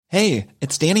Hey,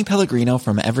 it's Danny Pellegrino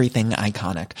from Everything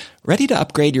Iconic. Ready to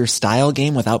upgrade your style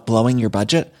game without blowing your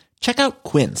budget? Check out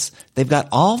Quince. They've got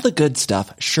all the good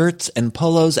stuff, shirts and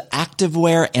polos,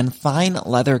 activewear, and fine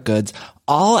leather goods,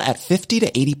 all at 50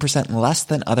 to 80% less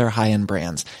than other high-end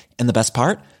brands. And the best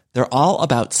part? They're all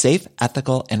about safe,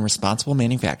 ethical, and responsible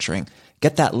manufacturing.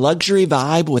 Get that luxury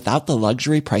vibe without the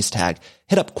luxury price tag.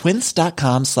 Hit up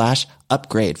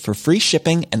quince.com/upgrade for free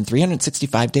shipping and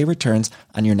 365-day returns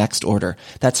on your next order.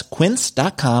 That's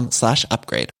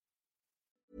quince.com/upgrade.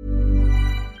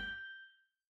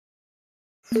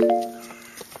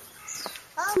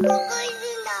 あ、ここいるん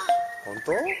だ。本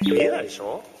当？見えないでし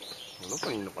ょ？ど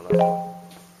こにいるのかな？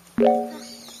見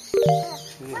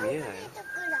えないよ。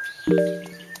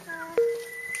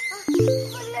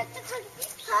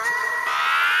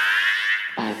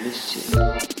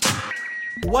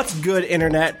What's good,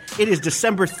 Internet? It is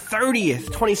December 30th,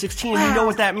 2016, and you know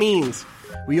what that means.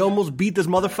 We almost beat this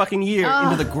motherfucking year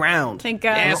into the ground. Thank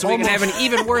God. Yeah, so we can have an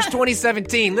even worse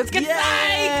 2017. Let's get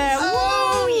Yeah!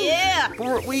 Oh, yeah.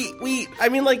 I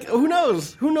mean, like, who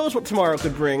knows? Who knows what tomorrow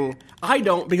could bring? I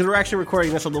don't, because we're actually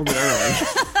recording this a little bit early.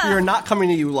 We are not coming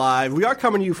to you live. We are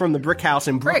coming to you from the Brick House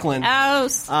in Brooklyn.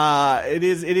 House. It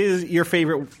is your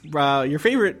favorite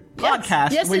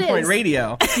podcast, Yes, it Waypoint is.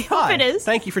 Radio. I hope it is.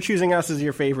 Thank you for choosing us as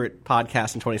your favorite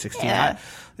podcast in 2016. Yeah.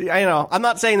 I know, I'm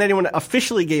not saying that anyone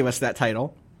officially gave us that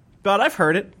title, but I've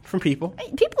heard it from people.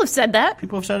 People have said that.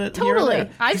 People have said it. here and Totally. there.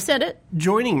 I've said it.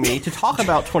 Joining me to talk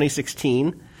about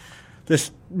 2016,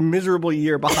 this miserable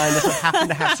year behind us that happened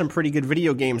to have some pretty good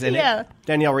video games in Yeah. it.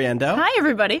 Danielle Riendo. Hi,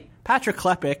 everybody. Patrick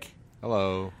Klepek.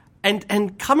 Hello.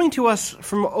 And coming to us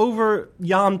from over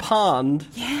yon pond,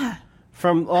 Yeah.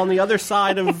 from on the other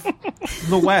side of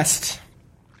the west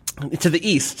to the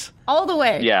east, All the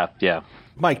way. Yeah.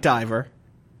 Mike Diver.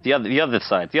 The other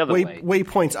side, the other way.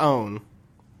 Waypoint's own.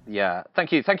 Yeah.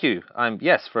 Thank you. I'm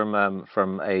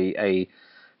from a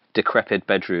decrepit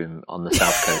bedroom on the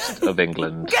south coast of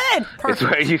England. Good. It's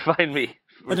where you find me.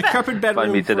 A decrepit Find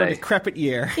bedroom me for a today. decrepit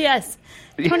year. Yes.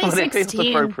 It feels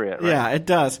 2016. appropriate, right? Yeah, it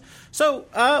does. So,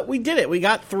 we did it. We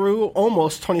got through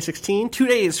almost 2016. 2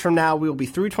 days from now, we will be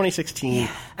through 2016.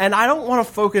 And I don't want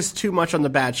to focus too much on the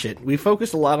bad shit. We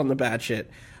focused a lot on the bad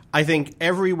shit. I think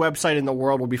every website in the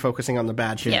world will be focusing on the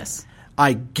bad shit. Yes.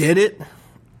 I get it.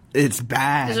 It's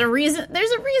bad. There's a reason There's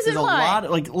a why. lot.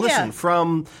 Listen,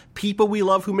 from people we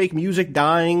love who make music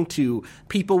dying to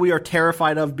people we are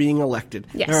terrified of being elected.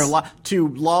 Yes. There are a lot to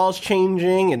laws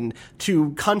changing and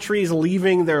to countries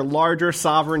leaving their larger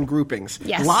sovereign groupings.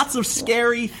 Yes. Lots of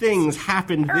scary things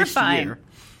happened Terrifying. this year.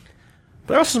 But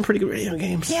there are also some pretty good video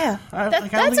games. Yeah. I That's don't a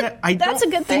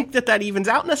good think thing. that evens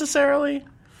out necessarily.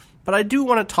 But I do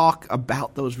want to talk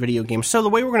about those video games. So the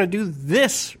way we're going to do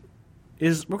this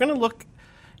is we're going to look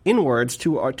inwards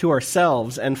to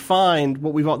ourselves and find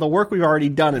the work we've already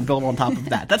done and build on top of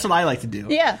that. That's what I like to do.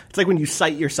 Yeah. It's like when you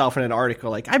cite yourself in an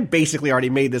article, like, I basically already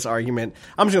made this argument.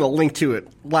 I'm just going to link to it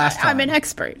last time. I'm an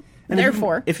expert. And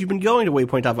Therefore. if you've been going to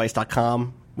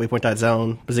waypoint.vice.com,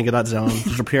 waypoint.zone, bazinga.zone,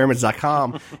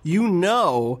 digitalpyramids.com, you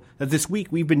know that this week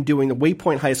we've been doing the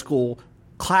Waypoint High School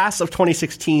Class of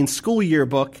 2016 school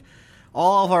yearbook.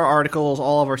 All of our articles,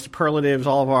 all of our superlatives,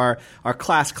 all of our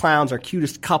class clowns, our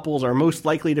cutest couples, our most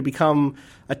likely to become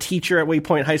a teacher at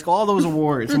Waypoint High School, all those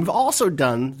awards. And we've also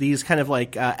done these kind of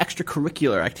like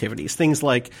extracurricular activities, things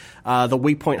like the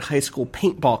Waypoint High School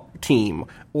paintball team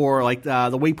or like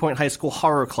the Waypoint High School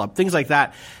horror club, things like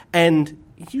that. And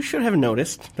you should have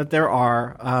noticed that there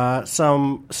are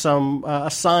some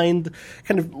assigned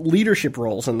kind of leadership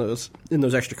roles in those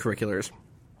extracurriculars.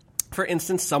 For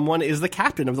instance, someone is the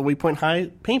captain of the Waypoint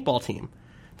High paintball team.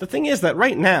 The thing is that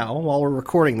right now, while we're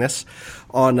recording this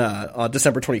on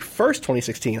December 21st,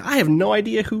 2016, I have no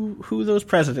idea who those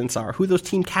presidents are, who those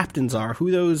team captains are,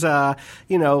 who those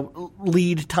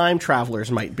lead time travelers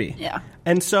might be. Yeah.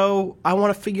 And so I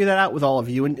want to figure that out with all of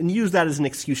you and use that as an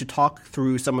excuse to talk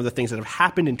through some of the things that have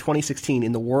happened in 2016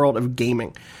 in the world of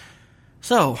gaming.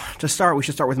 So to start, we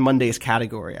should start with Monday's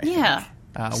category, I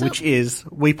think, which is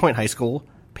Waypoint High School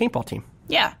paintball team.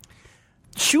 Yeah.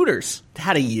 Shooters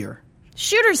had a year.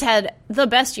 Shooters had the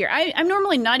best year. I'm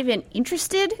normally not even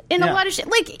interested in a lot of shit.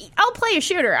 Like, I'll play a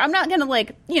shooter. I'm not going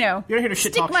to, You're here to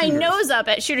shit stick talk my shooters. nose up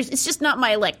at shooters. It's just not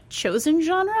my, chosen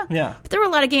genre. Yeah. But there were a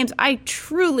lot of games I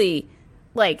truly,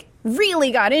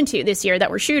 really got into this year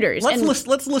that were shooters. Let's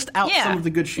list out Yeah. some of the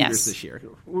good shooters this year.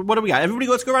 What do we got? Everybody,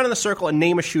 let's go around in the circle and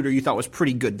name a shooter you thought was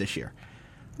pretty good this year.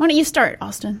 Why don't you start,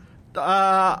 Austin?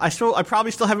 I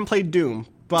probably still haven't played Doom,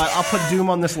 but I'll put Doom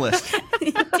on this list.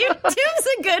 Doom's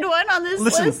a good one on this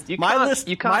Listen, list. You my can't, list,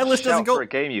 you can't my list shout doesn't go. for a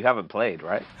game you haven't played,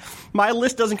 right? My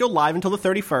list doesn't go live until the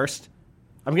 31st.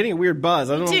 I'm getting a weird buzz.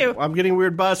 I don't know. too. I'm getting a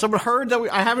weird buzz. Someone heard that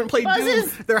I haven't played Buzzes.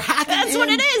 Doom. They're hacking That's what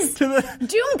it is.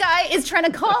 Doom guy is trying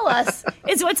to call us.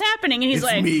 It's what's happening, and he's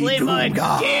It's like, me, "Play Doom my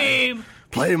guy. game."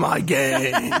 Play my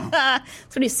game.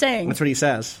 That's what he's saying. That's what he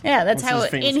says. Yeah, that's What's how his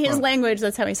famous in his quote? language.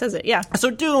 That's how he says it. Yeah. So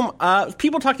Doom.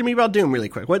 People talk to me about Doom really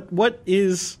quick. What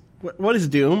is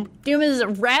Doom? Doom is a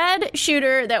rad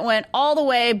shooter that went all the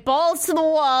way, balls to the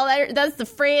wall. That's the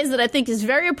phrase that I think is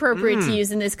very appropriate to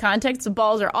use in this context. The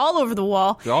balls are all over the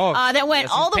wall. Oh, that went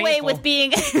this all is the way painful. with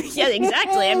being... yeah,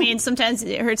 exactly. I mean, sometimes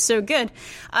it hurts so good.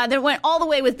 That went all the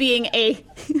way with being a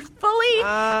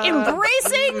fully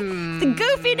embracing the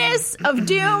goofiness of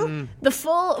Doom, the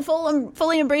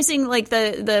fully embracing like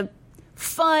the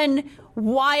fun,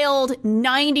 wild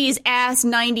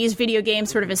 90s video game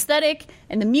sort of aesthetic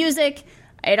and the music.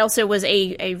 It also was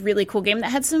a really cool game that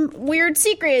had some weird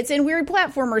secrets and weird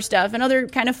platformer stuff and other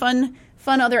kind of fun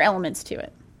other elements to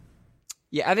it.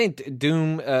 Yeah, I think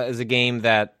Doom is a game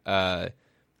that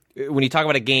when you talk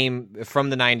about a game from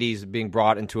the 90s being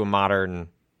brought into a modern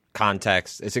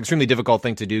context, it's an extremely difficult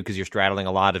thing to do because you're straddling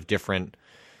a lot of different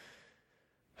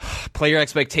player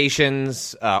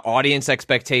expectations, audience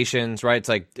expectations, right? It's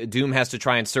like Doom has to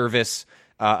try and service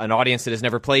an audience that has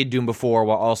never played Doom before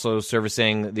while also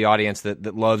servicing the audience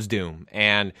that loves Doom.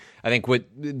 And I think what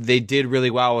they did really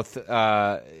well with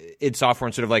id Software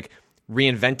and sort of like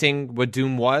reinventing what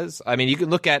Doom was. I mean, you can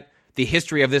look at the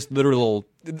history of this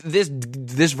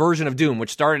this version of Doom,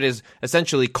 which started as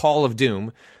essentially Call of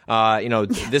Doom.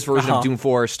 This version of Doom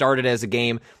 4 started as a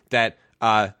game that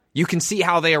you can see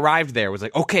how they arrived there. It was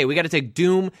like, okay, we got to take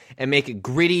Doom and make it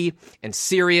gritty and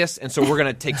serious, and so we're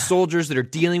going to take soldiers that are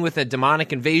dealing with a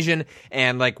demonic invasion,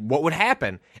 and, like, what would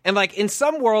happen? And, like, in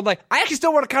some world, like, I actually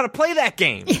still want to kind of play that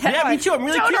game. Yeah, me too. I'm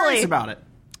really Totally. curious about it.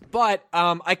 But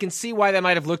I can see why they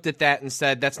might have looked at that and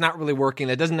said, that's not really working.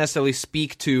 That doesn't necessarily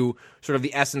speak to sort of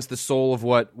the essence, the soul of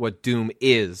what Doom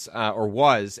is or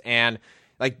was. And,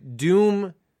 like,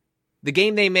 Doom... The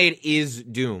game they made is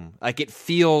Doom. Like, it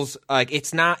feels like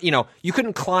it's not, you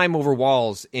couldn't climb over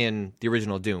walls in the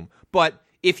original Doom. But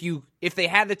if they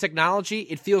had the technology,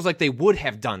 it feels like they would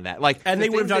have done that. Like, And they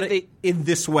would have done it in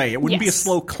this way. It wouldn't be a Yes.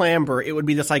 slow clamber. It would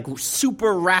be just like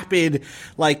super rapid,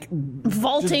 like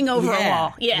Vaulting over a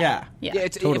wall. Yeah.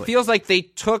 it Totally. feels like they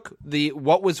took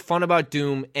what was fun about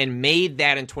Doom and made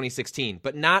that in 2016,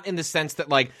 but not in the sense that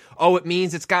like, oh, it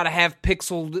means it's got to have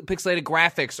pixelated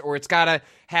graphics or it's got to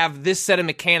have this set of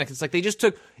mechanics. It's like they just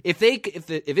took if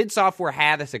id Software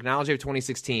had the technology of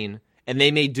 2016 and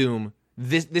they made Doom.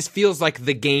 This feels like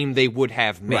the game they would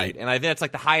have made. Right. And I think that's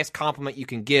like the highest compliment you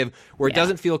can give, where it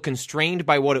doesn't feel constrained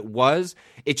by what it was.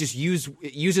 It just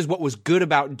uses what was good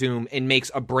about Doom and makes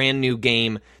a brand new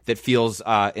game that feels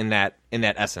in that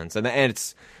essence. And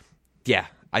it's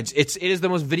it is the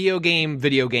most video game of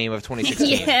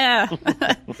 2016. Yeah.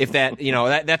 If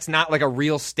that's not like a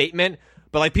real statement,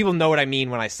 but like people know what I mean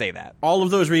when I say that. all of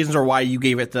those reasons are why you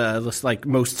gave it the like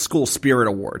most school spirit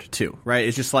award too, right?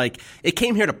 It's just like it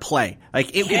came here to play.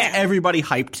 Like it gets everybody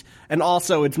hyped, and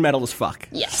also it's metal as fuck.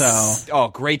 Yes. So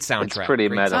Great soundtrack. It's pretty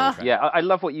Great metal. soundtrack. Yeah, I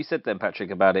love what you said then,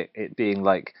 Patrick, about it being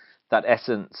like that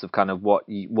essence of kind of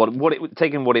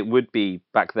taking what it would be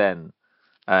back then,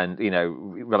 and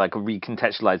like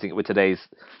recontextualizing it with today's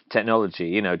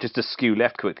technology. Just to skew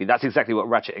left quickly. That's exactly what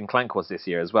Ratchet and Clank was this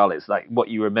year as well. It's like what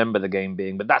you remember the game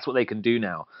being, but that's what they can do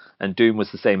now. And Doom was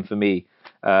the same for me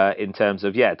in terms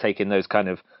of taking those kind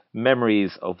of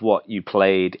memories of what you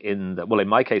played in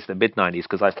my case the mid 90s,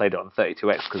 because I played it on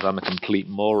 32X because I'm a complete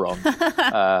moron.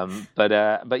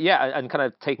 But yeah, and kind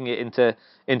of taking it into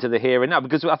the here and now,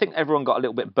 because I think everyone got a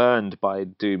little bit burned by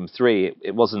Doom 3.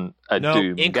 It wasn't a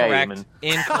Doom incorrect. game.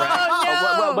 Incorrect.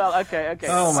 Well, okay.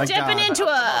 oh my Stepping god. into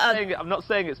I'm not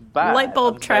saying it's bad. light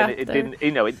bulb I'm saying trap It there. didn't.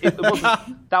 It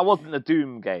wasn't. That wasn't a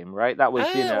Doom game, right? That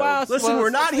was. Listen, we're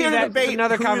not here to that's debate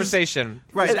another who's- conversation.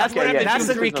 Right, That's what happened that's to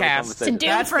the Doom 3 cast. It's a Doom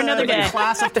That's for another day. the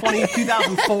class of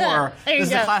 2004. There you This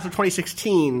is go. the class of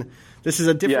 2016. This is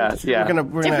a different. Yeah. We're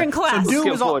gonna, Different class. So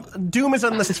Skip forward. Doom is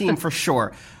on this team for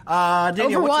sure.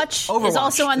 Danielle, Overwatch is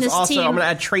also on this team. I'm going to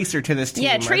add Tracer to this team.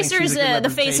 Yeah, I think Tracer's she's a good the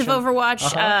face of representation.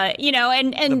 Overwatch.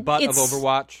 Uh-huh. And The butt of it's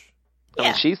Overwatch. I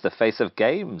mean, she's the face of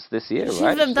games this year, she's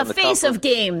right? She's the on face cover. of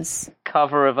games.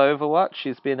 cover of Overwatch.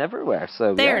 She's been everywhere.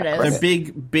 So There it is. credit.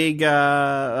 They're big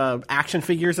action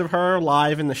figures of her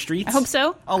live in the streets. I hope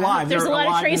so. Alive. There's a They're lot of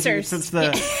alive. tracers. It's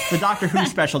the Doctor Who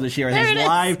special this year. There There's it is.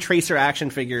 live tracer action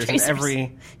figures Tracers. in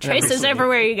every Traces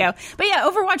everywhere you go. But yeah,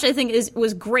 Overwatch I think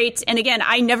was great. And again,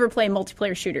 I never play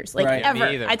multiplayer shooters like Right. ever.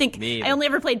 Me either. I think Me either. I only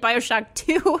ever played BioShock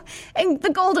 2 and the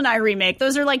GoldenEye remake.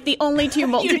 Those are like the only two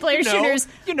multiplayer shooters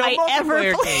I ever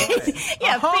multiplayer played. games.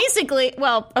 Yeah, basically.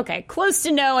 Well, okay, close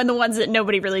to no, and the ones that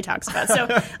nobody really talks about. So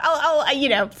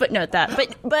I'll footnote that.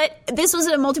 But this was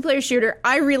a multiplayer shooter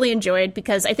I really enjoyed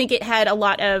because I think it had a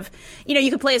lot of,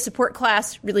 you could play a support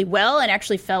class really well and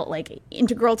actually felt like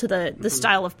integral to the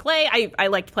style of play. I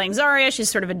liked playing Zarya. She's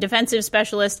sort of a defensive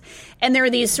specialist, and there are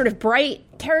these sort of bright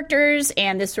characters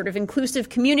and this sort of inclusive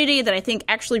community that I think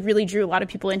actually really drew a lot of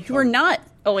people in who are not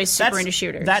always super into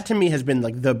shooters. That to me has been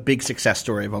like the big success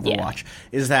story of Overwatch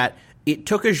is that it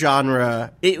took a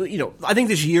genre. I think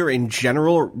this year in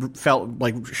general felt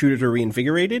like shooters were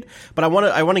reinvigorated, but I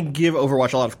want to give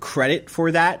Overwatch a lot of credit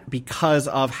for that because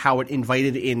of how it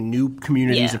invited in new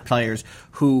communities of players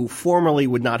who formerly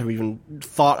would not have even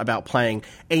thought about playing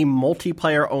a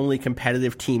multiplayer only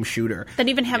competitive team shooter. That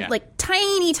even have like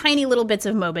tiny little bits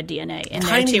of MOBA DNA in there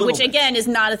Tiny too, which little again is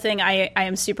not a thing I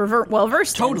am super well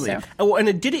versed in. Totally. So. Oh, and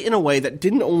it did it in a way that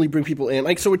didn't only bring people in.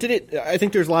 Like, so it did it. I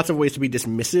think there's lots of ways to be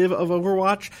dismissive of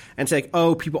Overwatch and say, like,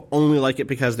 oh, people only like it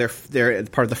because they're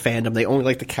part of the fandom. They only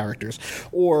like the characters.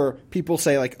 Or people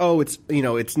say, like, oh, it's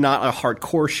not a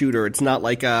hardcore shooter. It's not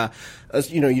like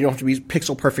you don't have to be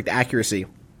pixel perfect accuracy.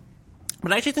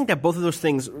 But I actually think that both of those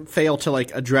things fail to like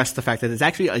address the fact that it's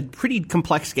actually a pretty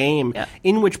complex game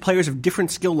in which players of different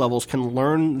skill levels can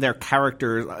learn their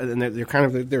characters and their kind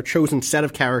of their chosen set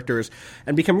of characters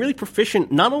and become really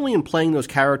proficient not only in playing those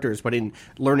characters but in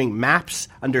learning maps,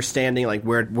 understanding like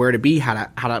where to be, how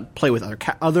to play with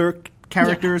other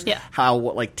characters, how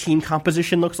what like team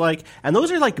composition looks like, and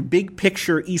those are like big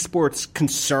picture esports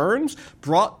concerns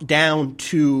brought down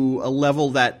to a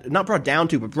level that not brought down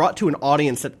to, but brought to an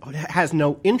audience that has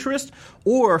no interest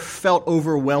or felt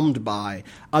overwhelmed by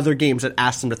other games that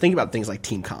asked them to think about things like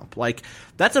team comp. Like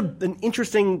that's an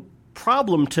interesting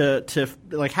problem to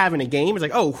like have in a game. It's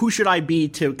like, oh, who should I be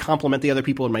to complement the other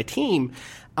people in my team?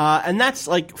 And that's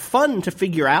like fun to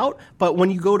figure out, but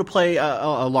when you go to play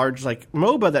a large like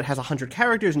MOBA that has 100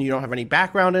 characters and you don't have any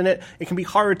background in it, it can be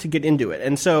hard to get into it.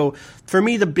 And so for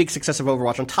me, the big success of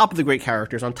Overwatch, on top of the great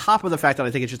characters, on top of the fact that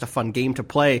I think it's just a fun game to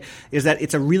play, is that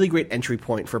it's a really great entry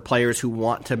point for players who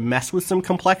want to mess with some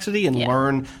complexity and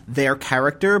learn their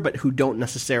character, but who don't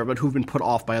necessarily, but who've been put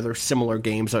off by other similar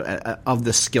games of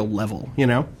the skill level,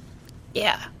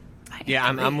 Yeah. Yeah,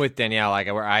 I'm with Danielle. Like,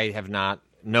 where I have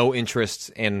no interest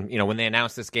in, when they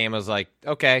announced this game, I was like,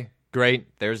 okay,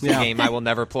 great. There's the game I will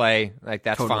never play. Like,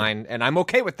 that's fine. And I'm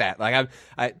okay with that. Like,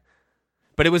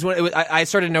 but it was when I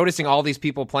started noticing all these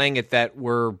people playing it that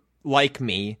were like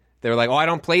me. They're like, oh, I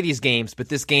don't play these games, but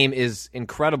this game is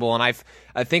incredible. And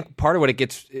I think part of what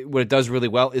it does really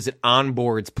well is it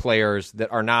onboards players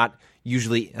that are not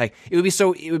usually like it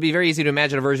would be very easy to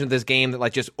imagine a version of this game that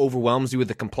like just overwhelms you with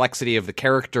the complexity of the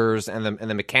characters and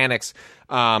the mechanics,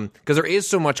 because there is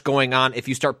so much going on if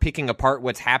you start picking apart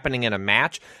what's happening in a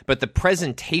match. But the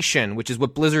presentation, which is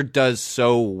what Blizzard does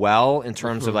so well in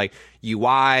terms of like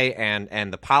UI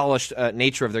and the polished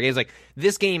nature of their games, like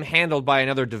this game handled by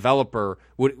another developer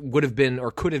would have been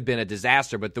or could have been a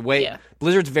disaster. But the way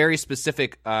Blizzard's very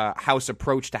specific house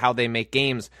approach to how they make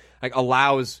games like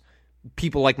allows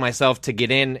people like myself to get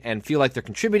in and feel like they're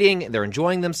contributing, they're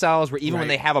enjoying themselves, where even when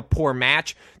they have a poor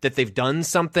match, that they've done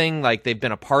something, like they've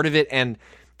been a part of it. And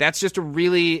that's just a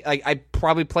really, like, I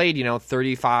probably played,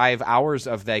 35 hours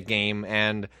of that game,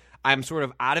 and I'm sort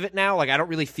of out of it now. Like, I don't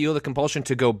really feel the compulsion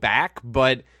to go back,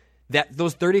 but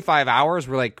those 35 hours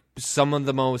were like some of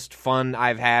the most fun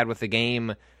I've had with a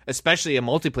game, especially a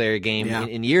multiplayer game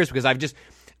in years, because I've just,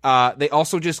 they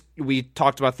also we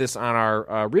talked about this on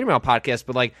our Read 'Em Out podcast,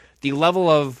 but like the level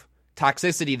of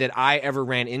toxicity that I ever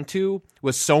ran into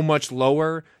was so much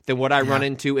lower than what I run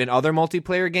into in other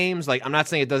multiplayer games. Like, I'm not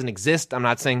saying it doesn't exist. I'm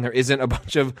not saying there isn't a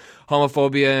bunch of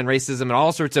homophobia and racism and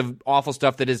all sorts of awful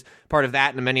stuff that is part of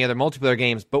that and many other multiplayer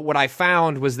games. But what I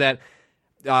found was that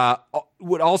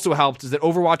what also helped is that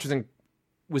Overwatch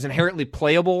was inherently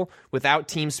playable without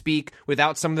TeamSpeak,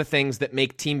 without some of the things that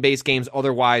make team-based games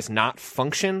otherwise not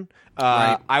function.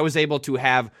 I was able to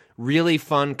have really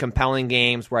fun, compelling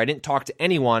games where I didn't talk to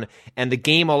anyone, and the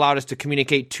game allowed us to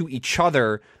communicate to each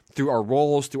other through our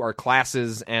roles, through our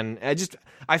classes, and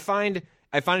I find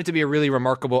it to be a really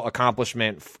remarkable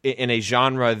accomplishment in a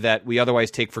genre that we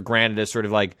otherwise take for granted as sort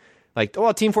of like Like,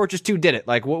 well, Team Fortress 2 did it.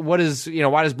 Like, what is,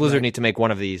 why does Blizzard need to make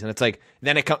one of these? And it's like,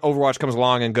 then Overwatch comes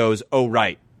along and goes, oh,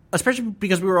 right. Especially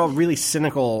because we were all really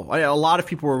cynical. A lot of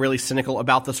people were really cynical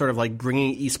about the sort of like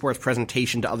bringing esports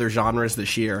presentation to other genres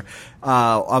this year.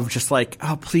 Of just like,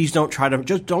 oh, please don't try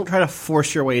to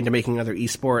force your way into making another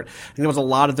esport. I think there was a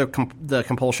lot of the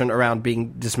compulsion around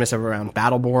being dismissive around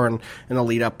Battleborn and the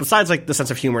lead up. Besides like the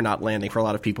sense of humor not landing for a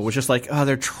lot of people, it was just like, oh,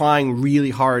 they're trying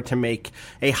really hard to make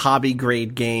a hobby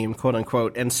grade game, quote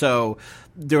unquote, and so.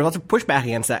 There was lots of pushback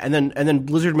against that, and then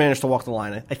Blizzard managed to walk the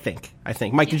line. I think.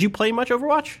 Mike, did you play much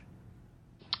Overwatch?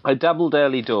 I dabbled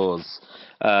early doors,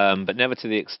 but never to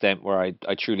the extent where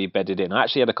I truly bedded in. I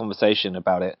actually had a conversation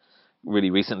about it really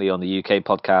recently on the UK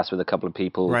podcast with a couple of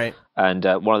people, right? And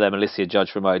one of them, Alicia Judge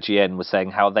from IGN, was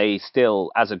saying how they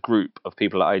still, as a group of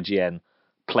people at IGN,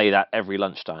 play that every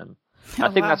lunchtime. I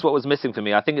think that's what was missing for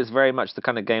me. I think it's very much the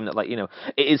kind of game that, like, it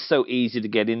is so easy to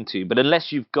get into, but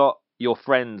unless you've got your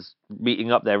friends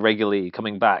meeting up there regularly,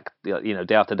 coming back,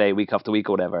 day after day, week after week,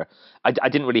 or whatever. I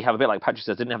didn't really have, a bit like Patrick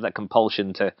says, I didn't have that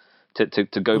compulsion to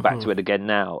go back to it again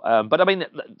now. But I mean,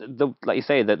 like you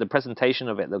say, the presentation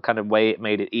of it, the kind of way it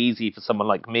made it easy for someone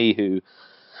like me who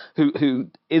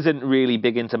isn't really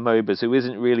big into MOBAs, who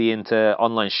isn't really into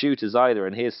online shooters either,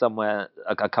 and here's somewhere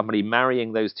a company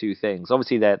marrying those two things.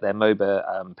 Obviously, their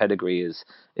MOBA pedigree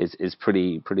is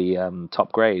pretty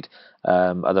top grade.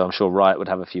 Although I'm sure Riot would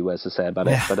have a few words to say about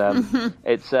it. But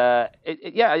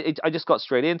I just got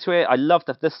straight into it. I loved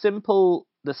the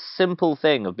simple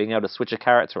thing of being able to switch a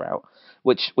character out,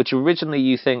 which originally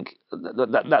you think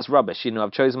that's rubbish.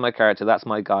 I've chosen my character, that's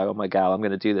my guy or my gal, I'm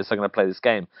going to do this, I'm going to play this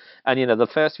game. And the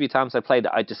first few times I played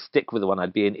it, I'd just stick with the one,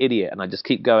 I'd be an idiot and I'd just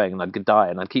keep going and I'd die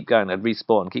and I'd keep going, I'd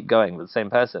respawn, keep going with the same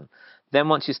person. Then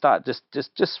once you start just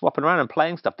swapping around and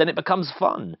playing stuff, then it becomes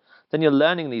fun. Then you're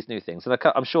learning these new things. And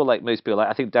I'm sure, like most people,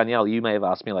 I think, Danielle, you may have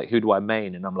asked me, like, who do I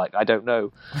main? And I'm like, I don't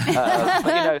know.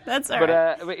 That's all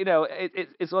right. But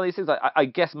it's one of these things, like, I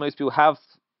guess most people have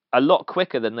a lot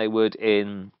quicker than they would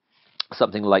in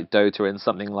something like Dota and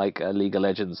something like League of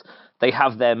Legends. They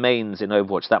have their mains in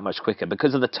Overwatch that much quicker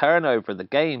because of the turnover of the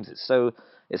games. It's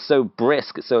so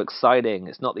brisk, it's so exciting.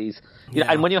 It's not these,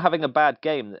 and when you're having a bad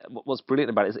game, what's brilliant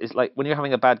about it is like when you're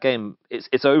having a bad game,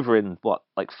 it's over in what,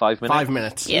 like 5 minutes? 5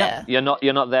 minutes. Yeah. You're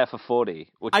not there for 40.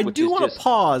 Which I do want to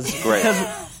pause great.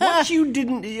 because what you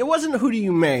didn't, it wasn't who do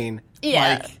you main.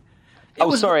 Yeah.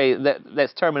 Sorry,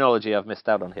 there's terminology I've missed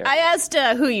out on here. I asked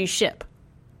who you ship.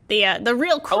 The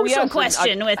real crucial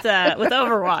question with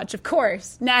Overwatch, of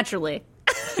course, naturally.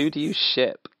 Who do you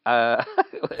ship?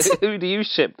 Who do you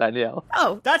ship, Danielle?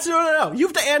 Oh, That's no. You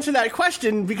have to answer that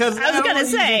question because I was gonna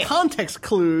say using context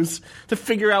clues to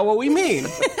figure out what we mean.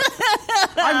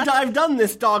 I've done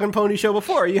this dog and pony show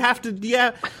before. You have to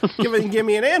give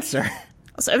me an answer.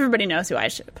 So everybody knows who I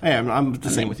ship. I'm the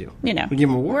same with you. We give him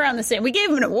an award. We're on the same. We gave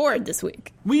him an award this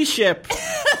week. We ship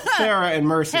Sarah and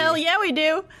Mercy. Hell yeah, we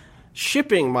do.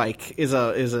 Shipping, Mike, is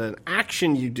an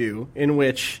action you do in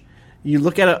which you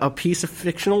look at a piece of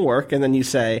fictional work and then you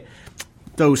say,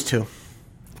 those two.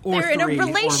 Or They're in a three or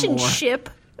more. relationship,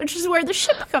 which is where the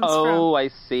ship comes from. Oh, I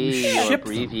see. You're Ship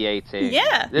them. abbreviating.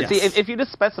 Yeah. See, if you'd have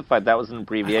specified that was an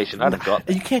abbreviation, I'd have got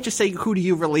that. You can't just say, who do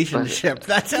you relationship?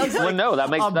 That sounds like no, that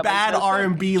makes bad no sense.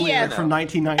 R&B lyric Yeah. from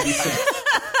 1996.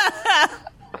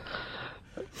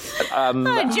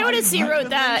 Jodeci wrote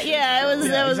that. Yeah,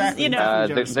 that was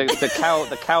exactly.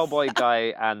 The cowboy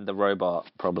guy and the robot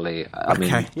probably. I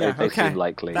mean, they seem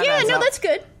likely. Yeah, no, that's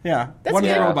good. Yeah. That's One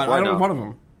good. robot. Why I don't know not? one of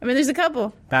them. I mean, there's a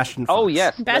couple. Bastion. Oh Fox.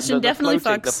 yes, Bastion the definitely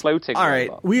floating, fucks. the floating. All right,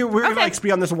 robot. we're Okay. gonna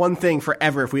be on this one thing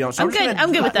forever if we don't. So I'm we're just good. gonna-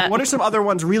 I'm good with that. What are some other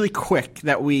ones really quick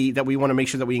that we want to make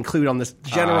sure that we include on this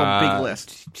general big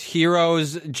list?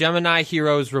 Gemini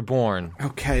Heroes Reborn.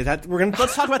 Okay, let's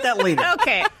talk about that later.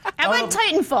 Okay. How about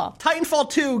Titanfall?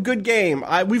 Titanfall 2, good game.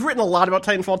 We've written a lot about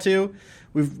Titanfall 2.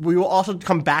 We will also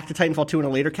come back to Titanfall 2 in a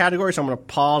later category, so I'm going to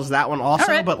pause that one also. All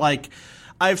right. But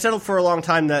I've settled for a long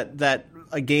time that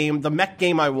the mech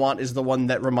game I want is the one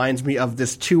that reminds me of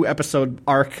this 2-episode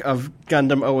arc of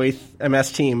Gundam 08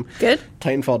 MS Team. Good.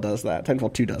 Titanfall does that.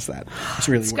 Titanfall 2 does that. It's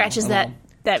really Scratches well.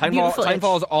 that beautiful itch.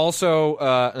 Titanfall is also,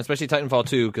 especially Titanfall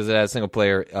 2, because it has single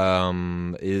player,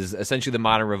 is essentially the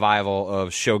modern revival of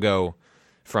Shogo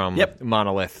from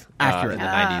Monolith Accurate. in the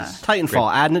 90s.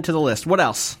 Titanfall, adding it to the list. What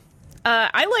else?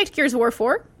 I liked Gears of War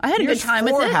 4. I had a good time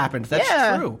with Gears it. 4 happened. That's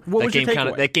Yeah. true. What was your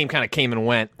takeaway? That game kind of came and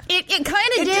went. It kind of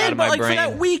It did, did, my but for brain.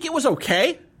 that week, it was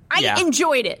okay. I Yeah.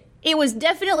 enjoyed it. It was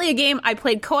definitely a game I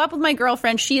played co-op with my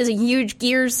girlfriend. She is a huge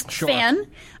Gears fan.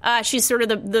 She's sort of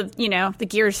the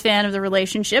Gears fan of the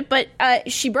relationship. But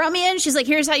she brought me in. She's like,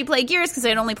 here's how you play Gears, because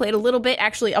I'd only played a little bit,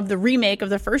 actually, of the remake of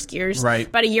the first Gears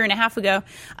about a year and a half ago.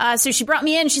 So she brought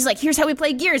me in. She's like, here's how we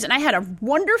play Gears. And I had a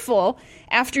wonderful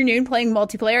afternoon playing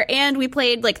multiplayer, and we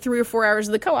played like 3 or 4 hours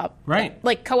of the co-op. Right.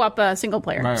 Like co-op single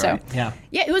player. Yeah,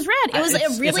 it was rad. It was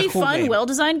a really cool fun, game.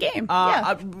 well-designed game.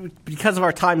 Because of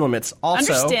our time limits,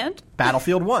 also, Understand.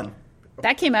 Battlefield 1.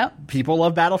 That came out. People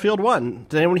love Battlefield 1.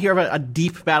 Did anyone hear of a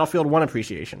deep Battlefield 1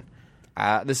 appreciation?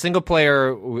 The single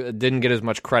player didn't get as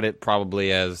much credit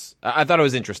probably as... I thought it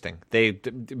was interesting.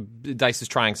 DICE is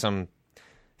trying some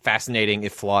fascinating,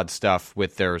 if flawed, stuff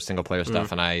with their single player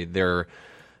stuff, and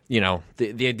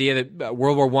the idea that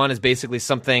World War I is basically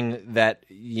something that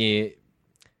you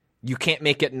can't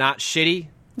make it not shitty.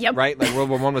 Yep. Right? Like World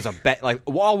War I was a bad... Like,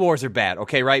 all wars are bad,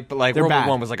 okay, right? But like World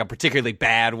War I was like a particularly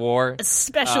bad war.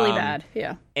 Especially bad,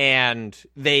 yeah. And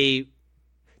they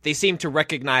seem to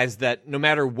recognize that no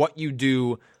matter what you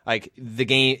do, like the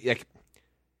game, like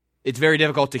it's very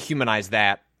difficult to humanize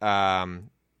that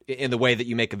in the way that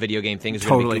you make a video game. Things are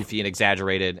going to be goofy and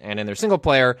exaggerated. And in their single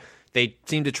player, they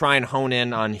seem to try and hone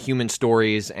in on human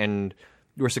stories, and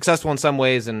were successful in some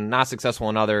ways and not successful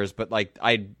in others. But like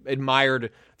I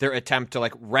admired their attempt to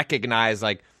like recognize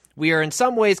like we are in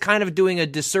some ways kind of doing a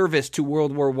disservice to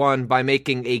World War I by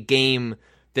making a game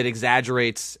that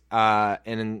exaggerates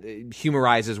and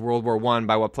humorizes World War I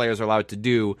by what players are allowed to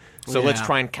do. So let's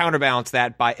try and counterbalance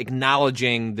that by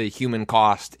acknowledging the human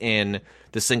cost in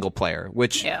the single player,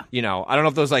 which, I don't know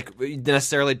if those like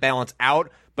necessarily balance out,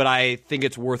 but I think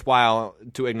it's worthwhile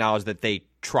to acknowledge that they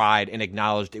tried and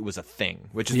acknowledged it was a thing,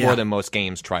 which is more than most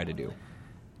games try to do.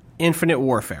 Infinite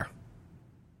Warfare.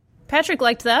 Patrick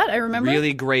liked that, I remember.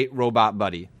 Really great robot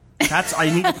buddy.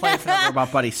 I need to play Infinite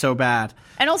Robot Buddy so bad.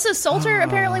 And also Salter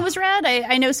apparently was rad.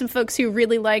 I know some folks who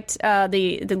really liked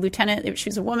the lieutenant. She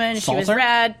was a woman. Salter? She was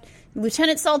rad.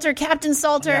 Lieutenant Salter, Captain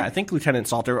Salter. Yeah, I think Lieutenant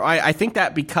Salter. I think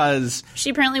that because... She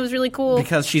apparently was really cool.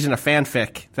 Because she's in a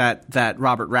fanfic that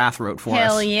Robert Rath wrote for us.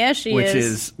 Hell yeah, she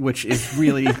is. Which is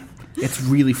really... it's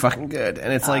really fucking good.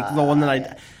 And it's like the one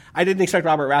that I didn't expect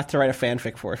Robert Rath to write a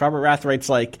fanfic for us. Robert Rath writes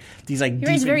like these like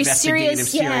deep very investigative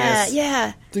serious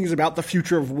things about the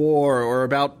future of war or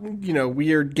about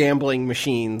weird gambling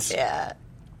machines. Yeah.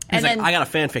 He's like, I got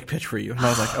a fanfic pitch for you, and I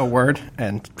was like, oh word,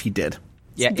 and he did.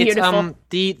 Yeah, beautiful.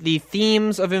 The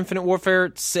themes of Infinite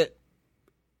Warfare sit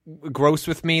gross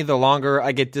with me the longer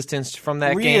I get distanced from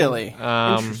that game. Really?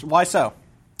 Why so?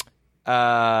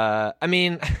 I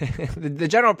mean, the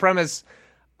general premise,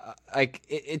 like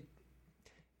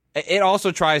it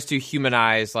also tries to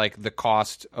humanize like the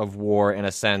cost of war in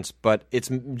a sense, but its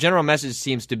general message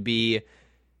seems to be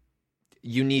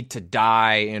you need to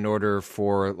die in order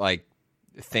for like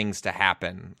things to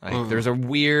happen. Like there's a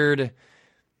weird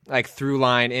like through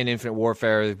line in Infinite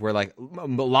Warfare where like a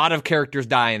lot of characters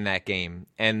die in that game,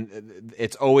 and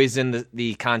it's always in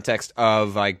the context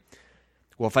of like,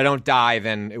 well, if I don't die,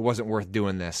 then it wasn't worth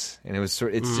doing this. And it was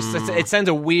it sends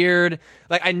a weird,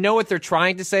 like, I know what they're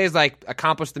trying to say is like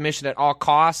accomplish the mission at all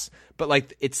costs, but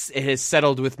like it has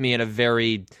settled with me in a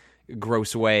very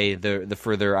gross way the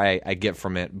further I get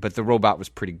from it. But the robot was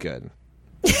pretty good.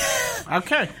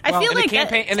 Okay. I feel like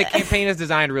the campaign is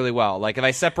designed really well. Like if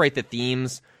I separate the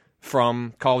themes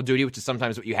from Call of Duty, which is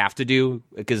sometimes what you have to do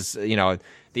because the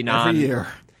Every year.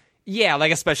 Yeah,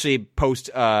 like especially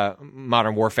post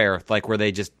Modern Warfare, like where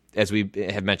they just, as we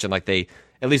have mentioned, like they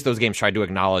at least those games tried to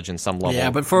acknowledge in some level.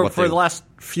 Yeah, but for the last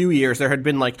few years, there had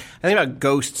been like I think about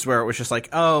Ghosts, where it was just like,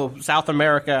 oh, South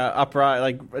America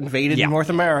invaded North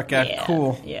America. Yeah,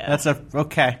 cool. yeah. That's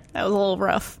okay. That was a little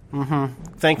rough.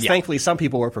 Thankfully, some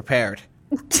people were prepared.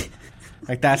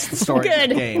 Like that's the story of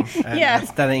the game. And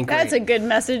that ain't great. That's a good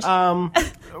message.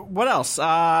 What else?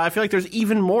 I feel like there's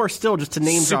even more still just to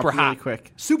name drop really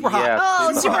quick. Super Hot. Yeah,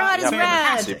 oh, Super Hot is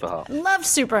rad. Super Hot. Love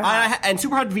Super Hot. And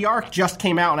Super Hot VR just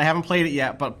came out, and I haven't played it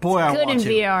yet, but boy, I Good want in to.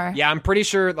 VR. Yeah, I'm pretty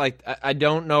sure. Like, I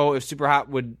don't know if Super Hot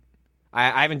would.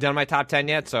 I haven't done my top 10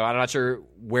 yet, so I'm not sure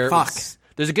where.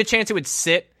 There's a good chance it would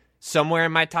sit somewhere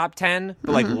in my top 10,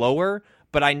 but like lower.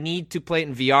 But I need to play it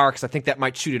in VR because I think that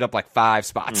might shoot it up like 5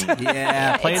 spots.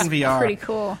 Yeah, play it in VR. Pretty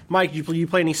cool. Mike, you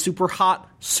play any Super Hot?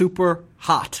 Super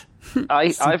Hot.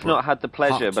 I've not had the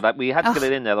pleasure, but we had to get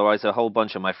it in there, otherwise a whole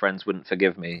bunch of my friends wouldn't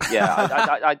forgive me.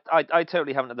 Yeah, I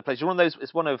totally haven't had the pleasure.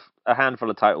 It's one of a handful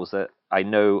of titles that I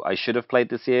know I should have played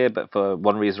this year, but for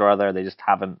one reason or other, they just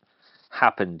haven't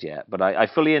happened yet, but I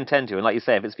fully intend to. And like you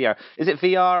say, if it's VR, is it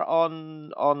VR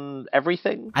on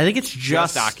everything? I think it's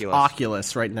just Oculus.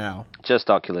 Oculus right now. Just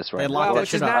Oculus, right? They locked Well, that which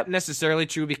shit is up. not necessarily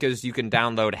true because you can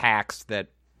download hacks that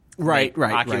Right, make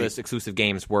right, Oculus exclusive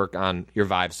games work on your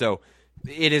Vive. So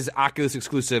it is Oculus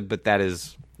exclusive, but that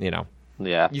is,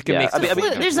 Yeah, you can yeah. make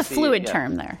There's a fluid yeah.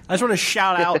 term there. I just want to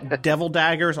shout out Devil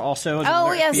Daggers also. as Oh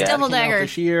another yes, FPS that Devil came out Dagger.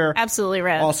 this year. Absolutely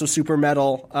rad. Also super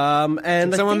metal.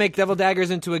 And Someone make Devil Daggers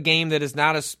into a game that is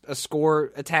not a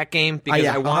score attack game because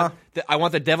yeah, I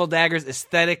want the Devil Daggers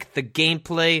aesthetic, the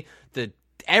gameplay, the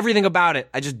everything about it.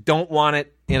 I just don't want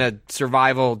it in a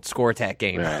survival score attack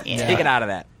game. Take it out of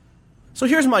that. So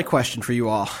here's my question for you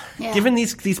all. Yeah. Given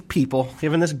these people,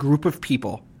 given this group of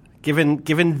people,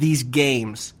 given these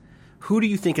games, who do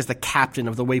you think is the captain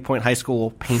of the Waypoint High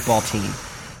School paintball team?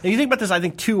 And you think about this, I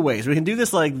think, two ways. We can do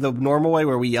this like the normal way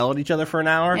where we yell at each other for an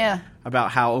hour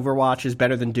about how Overwatch is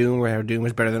better than Doom or how Doom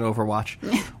is better than Overwatch.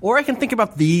 Or I can think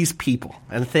about these people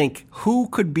and think, who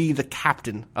could be the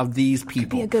captain of these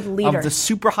people? be a good leader. Of the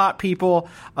super hot people,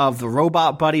 of the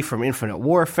robot buddy from Infinite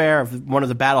Warfare, of one of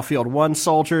the Battlefield 1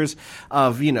 soldiers,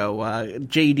 of,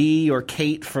 JD or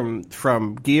Kate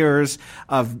from Gears,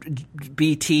 of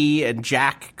BT and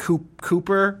Jack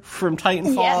Cooper from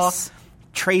Titanfall. Yes.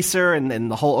 Tracer and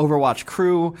the whole Overwatch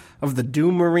crew, of the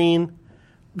Doom Marine.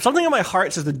 Something in my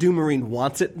heart says the Doom Marine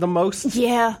wants it the most.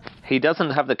 Yeah. He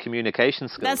doesn't have the communication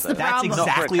skills. That's the though. That's problem.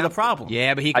 exactly the problem.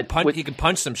 Yeah, but he can punch. He can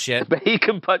punch some shit. But he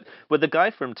can punch. But the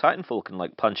guy from Titanfall can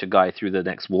punch a guy through the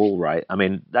next wall, right? I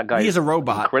mean, that guy. He is a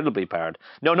robot. Incredibly powered.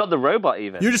 No, not the robot.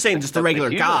 Even You're just saying just the regular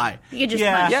human. guy. You could just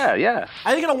punch. Yeah.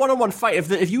 I think in a one-on-one fight,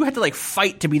 if you had to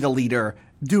fight to be the leader,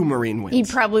 Doom Marine wins. He'd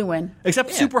probably win.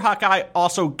 Except Super Hot Guy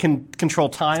also can control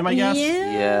time, I guess.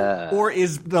 Yeah. Or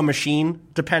is the machine,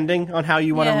 depending on how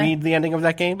you want to Yeah. read the ending of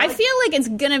that game. I feel like it's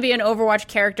going to be an Overwatch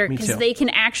character too. because they can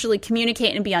actually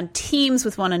communicate and be on teams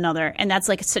with one another. And that's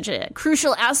such a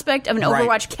crucial aspect of an Right.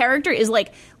 Overwatch character is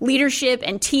leadership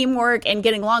and teamwork and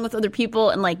getting along with other people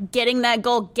and getting that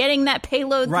goal, getting that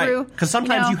payload through. Right, because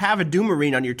sometimes you have a Doom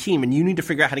Marine on your team, and you need to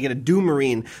figure out how to get a Doom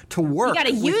Marine to work You got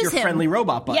to with use your him. friendly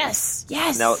robot buddy. Yes.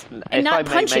 Now, and if not I may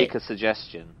punch make it. a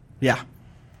suggestion, Yeah.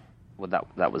 well,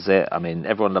 that was it. I mean,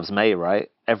 everyone loves May,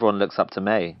 right? Everyone looks up to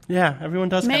May. Yeah, everyone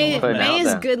does May, kind of Put it out May is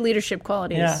there. good leadership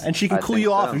qualities. Yeah, and she can I cool think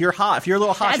you off so. if you're hot. If you're a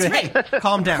little hot, That's she'll say, hey,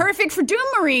 calm down. Perfect for Doom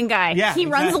Marine guy. Yeah, he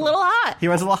runs a exactly. little hot. He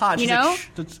runs a little hot. You She's know?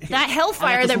 like, "Shh, That I hellfire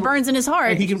have this that little-" burns in his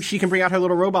heart. And she can bring out her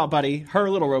little robot buddy,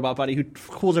 who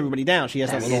cools everybody down. She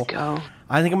has that little. Go.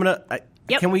 I think I'm gonna.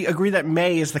 Yep. Can we agree that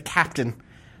May is the captain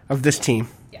of this team?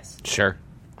 Sure.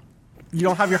 You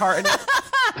don't have your heart in it.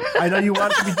 I know you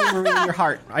want it to be Doom Marine in your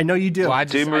heart. I know you do. Well,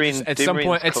 Doom Marine- at Doom some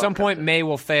Marine's point, clock up. May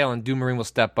will fail and Doom Marine will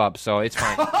step up. So it's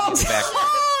fine. Back.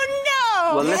 Oh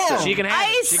no! Well, listen. She can have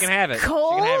it. She can have it. She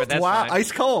Cold? can have it. That's wow, fine.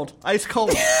 ice cold.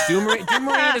 Doom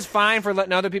Marine is fine for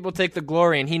letting other people take the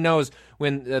glory, and he knows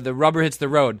when the rubber hits the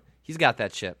road. He's got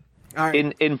that shit. All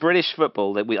right. In British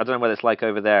football, I don't know what it's like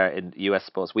over there in US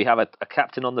sports. We have a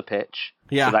captain on the pitch,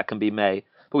 Yeah. so that can be May.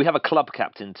 But we have a club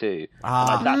captain too.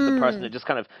 And that's the person that just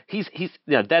kind of he's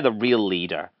they're the real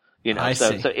leader. I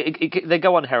so see. they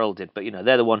go unheralded, but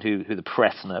they're the one who the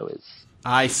press know is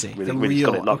I see. really, The really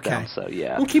real. got it locked Okay. down. So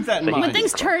yeah, We'll keep that in So mind. When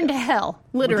things turn to hell,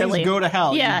 When literally. things go to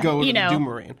hell, yeah, you go to the know. Doom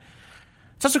Marine.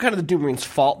 It's also kind of the Doom Marine's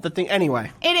fault.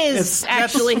 Anyway. It is It's-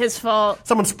 actually his fault.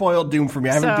 Someone spoiled Doom for me.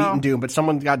 I haven't So- beaten Doom, but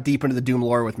someone got deep into the Doom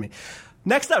lore with me.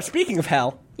 Next up, speaking of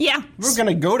hell, Yeah. we're going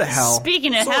to go to hell.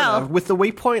 Speaking of sort hell. with the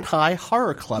Waypoint High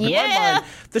Horror Club. In my Yeah. mind,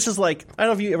 this is I don't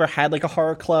know if you ever had a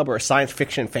horror club or a science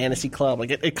fiction fantasy club.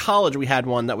 At college, we had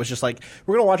one that was just we're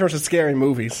going to watch a bunch of scary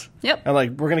movies. Yep. And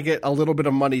we're going to get a little bit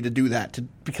of money to do that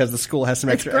because the school has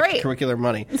some extra great. extracurricular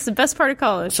money. It's the best part of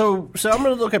college. So I'm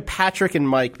going to look at Patrick and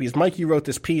Mike because Mike, you wrote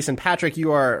this piece, and Patrick,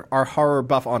 you are our horror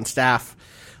buff on staff,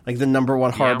 the number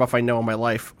one horror Yeah. buff I know in my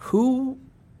life.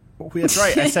 That's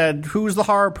right. I said, who's the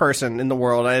horror person in the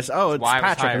world? I said, it's why I was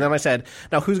Patrick. hired. And then I said,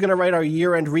 now who's going to write our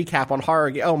year-end recap on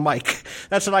horror? Oh, Mike.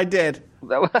 That's what I did.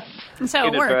 That's how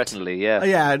it worked. inadvertently, yeah.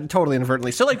 Yeah, totally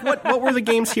inadvertently. So, what were the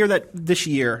games here this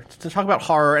year to talk about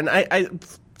horror? And I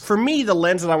for me, the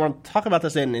lens that I want to talk about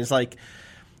this in is it's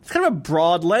kind of a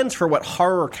broad lens for what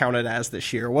horror counted as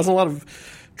this year. It wasn't a lot of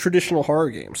traditional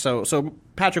horror games. So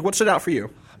Patrick, what stood out for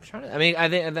you? I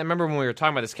remember when we were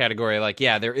talking about this category.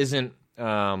 There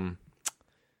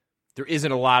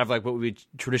isn't a lot of like what we would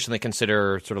traditionally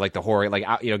consider sort of like the horror, like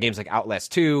games like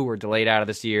Outlast 2 were delayed out of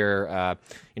this year.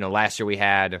 Last year we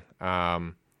had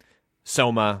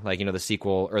Soma, the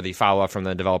sequel or the follow up from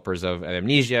the developers of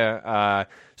Amnesia.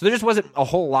 So there just wasn't a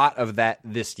whole lot of that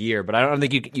this year. But I don't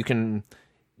think you can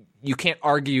you can't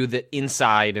argue that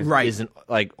Inside Right. isn't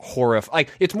like horror. Like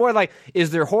it's more like,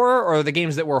 is there horror or are the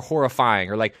games that were horrifying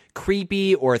or like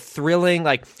creepy or thrilling?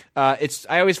 Like I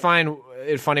always find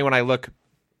it funny when I look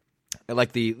at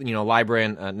like the library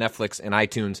and Netflix and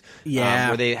iTunes,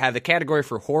 where they have the category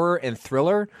for horror and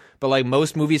thriller, but like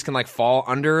most movies can like fall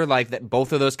under like that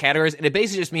both of those categories, and it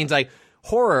basically just means like.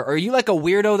 Horror, are you like a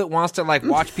weirdo that wants to like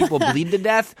watch people bleed to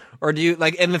death, or do you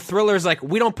like? And the thriller's like,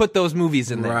 we don't put those movies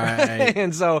in there, Right.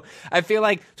 and so I feel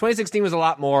like 2016 was a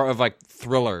lot more of like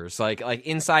thrillers. Like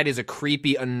Inside is a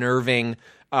creepy, unnerving,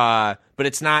 but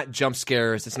it's not jump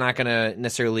scares. It's not going to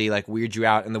necessarily like weird you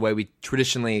out in the way we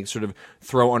traditionally sort of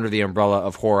throw under the umbrella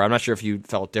of horror. I'm not sure if you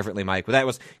felt differently, Mike, but that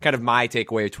was kind of my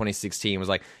takeaway of 2016. Was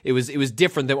like it was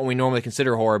different than what we normally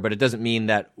consider horror, but it doesn't mean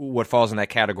that what falls in that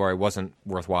category wasn't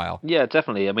worthwhile. Yeah,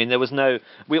 definitely. I mean, there was no.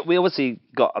 We obviously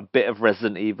got a bit of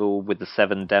Resident Evil with the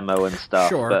 7 demo and stuff.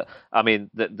 Sure. But I mean,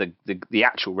 the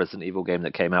actual Resident Evil game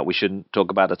that came out, we shouldn't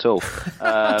talk about at all.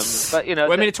 But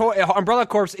Well, I mean, Umbrella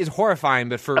Corps is horrifying,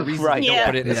 but for reasons Right. that don't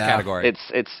put it in this category.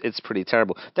 It's pretty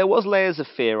terrible. There was Layers of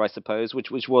Fear, I suppose, which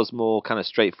was more kind of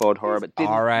straightforward horror, but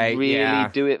didn't really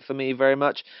do it for me very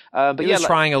much. But it was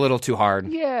trying a little too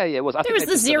hard. Yeah, it was. There was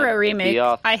the Zero remake.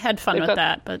 I had fun with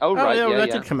that, but that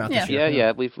did come out this year.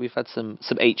 Yeah. We've had some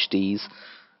HDs,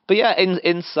 but yeah,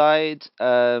 Inside.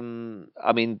 I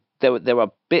mean, there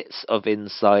were bits of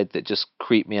Inside that just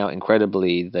creeped me out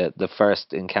incredibly. The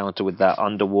first encounter with that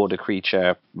underwater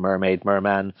creature,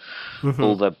 merman,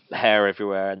 all the hair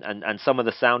everywhere, and some of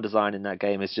the sound design in that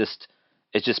game is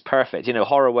just perfect.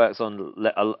 Horror works on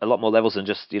a lot more levels than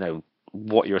just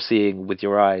what you're seeing with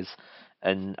your eyes.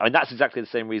 And I mean, that's exactly the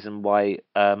same reason why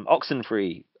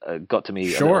Oxenfree got to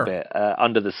me a little bit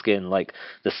under the skin. Like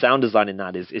the sound design in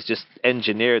that is just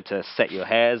engineered to set your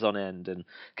hairs on end and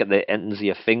get the ends of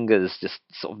your fingers just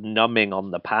sort of numbing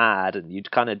on the pad, and you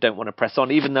kind of don't want to press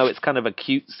on, even though it's kind of a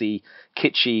cutesy,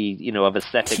 kitschy, of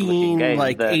aesthetic looking game.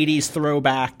 Like 80s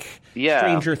throwback, Yeah.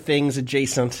 Stranger Things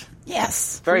adjacent.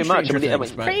 yes, Very much. Stranger I mean,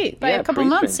 Things, but- by a couple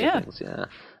months, pre-Stranger Things, yeah.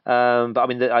 But I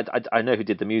mean, I know who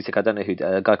did the music. I don't know who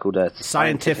a guy called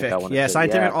Scientific.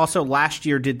 Scientific also last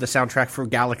year did the soundtrack for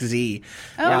Galaxy.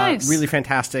 Oh, nice. Really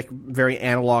fantastic, very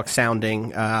analog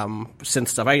sounding synth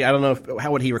stuff. I don't know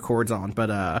what he records on,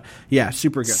 but yeah,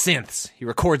 super good. Synths. He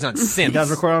records on synths. He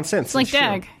does record on synths. It's like true.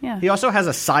 Dag, yeah. He also has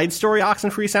a side story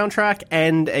Oxenfree soundtrack,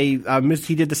 and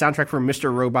he did the soundtrack for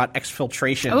Mr. Robot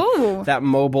Exfiltration. Ooh. That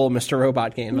mobile Mr.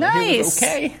 Robot game. It was Nice.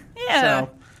 okay. Yeah. So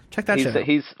check that out.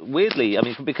 He's weirdly, I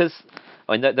mean, because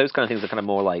those kind of things are kind of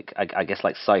more like I guess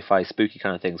like sci-fi, spooky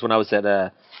kind of things. When I was at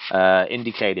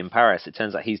Indiecade in Paris, it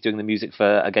turns out he's doing the music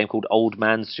for a game called Old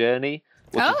Man's Journey,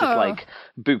 which is just like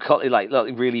bucolic, like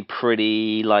really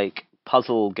pretty like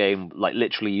puzzle game. Like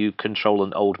literally, you control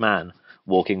an old man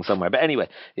walking somewhere. But anyway,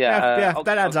 that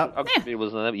adds up.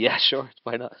 Yeah, sure,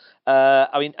 why not?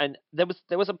 I mean, and there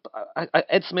was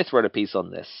Ed Smith wrote a piece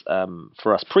on this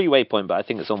for us pre-Waypoint, but I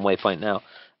think it's on Waypoint now.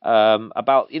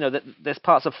 About there's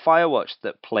parts of Firewatch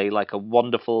that play like a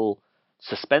wonderful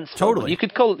suspense film. Totally.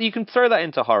 You can throw that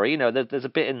into horror. There's a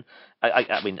bit in.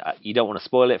 I mean, you don't want to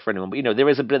spoil it for anyone, but there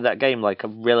is a bit of that game, like a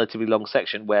relatively long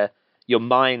section where your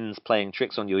mind's playing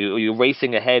tricks on you. You're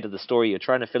racing ahead of the story. You're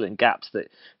trying to fill in gaps that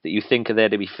you think are there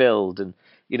to be filled, and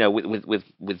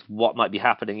with what might be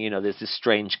happening. There's this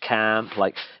strange camp,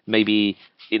 like maybe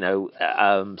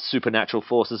supernatural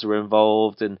forces are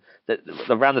involved, and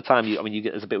around the time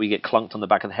there's a bit where you get clunked on the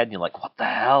back of the head, and you're like, what the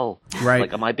hell? Right.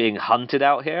 Like, am I being hunted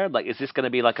out here? Like, is this going to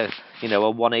be like a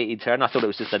 180 turn? I thought it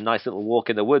was just a nice little walk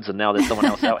in the woods, and now there's someone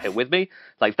else out here with me.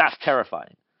 Like, that's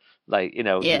terrifying. Like,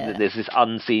 there's this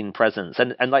unseen presence.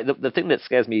 And like, the thing that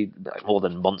scares me more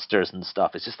than monsters and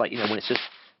stuff is just like, when it's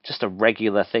just a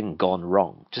regular thing gone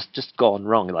wrong. Just gone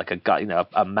wrong. Like a guy,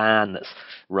 a man that's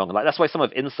wrong. Like, that's why some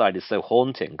of Inside is so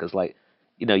haunting, because, like,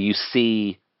 you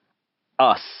see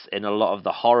us in a lot of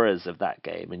the horrors of that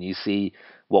game, and you see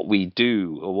what we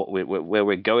do, or where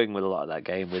we're going with a lot of that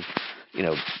game with,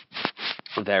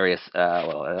 various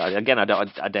again, I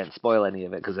don't spoil any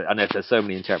of it, because I know there's so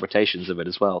many interpretations of it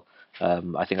as well.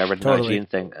 I think I read an IGN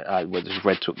thing. I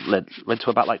read to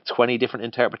about like 20 different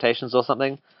interpretations or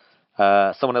something.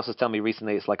 Someone else was telling me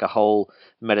recently it's like a whole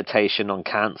meditation on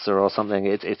cancer or something.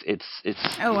 It's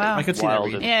oh wow, I could see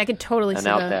that. I could totally see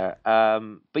out that. there.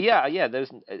 But yeah, there's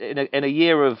in a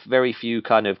year of very few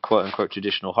kind of quote unquote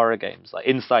traditional horror games, like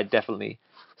Inside definitely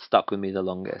stuck with me the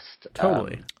longest.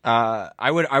 Totally. I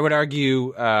would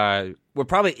argue what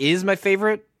probably is my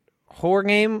favorite horror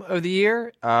game of the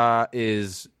year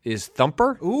is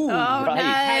Thumper. Ooh, I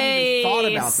hadn't even thought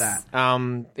about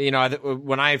that.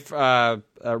 When I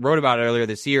wrote about it earlier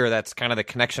this year, that's kind of the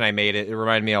connection I made. It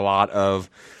reminded me a lot of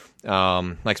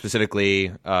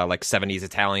specifically 70s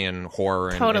Italian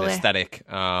horror and aesthetic.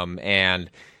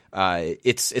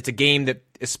 It's a game that,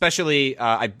 especially,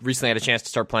 I recently had a chance to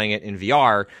start playing it in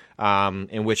VR,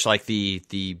 in which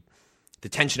the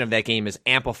tension of that game is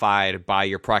amplified by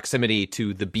your proximity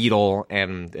to the beetle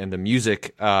and the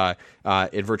music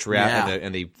in virtual reality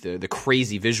and the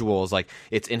crazy visuals. Like,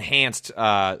 it's enhanced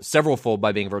several-fold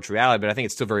by being virtual reality, but I think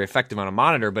it's still very effective on a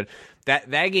monitor. But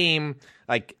that game,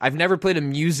 like, I've never played a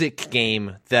music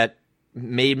game that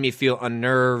made me feel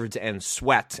unnerved and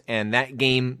sweat, and that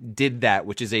game did that,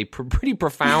 which is a pretty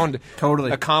profound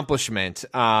accomplishment.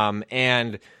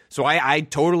 And so I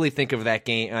totally think of that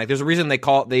game. Like, there's a reason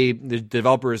the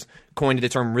developers coined the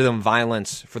term rhythm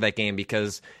violence for that game,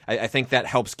 because I think that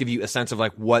helps give you a sense of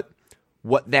like what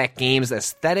that game's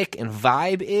aesthetic and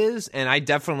vibe is. And I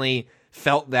definitely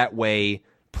felt that way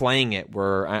playing it.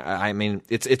 Where I mean,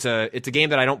 it's a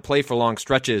game that I don't play for long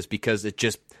stretches because it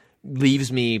just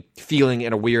leaves me feeling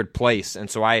in a weird place. And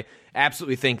so I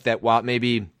absolutely think that while it may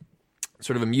be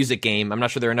sort of a music game, I'm not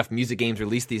sure there are enough music games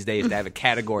released these days to have a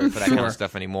category for that kind of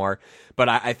stuff anymore. But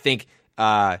I think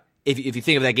if you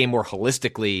think of that game more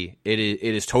holistically, it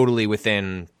is totally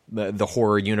within the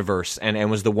horror universe,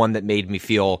 and was the one that made me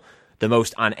feel the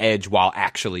most on edge while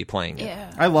actually playing it.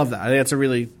 Yeah. I love that. I think it's a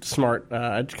really smart.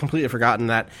 I'd completely forgotten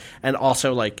that, and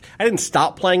also like I didn't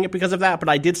stop playing it because of that, but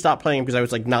I did stop playing it because I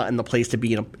was like not in the place to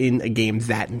be in a game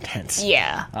that intense.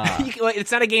 Yeah.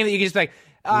 It's not a game that you can just be like,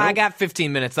 nope. I got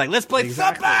 15 minutes. Like, let's play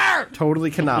Thumper! Totally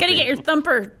cannot. Gotta get your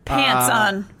Thumper pants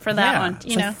on for that one.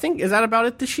 You know. I think, is that about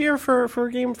it this year for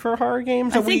horror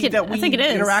games? I think it is.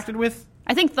 Interacted with?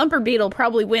 I think Thumper Beetle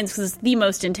probably wins because it's the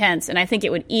most intense, and I think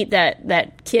it would eat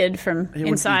that kid from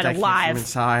inside alive.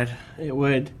 It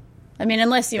would. I mean,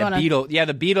 unless you want to.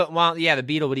 The beetle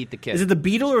would eat the kid. Is it the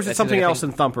beetle or is it something else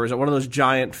in Thumper? Is it one of those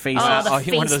giant faces? Oh,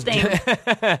 the face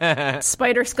thing.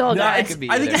 Spider skull guy. I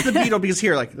think it's the beetle because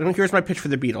here's my pitch for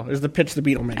the beetle. Here's the pitch the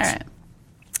beetle makes. All right.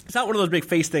 It's not one of those big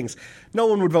face things. No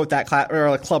one would vote that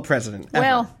club president. Ever.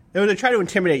 Well, they would try to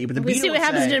intimidate you, but the we beetle see what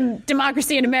happens to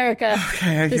democracy in America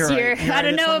this year. Right. I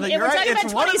don't know if we're talking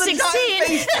about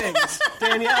 2016.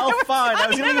 Danielle, fine. I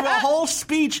was going to give a whole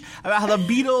speech about how the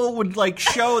beetle would like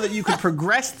show that you could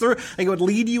progress through. Like, it would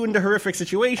lead you into horrific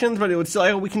situations, but it would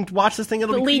still we can watch this thing.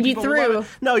 It'll lead you through.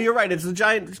 No, you're right. It's a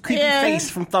giant creepy face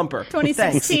from Thumper.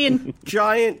 2016. Thanks.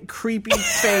 Giant creepy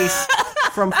face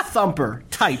from Thumper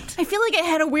typed. I feel like it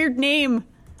had a weird name.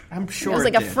 I'm sure it was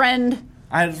like a friend.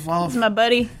 It's my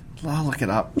buddy. I'll look it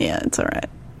up. Yeah, it's all right.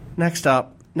 Next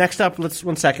up, let's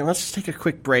 1 second. Let's just take a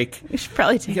quick break. We should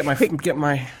probably get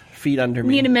my feet under me.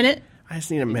 Need a minute? I just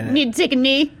need a minute. Need to take a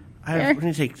knee? I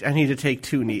need to take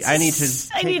 2 knees. I need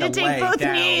to take both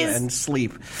down knees and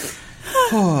sleep.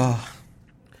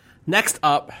 Next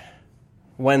up,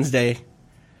 Wednesday,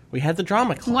 we had the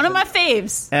Drama Club. One of my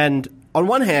faves. And on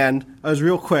one hand, I just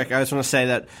want to say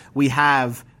that we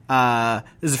have.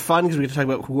 This is fun because we get to talk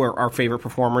about who our favorite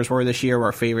performers were this year,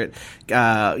 our favorite,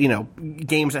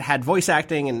 games that had voice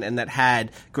acting and that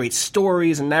had great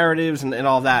stories and narratives and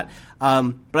all that.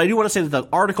 But I do want to say that the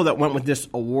article that went with this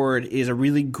award is a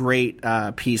really great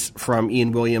piece from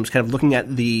Ian Williams, kind of looking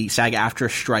at the SAG-AFTRA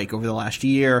strike over the last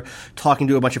year, talking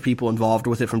to a bunch of people involved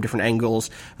with it from different angles.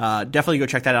 Definitely go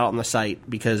check that out on the site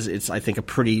because it's, I think, a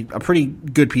pretty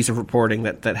good piece of reporting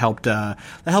that helped that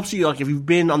helps you, like, if you've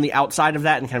been on the outside of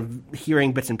that and kind of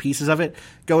hearing bits and pieces of it,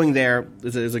 going there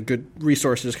is a good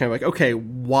resource to just kind of like, okay,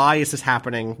 why is this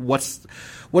happening? What's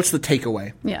the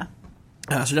takeaway? Yeah.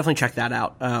 So definitely check that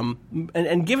out.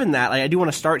 And given that, I do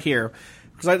want to start here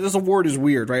because this award is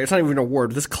weird, right? It's not even an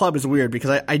award. This club is weird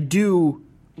because I do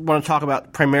want to talk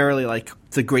about primarily like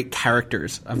the great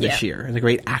characters of this year and the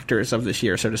great actors of this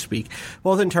year, so to speak,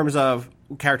 both in terms of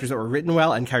characters that were written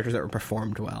well and characters that were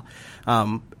performed well.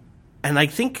 And I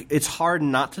think it's hard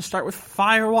not to start with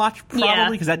Firewatch,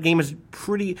 probably, because that game is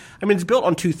pretty... I mean, it's built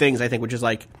on 2 things, I think, which is,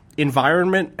 like,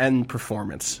 environment and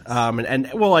performance. And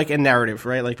narrative,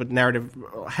 right? Like, but narrative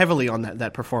heavily on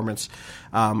that performance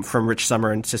from Rich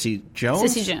Sommer and Cissy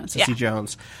Jones. Cissy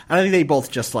Jones. And I think they both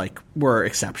just, like, were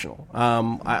exceptional.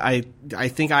 I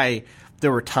think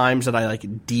there were times that I,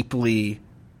 like, deeply...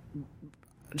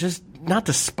 just not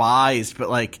despised, but,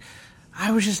 like...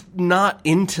 I was just not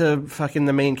into fucking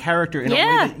the main character in a way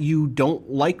that you don't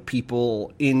like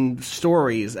people in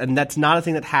stories. And that's not a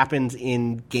thing that happens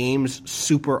in games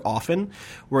super often,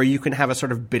 where you can have a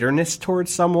sort of bitterness towards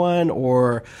someone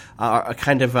or a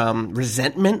kind of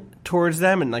resentment towards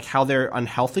them and like how they're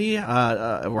unhealthy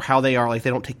or how they are like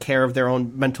they don't take care of their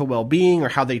own mental well-being or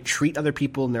how they treat other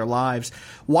people in their lives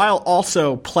while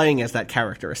also playing as that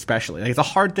character. Especially like it's a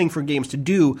hard thing for games to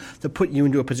do to put you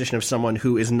into a position of someone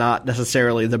who is not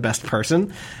necessarily the best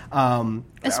person,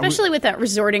 especially with that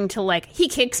resorting to like he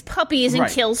kicks puppies and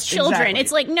kills children. Exactly.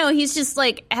 It's like no, he's just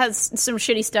like has some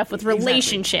shitty stuff with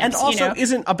relationships and also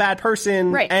isn't a bad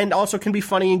person, right. And also can be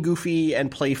funny and goofy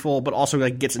and playful, but also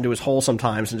like gets into his hole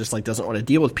sometimes and just like doesn't want to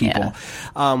deal with people.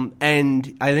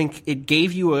 And I think it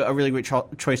gave you a really great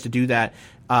choice to do that.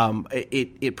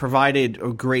 It provided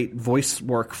a great voice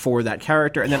work for that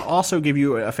character, and then also gave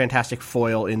you a fantastic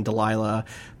foil in Delilah,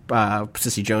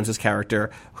 Cissy Jones's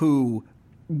character, who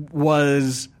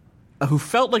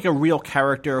felt like a real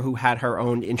character who had her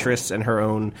own interests and her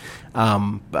own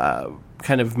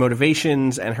kind of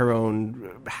motivations and her own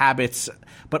habits,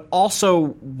 but also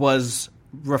was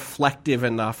reflective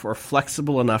enough or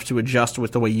flexible enough to adjust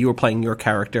with the way you were playing your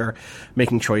character,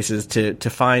 making choices to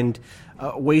find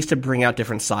ways to bring out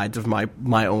different sides of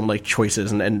my own like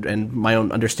choices and my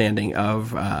own understanding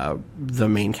of the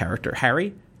main character,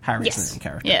 Harry's the main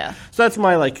character. Yeah. So that's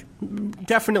my like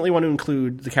definitely want to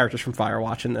include the characters from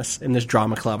Firewatch in this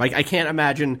drama club. I can't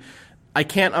imagine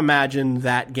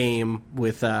that game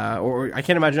with or I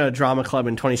can't imagine a drama club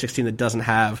in 2016 that doesn't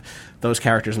have those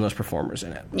characters and those performers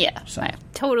in it. Yeah, so. I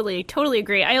totally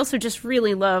agree. I also just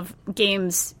really love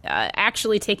games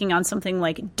actually taking on something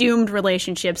like doomed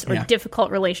relationships or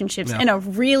difficult relationships in a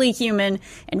really human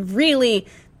and really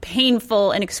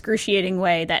painful and excruciating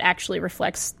way that actually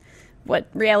reflects what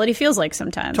reality feels like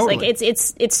sometimes. Totally. Like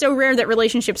it's so rare that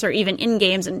relationships are even in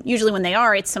games, and usually when they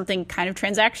are, it's something kind of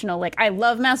transactional. Like I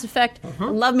love Mass Effect,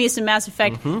 love me some Mass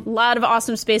Effect, a lot of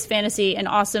awesome space fantasy and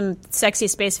awesome sexy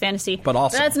space fantasy. But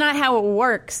also that's not how it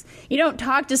works. You don't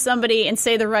talk to somebody and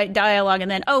say the right dialogue and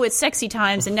then it's sexy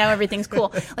times and now everything's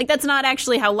cool. Like that's not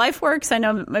actually how life works. I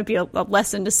know it might be a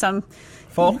lesson to some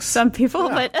folks, some people,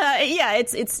 but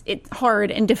it's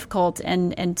hard and difficult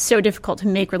and so difficult to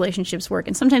make relationships work,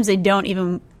 and sometimes they don't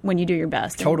even when you do your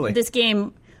best. Totally. And this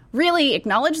game really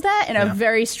acknowledged that in a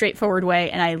very straightforward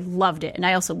way, and I loved it. And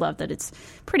I also love that it's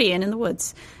pretty and in the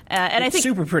woods. And I think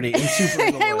super pretty and super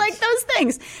in the woods. I like those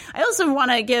things. I also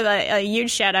want to give a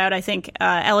huge shout out. I think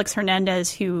Alex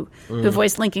Hernandez, who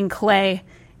voiced Lincoln Clay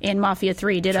in Mafia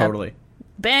 3, did a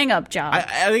bang up job.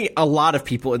 I think a lot of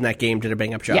people in that game did a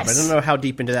bang up job. Yes. I don't know how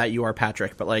deep into that you are,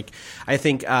 Patrick, but like I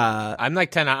think I'm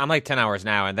like 10 hours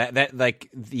now, and that like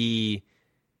the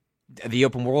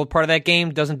open world part of that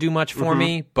game doesn't do much for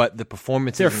me, but the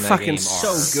performances they're in that fucking game so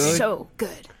are good. So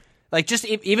good. Like just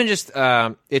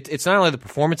it's not only the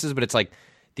performances, but it's like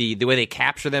the way they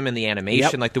capture them in the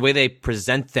animation, like the way they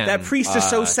present them. That priest is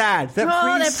so sad.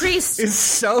 That priest is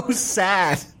so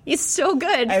sad. He's so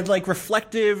good. And like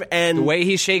reflective, and the way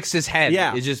he shakes his head,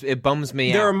 Yeah. it bums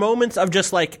me out. there are moments of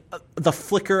just like the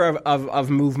flicker of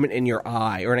movement in your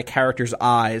eye or in a character's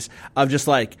eyes of just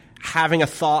like having a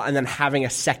thought and then having a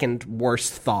second worse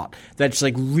thought. That's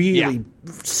like really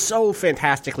so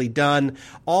fantastically done.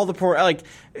 All the poor, like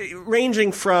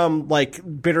ranging from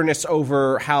like bitterness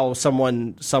over how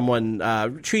someone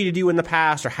treated you in the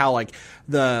past, or how like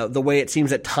the way it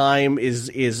seems that time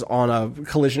is on a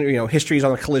collision, history is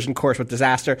on a collision course with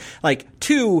disaster, like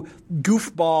to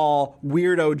goofball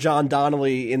weirdo John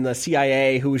Donnelly in the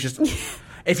CIA who was just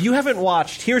if you haven't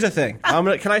watched, here's the thing. Time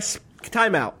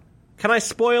out. Can I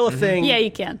spoil a thing? Yeah, you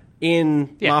can.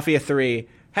 In Mafia 3.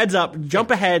 Heads up,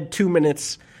 jump ahead 2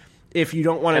 minutes if you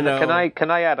don't want to know. Can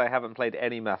I add, I haven't played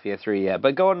any Mafia 3 yet,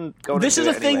 but go on. This is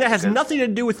a thing that has nothing to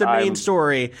do with the main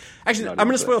story. Actually, I'm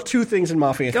going to spoil 2 things in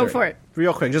Mafia 3. Go for it.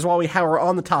 Real quick, just while we're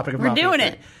on the topic of Mafia 3. We're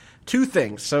doing it. 2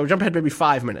 things, so jump ahead maybe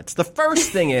 5 minutes. The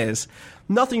first thing is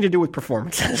nothing to do with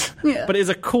performances, but is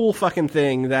a cool fucking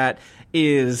thing that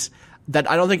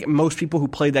I don't think most people who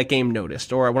played that game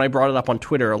noticed, or when I brought it up on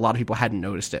Twitter, a lot of people hadn't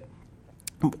noticed it.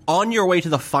 On your way to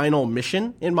the final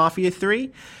mission in Mafia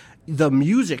 3, the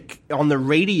music on the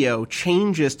radio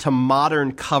changes to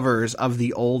modern covers of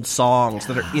the old songs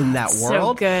that are in that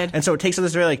world. So good. And so it takes on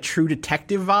this very like True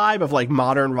Detective vibe of like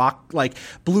modern rock, like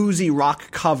bluesy rock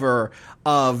cover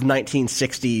of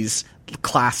 1960s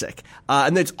classic.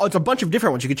 And it's a bunch of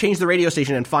different ones. You could change the radio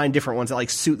station and find different ones that like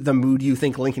suit the mood you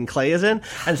think Lincoln Clay is in.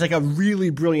 And it's like a really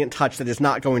brilliant touch that is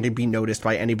not going to be noticed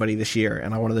by anybody this year.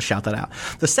 And I wanted to shout that out.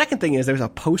 The second thing is there's a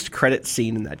post-credit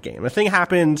scene in that game. The thing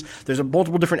happens, there's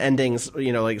multiple different endings, so I'm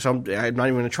not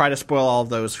even going to try to spoil all of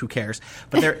those, who cares.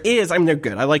 But there is, they're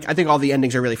good. I think all the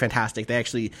endings are really fantastic. They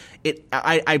actually,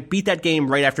 I beat that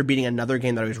game right after beating another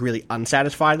game that I was really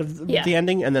unsatisfied of the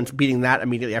ending, and then beating that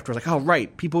immediately after I was like, oh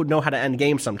right, people know how to end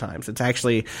games sometimes. It's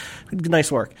actually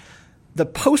nice work. The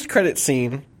post-credit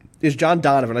scene is John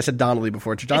Donovan. I said Donnelly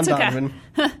before. It's John Donovan,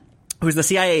 who's the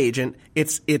CIA agent.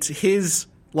 It's his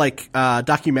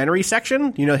documentary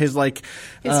section. You know, his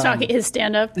his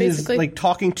stand-up, basically. His,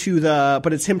 talking to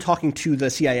but it's him talking to the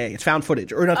CIA. It's found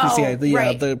footage, or not the CIA,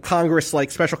 the Congress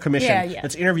special commission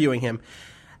that's interviewing him.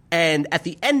 And at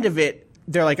the end of it,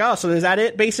 they're like, "Oh, so is that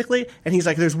it, basically?" And he's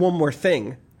like, "There's one more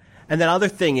thing." And that other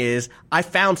thing is, I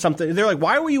found something. They're like,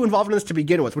 "Why were you involved in this to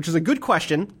begin with?" Which is a good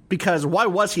question, because why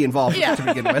was he involved in this to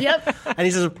begin with? Yep. And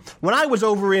he says, "When I was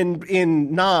over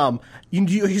in Nam,"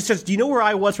 he says, "Do you know where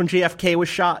I was when JFK was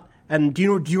shot? And do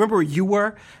you remember where you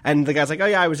were?" And the guy's like, "Oh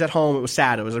yeah, I was at home. It was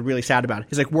sad. I was really sad about it."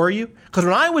 He's like, "Were you?" Because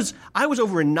when I was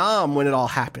over in Nam when it all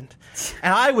happened,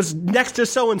 and I was next to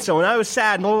so and so, and I was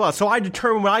sad and blah blah blah. So I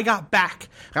determined when I got back,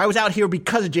 I was out here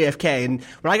because of JFK, and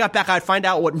when I got back, I'd find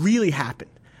out what really happened.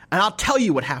 And I'll tell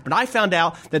you what happened. I found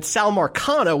out that Sal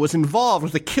Marcano was involved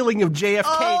with the killing of JFK.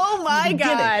 Oh, my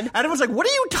God. And I was like, "What are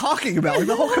you talking about?" Like,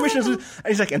 the whole commission and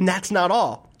he's like, "And that's not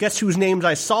all. Guess whose names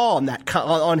I saw on that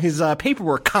on his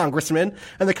paperwork, Congressman?"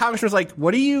 And the congressman was like,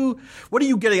 What are you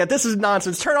getting at? This is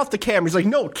nonsense. Turn off the camera." He's like,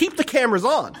 "No, keep the cameras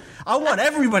on. I want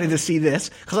everybody to see this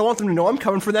because I want them to know I'm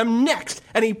coming for them next."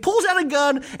 And he pulls out a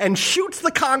gun and shoots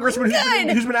the congressman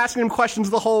who's been asking him questions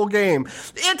the whole game.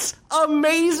 It's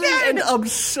amazing and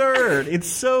absurd. It's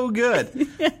so good.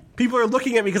 People are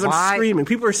looking at me because I'm screaming.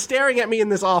 People are staring at me in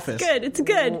this office. Good. It's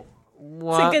good.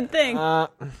 It's a good thing.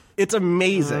 It's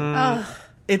amazing.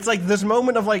 It's like this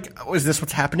moment of is this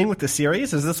what's happening with the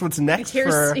series? Is this what's next?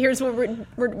 Here's what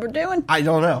we're doing. I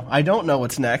don't know. I don't know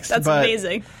what's next. That's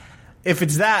amazing. If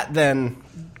it's that, then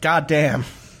goddamn.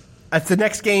 If the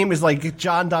next game is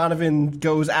John Donovan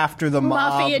goes after the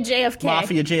Mafia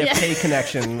JFK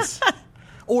connections.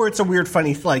 Or it's a weird,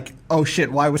 funny, oh shit,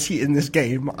 why was he in this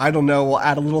game? I don't know, we'll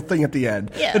add a little thing at the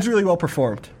end. Yeah. It's really well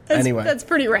performed. Anyway. That's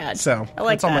pretty rad. So, I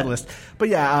like it's on my list. But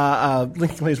yeah,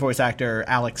 Lincoln Clay's voice actor,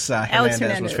 Alex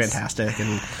Hernandez was fantastic.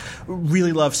 And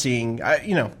really love seeing, I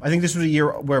think this was a year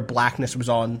where blackness was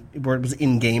where it was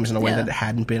in games in a way that it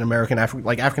hadn't been.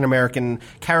 African-American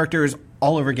characters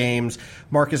all over games.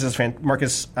 Marcus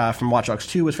from Watch Dogs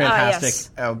 2 was fantastic.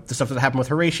 The stuff that happened with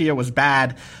Horatio was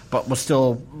bad, but was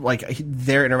still,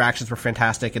 their interactions were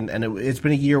fantastic. And it's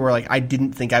been a year where, I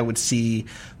didn't think I would see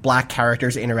black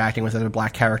characters interacting with other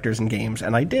black characters in games.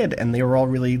 And I did. And they were all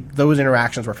those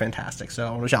interactions were fantastic. So I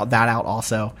want to shout that out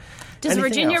also. Does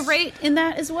Virginia rate in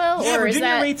that as well? Yeah, or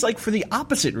Virginia rates for the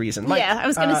opposite reason. I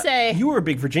was going to say. You were a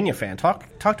big Virginia fan. Talk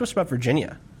to us about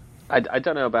Virginia. I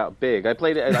don't know about big. I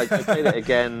played it. I played it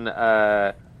again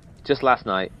just last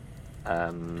night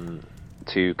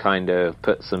to kind of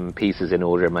put some pieces in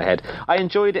order in my head. I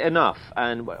enjoyed it enough,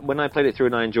 and when I played it through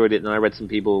and I enjoyed it, and I read some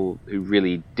people who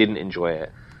really didn't enjoy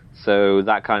it, so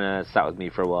that kind of sat with me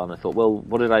for a while. And I thought, well,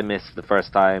 what did I miss the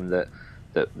first time that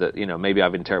maybe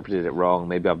I've interpreted it wrong,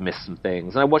 maybe I've missed some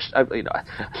things. And I watched,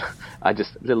 I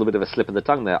just a little bit of a slip of the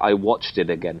tongue there. I watched it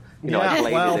again. I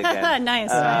played it again.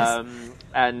 Nice.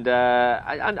 And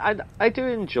I do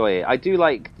enjoy it. I do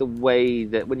like the way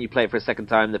that when you play it for a second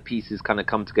time, the pieces kind of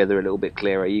come together a little bit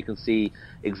clearer. You can see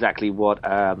exactly what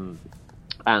Ann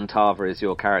Tarver is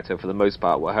your character for the most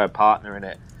part, what her partner in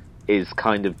it is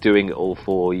kind of doing it all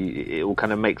for you. It will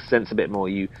kind of make sense a bit more.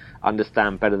 You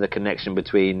understand better the connection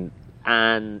between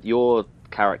Anne, your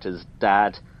character's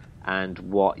dad, and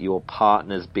what your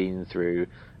partner's been through.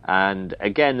 And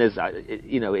again, there's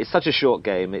it's such a short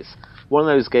game. It's one of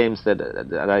those games that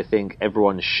I think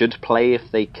everyone should play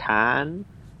if they can,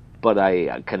 but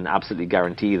I can absolutely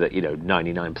guarantee that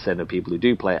 99% of people who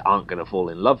do play it aren't going to fall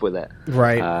in love with it.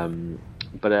 Right.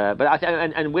 But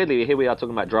and weirdly, here we are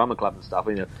talking about Drama Club and stuff.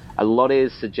 A lot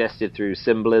is suggested through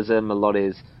symbolism. A lot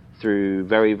is through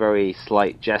very, very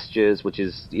slight gestures, which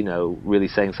is really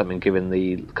saying something given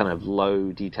the kind of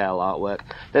low detail artwork.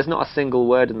 There's not a single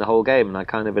word in the whole game, and I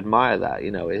kind of admire that.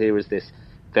 Here is this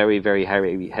very, very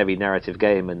heavy narrative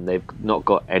game, and they've not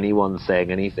got anyone saying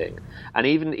anything. And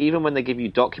even when they give you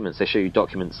documents, they show you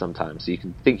documents sometimes, so you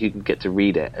can think you can get to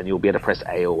read it, and you'll be able to press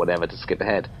A or whatever to skip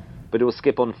ahead. But it will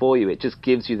skip on for you. It just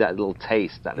gives you that little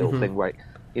taste, that little thing where,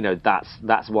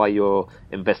 that's why you're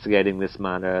investigating this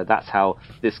manner. That's how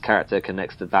this character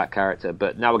connects to that character.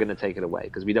 But now we're going to take it away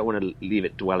because we don't want to leave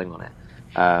it dwelling on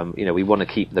it. We want to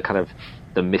keep the kind of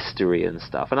the mystery and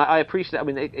stuff. And I appreciate.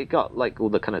 It got all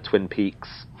the kind of Twin Peaks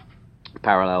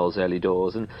parallels, early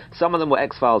doors, and some of them were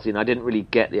X-Files. I didn't really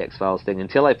get the X-Files thing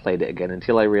until I played it again.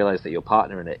 Until I realized that your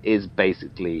partner in it is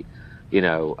basically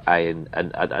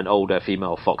an older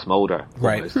female Fox Mulder,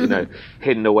 almost, right?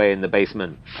 Hidden away in the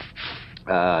basement,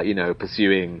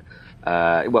 pursuing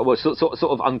sort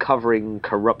of uncovering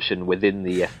corruption within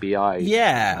the FBI.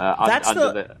 Yeah,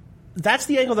 that's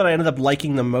the angle that I ended up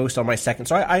liking the most on my second.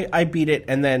 So I beat it,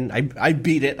 and then I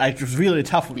beat it. It was really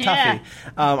toughie.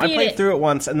 I played through it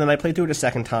once, and then I played through it a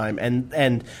second time,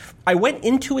 and I went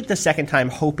into it the second time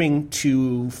hoping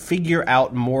to figure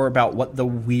out more about what the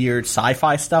weird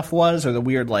sci-fi stuff was, or the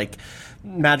weird like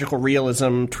magical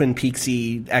realism, Twin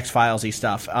Peaksy, X-Files-y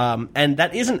stuff, and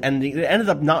that isn't, and it ended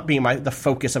up not being the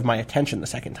focus of my attention the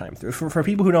second time through. For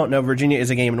people who don't know, Virginia is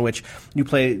a game in which you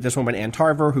play this woman Ann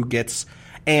Tarver, who gets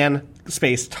Ann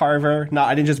space Tarver. No,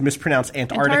 I didn't just mispronounce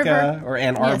Antarctica or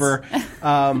Ann Arbor. Yes.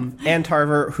 Ann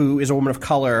Tarver, who is a woman of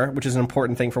color, which is an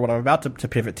important thing for what I'm about to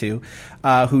pivot to,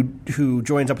 who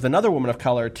joins up with another woman of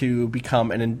color to become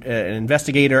an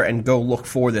investigator and go look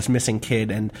for this missing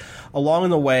kid. And along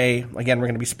the way, again, we're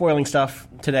going to be spoiling stuff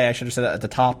today. I should have said that at the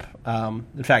top.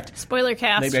 In fact, spoiler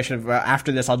cast. Maybe I should have.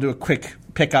 After this, I'll do a quick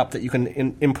pickup that you can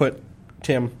input,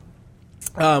 Tim.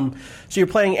 So you're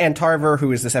playing Ann Tarver,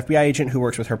 who is this FBI agent who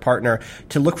works with her partner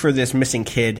to look for this missing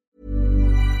kid.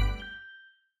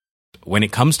 When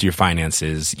it comes to your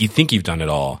finances, you think you've done it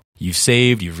all. You've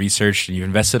saved, you've researched, and you've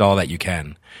invested all that you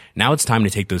can. Now it's time to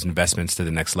take those investments to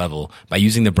the next level by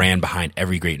using the brand behind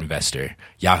every great investor,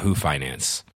 Yahoo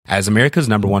Finance. As America's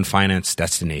 #1 finance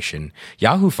destination,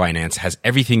 Yahoo Finance has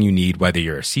everything you need, whether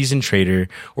you're a seasoned trader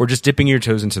or just dipping your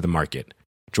toes into the market.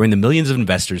 Join the millions of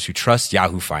investors who trust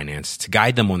Yahoo Finance to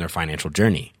guide them on their financial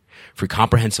journey. For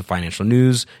comprehensive financial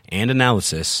news and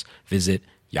analysis, visit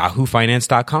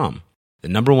yahoofinance.com, the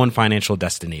 #1 financial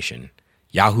destination,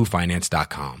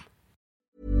 yahoofinance.com.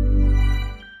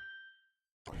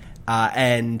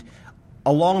 And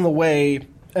along the way,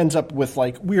 ends up with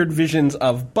like weird visions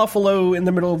of buffalo in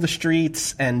the middle of the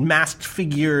streets and masked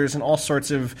figures and all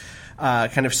sorts of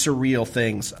kind of surreal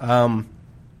things.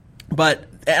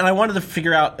 And I wanted to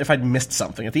figure out if I'd missed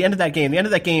something. At the end of that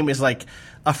game is like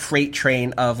a freight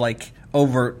train of like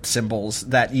overt symbols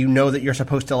that you know that you're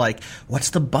supposed to like, what's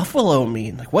the buffalo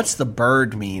mean? Like, what's the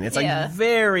bird mean? It's like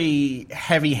very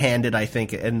heavy-handed, I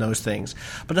think, in those things.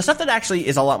 But the stuff that actually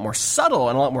is a lot more subtle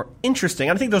and a lot more interesting,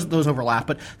 I don't think those overlap,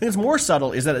 but I think it's more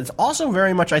subtle, is that it's also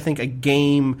very much, I think, a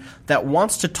game that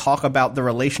wants to talk about the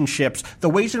relationships, the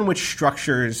ways in which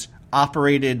structures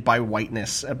operated by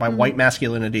whiteness, by white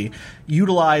masculinity,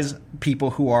 utilize people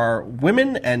who are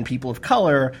women and people of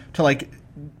color to like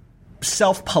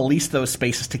self-police those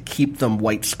spaces to keep them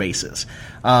white spaces.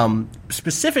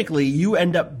 Specifically, you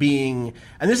end up being,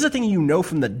 and this is a thing you know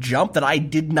from the jump that I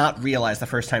did not realize the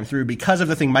first time through because of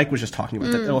the thing Mike was just talking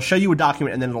about. That it'll show you a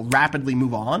document and then it'll rapidly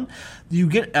move on. You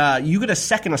get a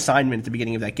second assignment at the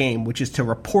beginning of that game, which is to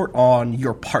report on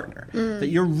your partner. That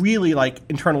you're really like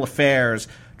internal affairs,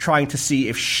 trying to see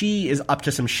if she is up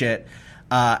to some shit.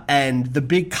 And the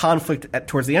big conflict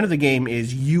towards the end of the game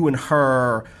is you and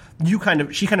her. She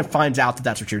kind of finds out that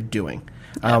that's what you're doing.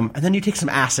 And then you take some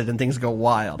acid and things go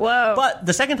wild. Whoa. But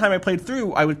the second time I played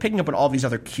through, I was picking up on all these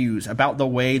other cues about the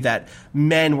way that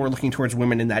men were looking towards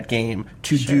women in that game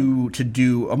to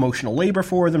do emotional labor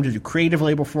for them, to do creative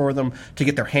labor for them, to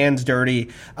get their hands dirty.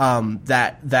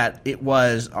 That it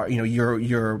was,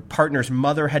 your partner's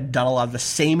mother had done a lot of the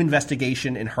same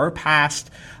investigation in her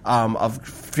past of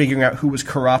figuring out who was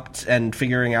corrupt and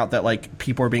figuring out that like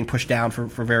people were being pushed down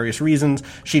for various reasons.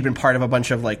 She'd been part of a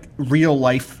bunch of like real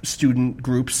life student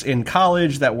groups in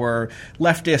college that were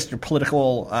leftist or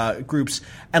political groups,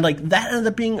 and like that ended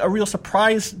up being a real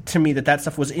surprise to me that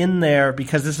stuff was in there,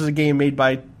 because this is a game made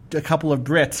by a couple of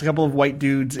Brits, a couple of white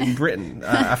dudes in Britain.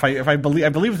 I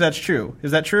believe that's true.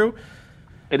 Is that true?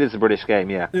 It is a British game,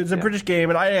 yeah. It's a British game,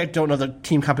 and I don't know the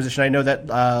team composition. I know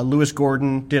that Lewis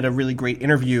Gordon did a really great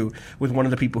interview with one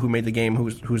of the people who made the game,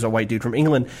 who's a white dude from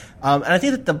England. And I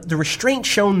think that the restraint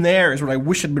shown there is what I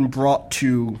wish had been brought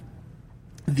to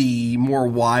the more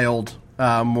wild,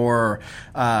 more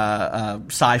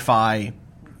sci-fi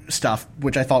stuff,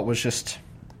 which I thought was just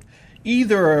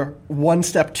either one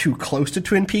step too close to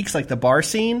Twin Peaks, like the bar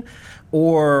scene,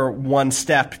 or one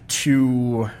step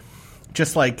too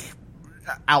just like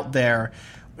out there.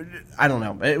 I don't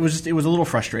know. It was a little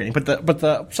frustrating, but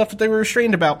the stuff that they were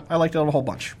restrained about, I liked it a whole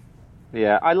bunch.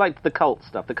 Yeah, I liked the cult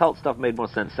stuff. The cult stuff made more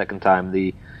sense second time.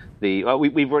 We've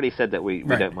already said that we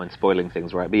don't mind spoiling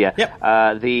things, right? But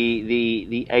yeah,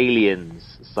 the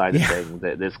aliens side of thing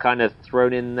that's kind of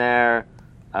thrown in there.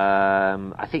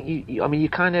 I think you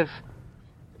kind of,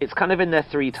 it's kind of in there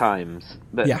 3 times,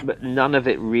 but none of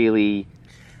it really.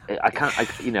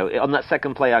 On that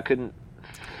second play, I couldn't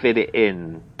fit it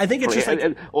in. I think it's just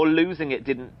or losing it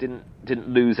didn't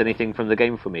lose anything from the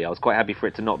game for me. I was quite happy for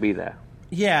it to not be there.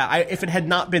 Yeah, if it had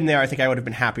not been there, I think I would have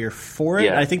been happier for it.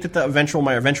 Yeah. And I think that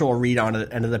my eventual read on it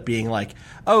ended up being like,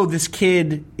 oh, this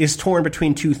kid is torn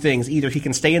between two things. Either he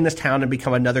can stay in this town and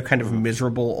become another kind of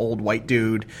miserable old white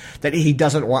dude that he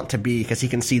doesn't want to be because he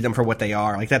can see them for what they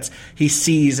are. Like he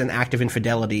sees an act of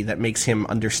infidelity that makes him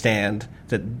understand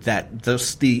that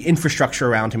the infrastructure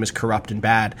around him is corrupt and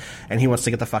bad, and he wants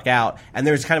to get the fuck out. And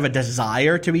there's kind of a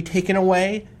desire to be taken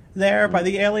away there by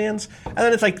the aliens, and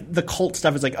then it's like the cult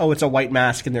stuff is like, oh, it's a white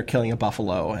mask and they're killing a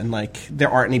buffalo, and like there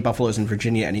aren't any buffaloes in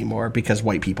Virginia anymore because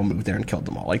white people moved there and killed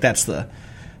them all. Like that's the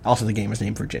game is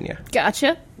named Virginia.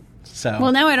 Gotcha. So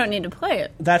well, now I don't need to play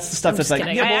it. That's the stuff that's like,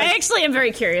 yeah, well, I actually am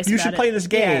very curious. You about should play this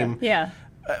game. Yeah.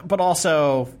 But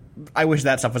also, I wish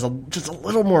that stuff was just a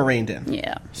little more reined in.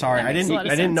 Yeah. Sorry, I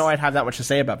didn't know I'd have that much to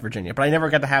say about Virginia, but I never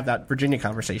got to have that Virginia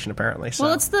conversation apparently. So.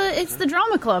 Well, it's the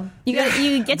drama club. You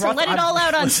get to let it all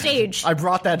out on stage. I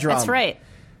brought that drama. That's right.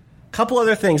 Couple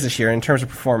other things this year in terms of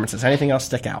performances. Anything else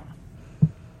stick out?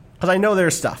 Because I know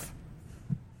there's stuff.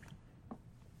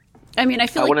 I mean, I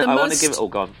feel like I want to give it all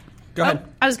gone. Go ahead.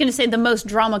 I was going to say the most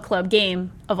drama club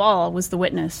game of all was The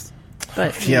Witness,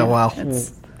 but yeah, well.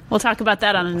 We'll talk about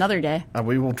that on another day.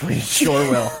 We sure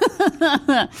will.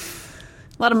 A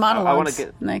lot of monologues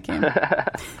in that game.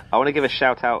 I want to give a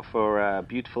shout out for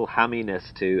beautiful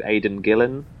hamminess to Aidan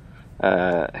Gillen,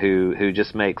 who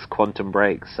just makes Quantum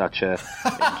Break such a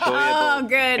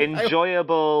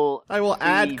enjoyable. I will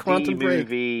add Quantum Break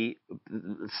movie,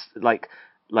 like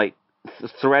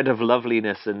thread of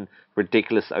loveliness and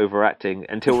ridiculous overacting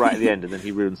until right at the end, and then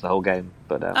he ruins the whole game.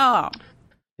 But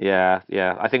Yeah.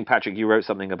 I think, Patrick, you wrote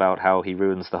something about how he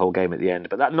ruins the whole game at the end,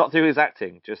 but that not through his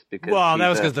acting, just because. Well, that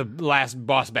was because the last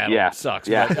boss battle sucks.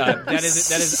 Yeah. But, that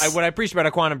is what I appreciate about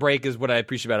a Quantum Break is what I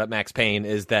appreciate about Max Payne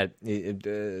is that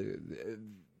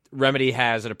Remedy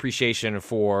has an appreciation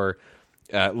for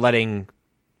letting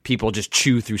people just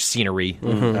chew through scenery.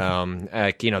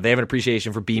 Mm-hmm. They have an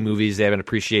appreciation for B movies. They have an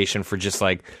appreciation for just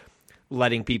like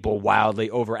letting people wildly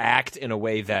overact in a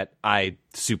way that I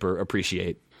super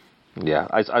appreciate. Yeah,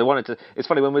 I wanted to. It's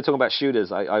funny when we're talking about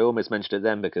shooters. I almost mentioned it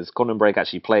then because Quantum Break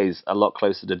actually plays a lot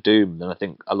closer to Doom than I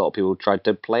think a lot of people tried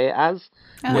to play it as.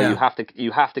 Where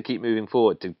you have to keep moving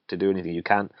forward to do anything you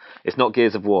can. It's not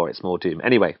Gears of War. It's more Doom.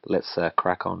 Anyway, let's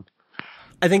crack on.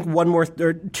 I think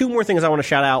two more things I want to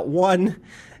shout out. One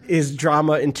is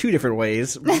drama in two different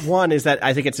ways. One is that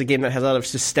I think it's a game that has a lot of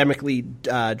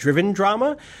systemically driven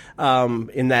drama,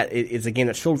 in that it is a game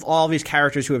that's filled with all these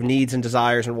characters who have needs and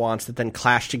desires and wants that then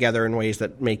clash together in ways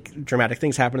that make dramatic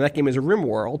things happen. And that game is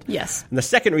RimWorld. Yes. And the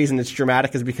second reason it's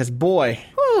dramatic is because, boy,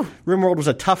 RimWorld was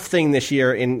a tough thing this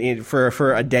year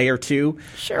for a day or two.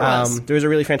 Sure was. There was a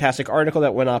really fantastic article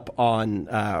that went up on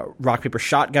Rock Paper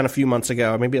Shotgun a few months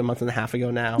ago, maybe a month and a half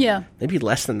ago now. Yeah. Maybe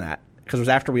less than that. Because it was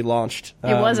after we launched.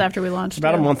 It was after we launched.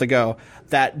 About a month ago.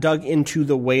 That dug into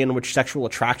the way in which sexual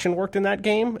attraction worked in that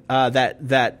game.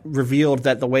 That revealed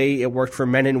that the way it worked for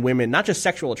men and women, not just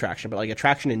sexual attraction, but like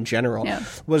attraction in general,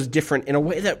 was different in a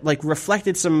way that like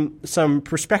reflected some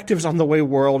perspectives on the way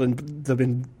world and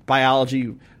the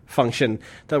biology function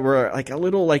that were like a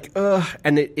little like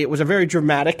and it was a very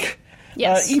dramatic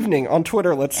evening on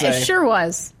Twitter. Let's say it sure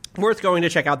was. Worth going to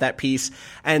check out that piece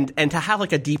and to have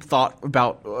like a deep thought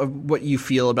about what you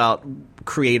feel about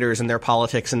creators and their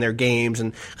politics and their games,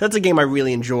 and that's a game I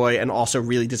really enjoy and also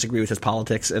really disagree with his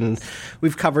politics, and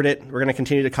we've covered it. We're going to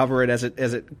continue to cover it as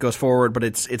it goes forward, but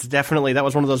it's definitely, that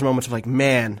was one of those moments of like,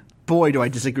 man, boy, do I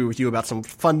disagree with you about some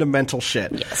fundamental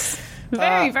shit. Yes,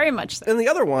 very much so. And the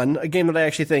other one, a game that I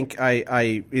actually think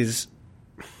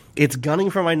it's gunning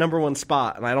for my number one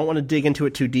spot, and I don't want to dig into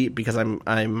it too deep because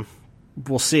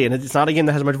we'll see, and it's not a game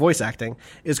that has much voice acting,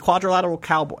 is Quadrilateral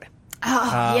Cowboy.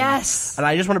 Oh, yes. And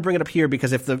I just want to bring it up here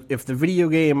because if the video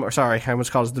game, or sorry, I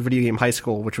almost called it the Video Game High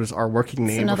School, which was our working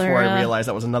name before I realized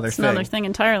that was another thing. Another thing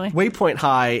entirely. Waypoint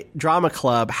High Drama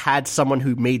Club had someone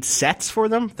who made sets for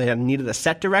them. They needed a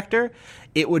set director.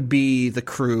 It would be the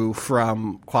crew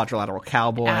from Quadrilateral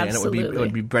Cowboy, Absolutely. and it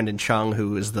would be Brendan Chung,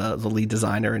 who is the lead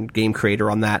designer and game creator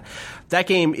on that. That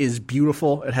game is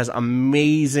beautiful. It has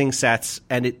amazing sets,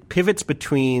 and it pivots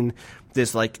between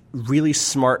this like really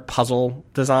smart puzzle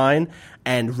design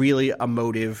and really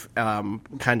emotive, kind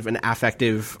of an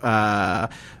affective, kind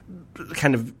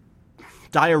of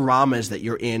dioramas that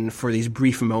you're in for these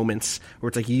brief moments where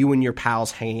it's like you and your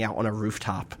pals hanging out on a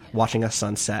rooftop watching a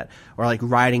sunset, or like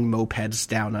riding mopeds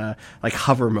down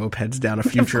hover mopeds down a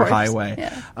future highway.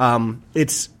 Yeah.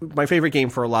 It's my favorite game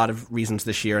for a lot of reasons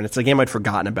this year, and it's a game I'd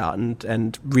forgotten about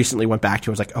and recently went back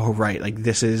to. I was like, oh right, like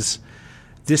this is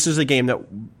a game that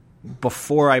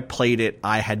before I played it,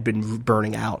 I had been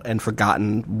burning out and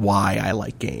forgotten why I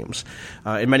like games.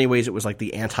 In many ways, it was like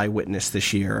the anti-Witness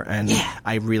this year, and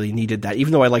I really needed that.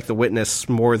 Even though I like the Witness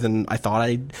more than I thought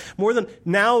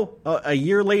now, a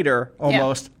year later,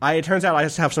 almost, it turns out I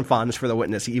just have some fondness for the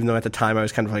Witness, even though at the time I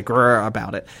was kind of like, grr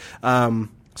about it.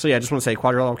 So yeah, I just want to say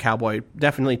Quadrilateral Cowboy,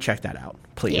 definitely check that out,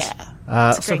 please.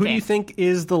 Yeah. So who do you think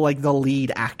is the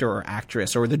lead actor or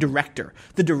actress or the director?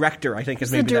 The director, I think,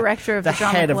 is maybe the director of the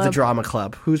drama head club. of the drama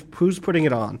club. Who's putting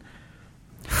it on?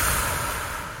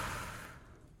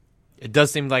 It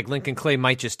does seem like Lincoln Clay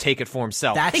might just take it for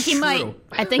himself. That's I think he true. might.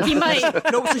 I think he might.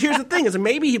 No, so here's the thing: is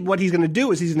maybe what he's going to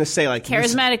do is he's going to say like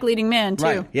Charismatic leading man too.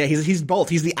 Right. Yeah, he's both.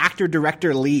 He's the actor,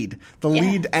 director, lead. The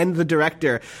lead and the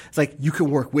director. It's like, you can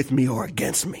work with me or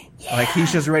against me. Yeah. Like,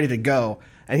 he's just ready to go.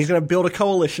 And he's going to build a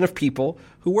coalition of people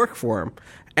who work for him.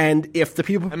 And if the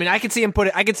people... I mean, I could see him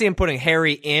putting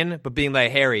Harry in, but being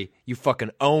like, Harry, you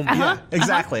fucking own me. Yeah,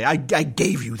 exactly. I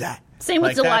gave you that. Same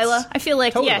with Delilah. I feel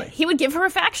like, totally. he would give her a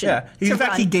faction. Yeah. In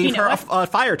fact, he gave her a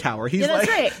fire tower. He's that's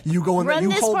like, right. you go in there, Run you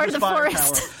this hold part this of the fire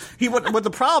forest. tower. What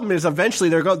the problem is, eventually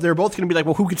they're both going to be like,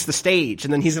 well, who gets the stage?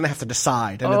 And then he's going to have to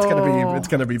decide, and it's going to be bad. It's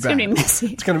going to be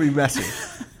messy. It's going to be messy.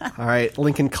 All right,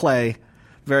 Lincoln Clay,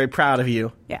 very proud of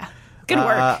you. Yeah. Good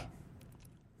work.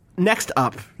 Next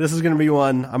up, this is going to be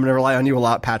one I'm going to rely on you a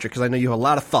lot, Patrick, because I know you have a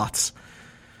lot of thoughts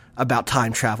about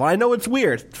time travel. I know it's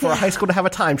weird for a high school to have a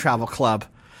time travel club,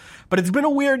 but it's been a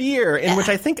weird year in which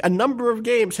I think a number of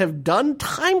games have done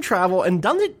time travel and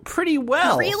done it pretty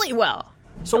well. Really well.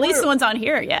 So at least the ones on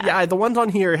here, yeah. Yeah, the ones on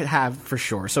here have for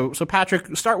sure. So Patrick,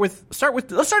 let's start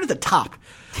at the top.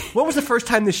 When was the first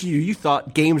time this year you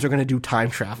thought games are going to do time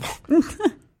travel?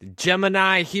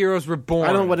 Gemini Heroes Reborn.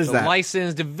 I don't know, what is the that?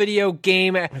 Licensed video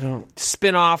game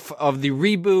spin-off of the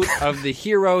reboot of the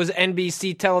Heroes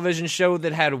NBC television show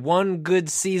that had one good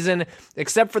season,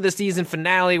 except for the season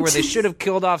finale where they should have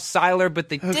killed off Siler, but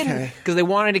they didn't because they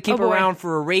wanted to keep around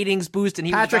for a ratings boost, and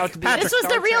he was about to be... This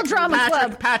was the real drama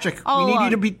club. Patrick, all we need along. you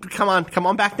to be... Come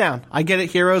on back down. I get it,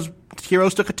 Heroes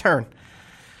took a turn.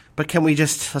 But can we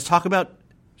let's talk about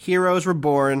Heroes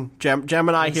Reborn,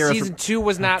 Gemini Heroes. Season 2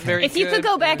 was not very If you good. could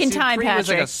go back in Season time, 3 was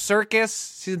like a Patrick. circus.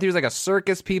 Season 3 was like a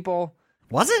circus, people.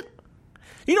 Was it?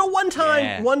 You know, one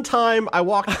time I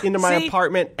walked into my See?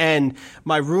 apartment and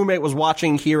my roommate was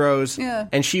watching Heroes,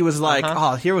 and she was like,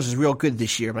 Uh-huh. "Oh, Heroes is real good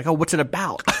this year." I'm like, "Oh, what's it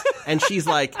about?" And she's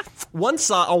like,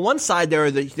 on one side there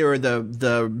are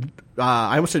the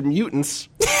I almost said mutants,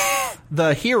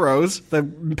 the heroes,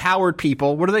 the powered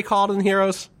people. What are they called in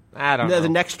Heroes? I don't know. The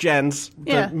next gens,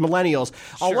 Yeah. the millennials.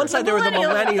 On one side, there are the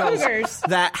millennials. millennials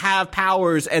that have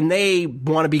powers and they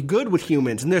want to be good with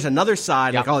humans. And there's another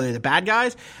side, like, oh, they're the bad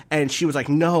guys. And she was like,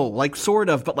 no, like, sort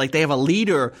of, but like, they have a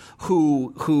leader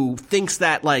who thinks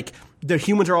that, like, the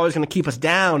humans are always going to keep us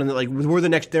down, and like they're the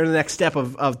next step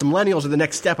of the millennials, or the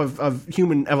next step of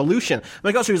human evolution. I'm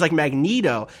like, oh, so he's like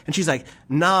Magneto, and she's like,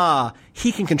 nah,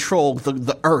 he can control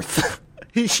the Earth.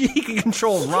 He can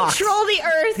control rocks. Control the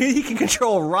Earth. He can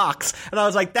control rocks. And I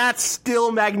was like, that's still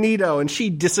Magneto. And she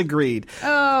disagreed.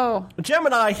 Oh.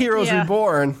 Gemini Heroes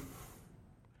Reborn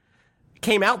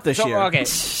came out this year. Okay.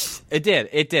 It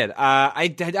did.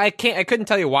 I couldn't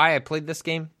tell you why I played this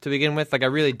game to begin with. Like, I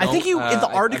really don't. I think in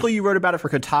the article you wrote about it for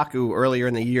Kotaku earlier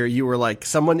in the year, you were like,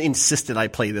 someone insisted I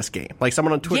play this game. Like,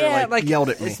 someone on Twitter yelled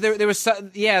at me. There was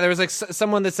like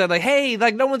someone that said like, hey,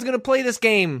 like, no one's going to play this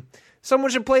game.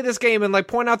 Someone should play this game and like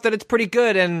point out that it's pretty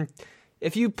good, and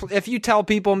if you tell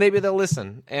people, maybe they'll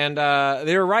listen. And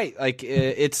they're right. Like,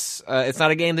 it's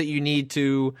not a game that you need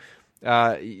to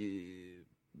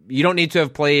you don't need to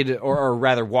have played or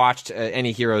rather watched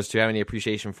any Heroes to have any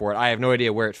appreciation for it. I have no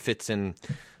idea where it fits in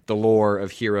the lore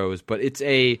of Heroes, but it's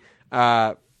a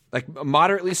like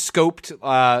moderately scoped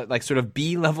like sort of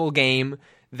B-level game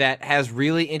that has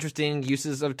really interesting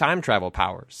uses of time travel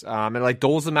powers. And like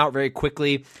doles them out very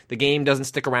quickly. The game doesn't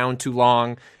stick around too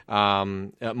long.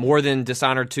 More than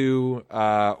Dishonored 2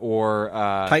 or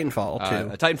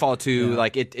Titanfall 2. Titanfall 2,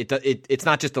 like it's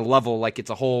not just a level, like it's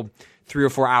a whole 3 or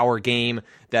 4 hour game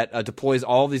that deploys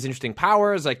all of these interesting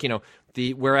powers. Like, you know,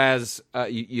 whereas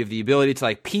you have the ability to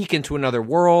like peek into another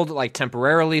world like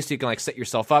temporarily, so you can like set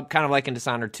yourself up, kind of like in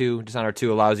Dishonored 2. Dishonored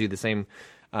 2 allows you the same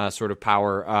sort of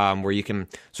power where you can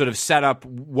sort of set up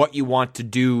what you want to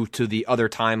do to the other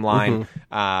timeline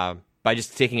by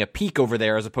just taking a peek over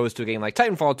there, as opposed to a game like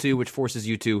Titanfall 2, which forces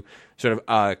you to sort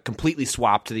of completely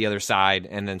swap to the other side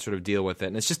and then sort of deal with it.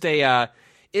 And it's just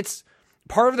it's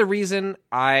part of the reason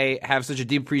I have such a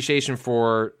deep appreciation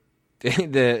for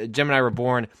the Gemini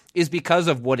Reborn is because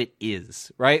of what it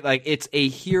is, right? Like, it's a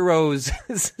Heroes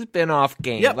spin-off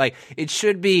game. Yep. Like, it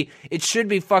should be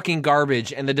fucking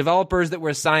garbage, and the developers that were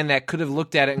assigned that could have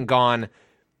looked at it and gone,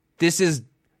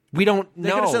 we don't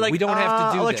know. Said, like, we don't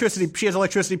have to do electricity. this. She has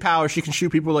electricity power. She can shoot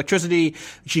people with electricity.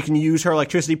 She can use her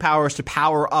electricity powers to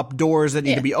power up doors that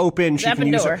need to be opened. She Zap can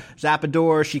a use door. zap a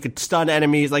door. She could stun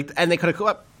enemies. And they could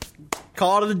have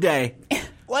call it a day.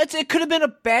 Well, it could have been a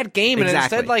bad game, Exactly. and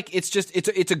instead, like,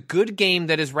 it's a good game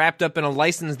that is wrapped up in a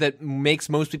license that makes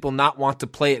most people not want to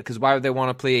play it, because why would they want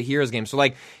to play a Heroes game? So,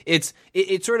 like, it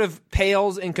sort of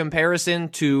pales in comparison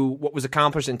to what was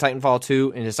accomplished in Titanfall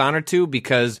 2 and Dishonored 2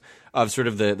 because of sort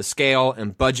of the scale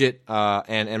and budget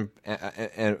and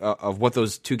of what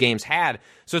those two games had.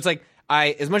 So it's like,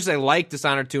 as much as I like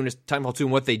Dishonored 2 and Titanfall 2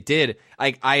 and what they did,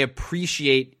 I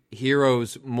appreciate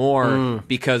Heroes more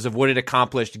because of what it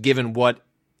accomplished, given what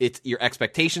your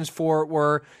expectations for it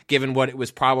were, given what it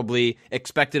was probably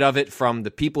expected of it from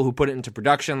the people who put it into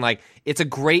production. Like, it's a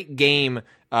great game,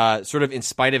 sort of in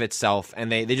spite of itself,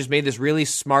 and they just made this really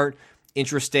smart,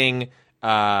 interesting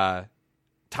time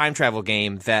travel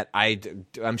game that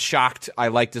I'm shocked I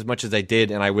liked as much as I did,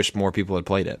 and I wish more people had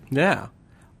played it. Yeah.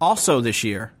 Also this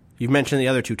year, you've mentioned the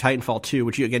other two, Titanfall 2,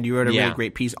 which you wrote a really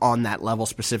great piece on that level,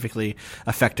 specifically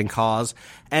affecting cause,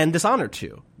 and Dishonored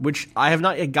 2, which I have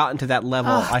not yet gotten to that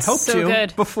level. I hope so to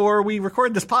good. before we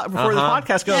record this before the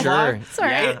podcast goes Sure. live. It's all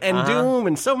right. And Doom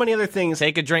and so many other things.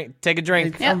 Take a drink.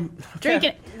 Yeah. Drink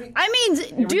it. I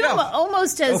mean, Doom go.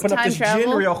 almost has Open up time this travel.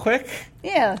 gin real quick.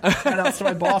 Yeah. Shout out to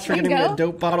my boss for There you getting me go. a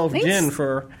dope bottle of Thanks. gin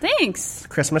for Thanks.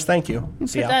 Christmas. Thank you.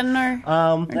 Put that in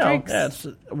our drinks.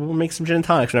 We'll make some gin and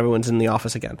tonics when everyone's in the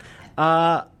office again.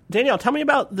 Danielle, tell me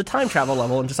about the time travel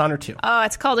level in Dishonored 2. Oh,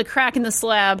 it's called A Crack in the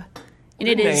Slab, and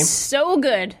it Good is name. so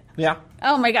good. Yeah.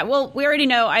 Oh my god. Well, we already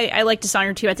know I like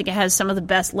Dishonored 2. I think it has some of the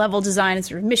best level design and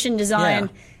sort of mission design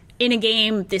in a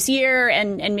game this year,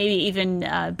 and maybe even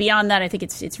beyond that. I think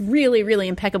it's really, really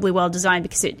impeccably well designed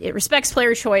because it respects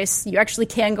player choice. You actually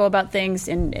can go about things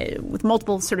with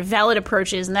multiple sort of valid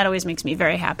approaches, and that always makes me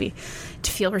very happy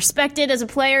to feel respected as a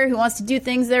player who wants to do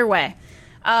things their way.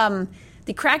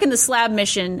 The Crack in the Slab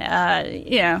mission,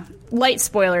 light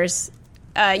spoilers.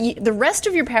 The rest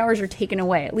of your powers are taken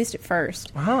away, at least at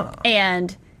first.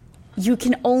 And you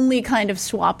can only kind of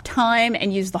swap time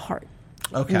and use the heart.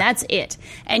 Okay. And that's it.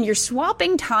 And you're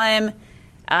swapping time,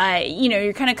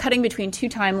 you're kind of cutting between two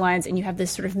timelines, and you have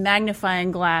this sort of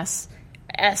magnifying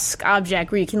glass-esque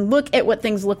object where you can look at what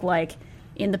things look like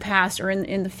in the past or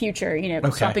in the future,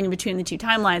 swapping in between the two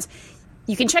timelines.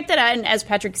 You can check that out, and as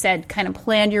Patrick said, kind of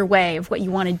plan your way of what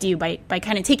you want to do by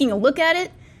kind of taking a look at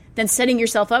it, then setting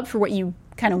yourself up for what you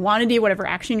kind of want to do, whatever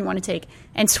action you want to take,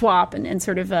 and swap and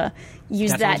sort of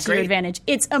use that to your advantage.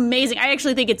 It's amazing. I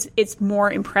actually think it's more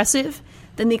impressive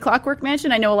than the Clockwork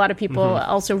Mansion. I know a lot of people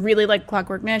also really like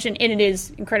Clockwork Mansion, and it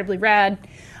is incredibly rad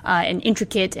and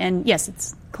intricate, and yes,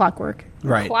 it's clockwork.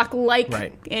 Right.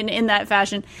 Clock-like in that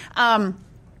fashion.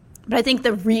 But I think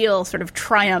the real sort of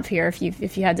triumph here,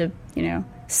 if you had to,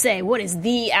 say what is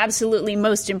the absolutely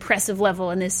most impressive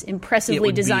level in this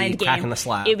impressively designed game, Crack in the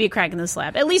Slab. it would be a Crack in the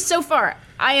Slab. At least so far.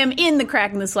 I am in the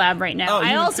Crack in the Slab right now. Oh,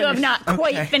 I also have not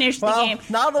quite finished the game.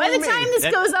 Not By only the time me.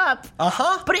 this goes up,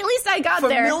 but at least I got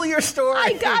there. Familiar story.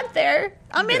 I got there.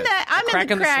 I'm in that. I'm Crack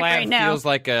in in the the crack Slab right now. feels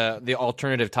like the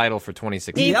alternative title for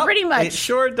 2016. Yep. Pretty much. It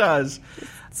sure does.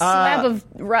 Slab of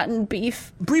rotten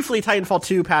beef. Briefly, Titanfall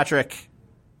 2, Patrick.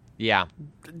 Yeah.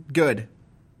 Good.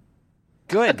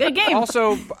 Good. A good game.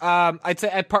 Also, I'd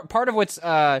say part of what's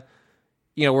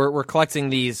we're collecting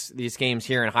these games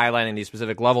here and highlighting these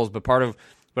specific levels, but part of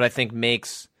what I think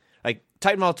makes like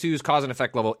Titanfall 2's cause and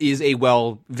effect level is a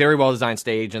very well designed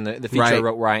stage, and the feature I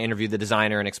wrote where I interviewed the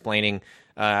designer and explaining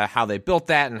how they built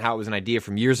that and how it was an idea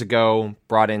from years ago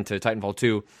brought into Titanfall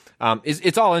 2.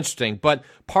 It's all interesting, but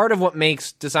part of what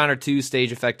makes Dishonored 2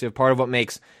 stage effective, part of what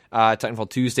makes Titanfall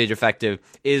 2 stage effective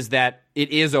is that it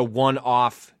is a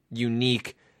one-off,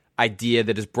 unique idea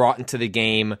that is brought into the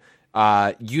game,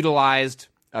 utilized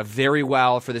very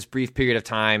well for this brief period of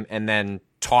time, and then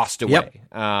tossed away.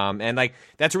 Yep. And like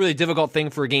that's a really difficult thing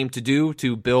for a game to do,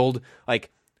 to build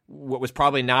like what was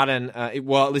probably not at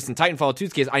least in Titanfall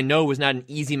 2's case, I know was not an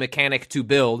easy mechanic to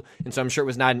build, and so I'm sure it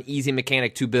was not an easy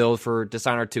mechanic to build for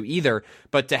Dishonored 2 either,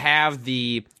 but to have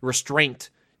the restraint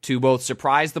to both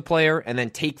surprise the player and then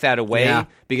take that away,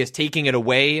 because taking it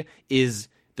away is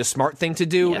the smart thing to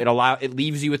do. Yeah. It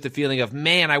leaves you with the feeling of,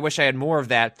 man, I wish I had more of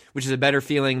that, which is a better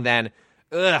feeling than,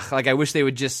 like I wish they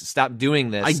would just stop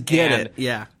doing this. I get it.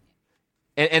 Yeah.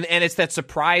 And it's that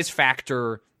surprise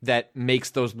factor that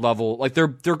makes those level like they're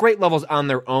great levels on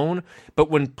their own, but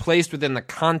when placed within the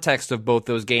context of both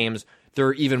those games,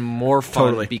 they're even more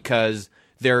fun because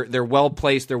they're well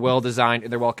placed, they're well designed,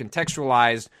 and they're well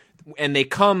contextualized, and they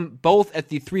come both at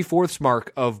the 3/4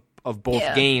 mark of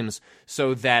both games,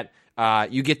 so that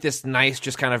you get this nice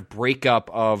just kind of breakup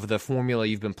of the formula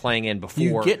you've been playing in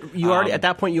before. You already at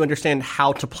that point you understand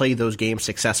how to play those games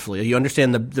successfully. You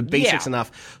understand the basics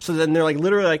enough. So then they're like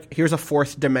literally like, here's a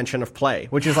fourth dimension of play,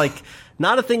 which is like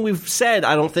not a thing we've said,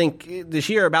 I don't think, this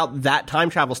year about that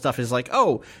time travel stuff. Is like,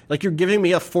 oh, like you're giving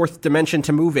me a fourth dimension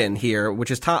to move in here,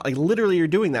 which is like literally you're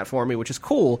doing that for me, which is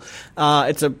cool.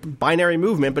 It's a binary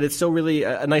movement, but it's still really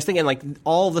a nice thing. And like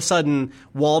all of a sudden,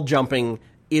 wall jumping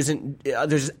isn't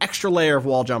there's an extra layer of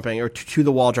wall jumping, or to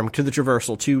the wall jump, to the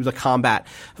traversal, to the combat.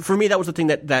 For me, that was the thing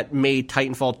that made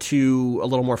Titanfall 2 a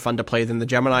little more fun to play than the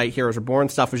Gemini Heroes Reborn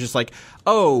stuff. Was just like,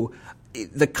 oh,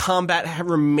 the combat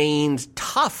remained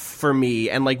tough for me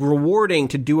and like rewarding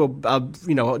to do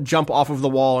a jump off of the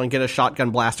wall and get a shotgun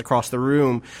blast across the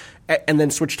room, and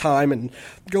then switch time and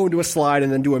go into a slide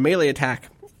and then do a melee attack.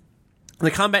 The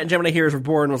combat in Gemini Heroes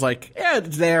Reborn was like, yeah,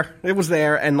 it's there. It was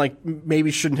there, and like maybe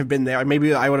shouldn't have been there.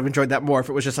 Maybe I would have enjoyed that more if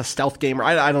it was just a stealth game, or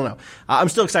I don't know. I'm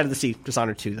still excited to see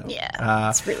Dishonored 2, though. Yeah,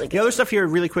 it's really good. The other stuff here,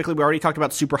 really quickly, we already talked about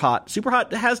Superhot.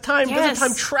 Superhot has time, doesn't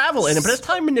time travel in it, but it's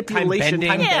time manipulation,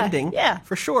 time bending,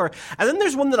 for sure. And then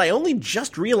there's one that I only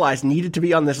just realized needed to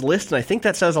be on this list, and I think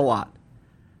that says a lot.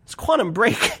 It's Quantum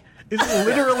Break. It's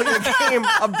literally a game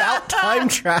about time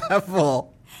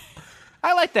travel.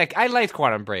 I like that. I liked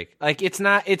Quantum Break. Like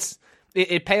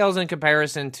it pales in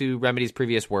comparison to Remedy's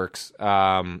previous works.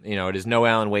 It is no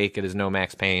Alan Wake, it is no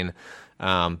Max Payne,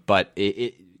 but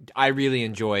I really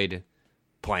enjoyed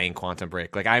playing Quantum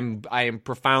Break. Like I am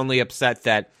profoundly upset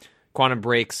that Quantum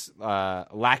Break's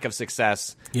lack of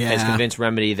success has convinced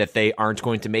Remedy that they aren't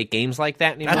going to make games like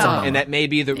that anymore. And that may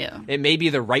be it may be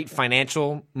the right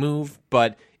financial move,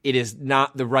 but it is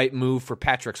not the right move for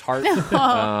Patrick's heart.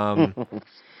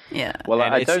 Yeah. Well,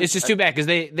 it's just too bad because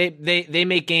they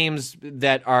make games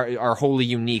that are wholly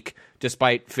unique,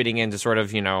 despite fitting into sort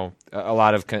of a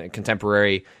lot of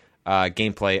contemporary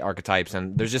gameplay archetypes.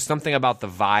 And there's just something about the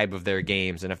vibe of their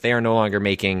games. And if they are no longer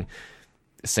making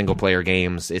single player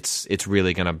games, it's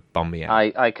really gonna bum me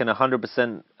out. I can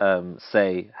 100%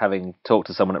 say, having talked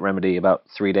to someone at Remedy about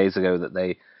 3 days ago, that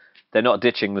they're not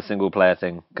ditching the single player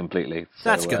thing completely. So,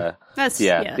 that's good.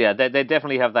 They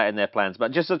definitely have that in their plans.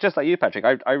 But just like you, Patrick,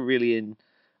 I really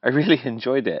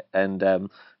enjoyed it, and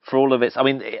for all of its, I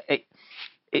mean,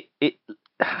 it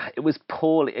was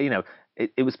poorly,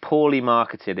 it was poorly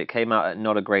marketed. It came out at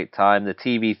not a great time. The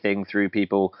TV thing threw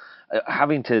people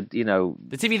having to,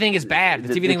 the TV thing is bad.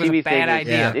 The TV thing was a bad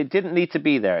idea. It didn't need to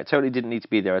be there. It totally didn't need to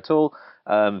be there at all.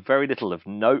 Very little of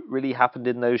note really happened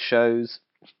in those shows.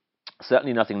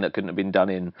 Certainly nothing that couldn't have been done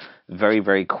in very,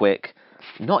 very quick.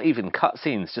 Not even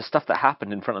cutscenes, just stuff that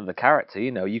happened in front of the character.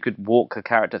 You could walk a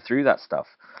character through that stuff,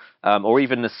 or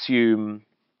even assume.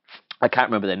 I can't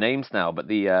remember their names now, but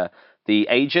the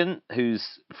agent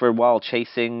who's for a while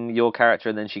chasing your character,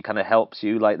 and then she kind of helps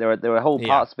you. Like there are whole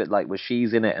parts of it, like where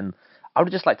she's in it, and I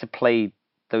would just like to play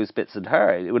those bits of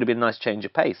her. It would have been a nice change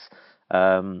of pace.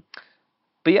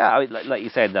 But yeah, like you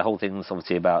said, the whole thing's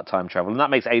obviously about time travel, and that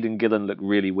makes Aidan Gillen look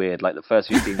really weird. Like the first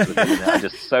few scenes with him in it are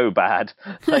just so bad.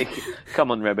 Like,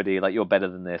 come on, Remedy, like you're better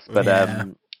than this. But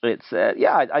it's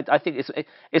I think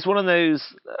it's one of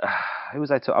those. Who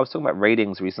was I was talking about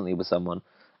ratings recently with someone,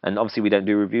 and obviously we don't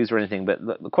do reviews or anything. But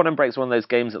the Quantum Break's one of those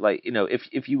games that, like,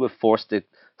 if you were forced to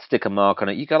stick a mark on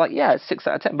it, you go like, yeah, it's 6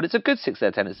 out of 10, but it's a good 6 out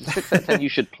of 10. It's a 6 out of 10 you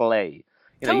should play.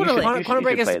 Totally.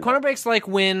 Quantum Break's like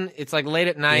when it's like late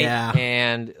at night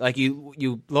and like you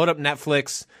load up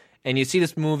Netflix and you see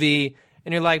this movie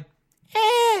and you're like,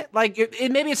 like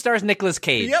maybe it stars Nicolas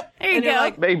Cage. Yep, there you go.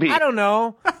 Like, maybe, I don't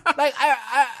know. Like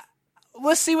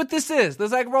let's see what this is.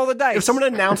 Let's like roll the dice. If someone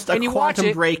announced a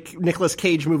Quantum Break Nicolas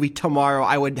Cage movie tomorrow,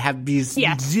 I would have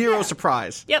zero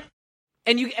surprise. Yep.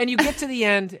 And you get to the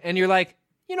end and you're like,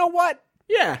 you know what?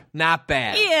 Yeah, not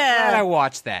bad. Yeah, glad I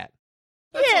watched that.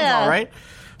 All right.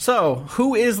 So,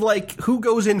 who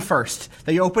goes in first?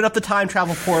 They open up the time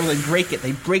travel portal, they break it,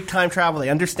 they break time travel, they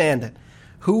understand it.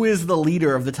 Who is the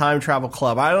leader of the time travel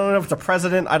club? I don't know if it's a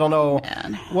president, I don't know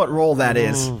what role that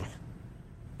is.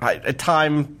 A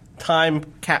time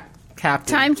captain.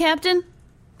 Time captain?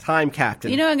 Time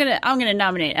captain. I'm gonna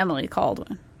nominate Emily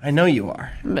Caldwell. I know you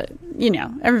are. But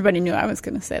everybody knew I was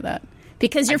gonna say that.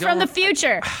 Because you're from the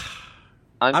future.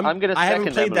 I'm gonna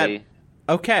second Emily.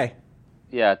 That. Okay.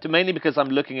 Yeah, mainly because I'm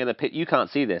looking at you can't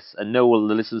see this, and no one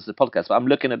listens to the podcast, but I'm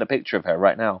looking at a picture of her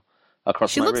right now.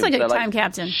 across She my looks room. like a So, time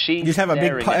captain. She's You just have a big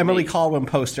staring at Emily me. Caldwin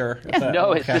poster.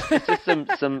 No, it's just some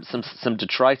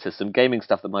detritus, some gaming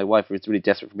stuff that my wife was really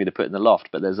desperate for me to put in the loft.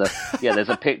 But there's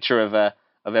a picture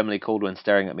of Emily Caldwin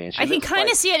staring at me, and she I can looks kind of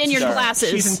quite see it in your stern. glasses.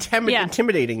 She's Yeah.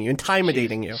 intimidating you.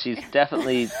 She's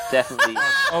definitely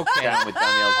Okay. down with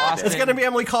Danielle's idea. It's going to be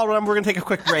Emily Caldwin. We're going to take a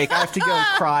quick break. I have to go and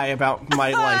cry about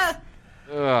my life.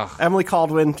 Ugh. Emily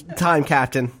Caldwin, time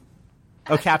captain.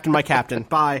 Oh, captain, my captain.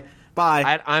 Bye.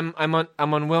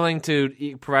 I'm unwilling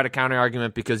to provide a counter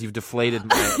argument because you've deflated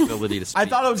my ability to speak. I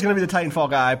thought it was going to be the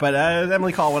Titanfall guy, but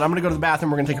Emily Caldwin. I'm going to go to the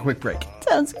bathroom. We're going to take a quick break.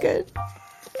 Sounds good.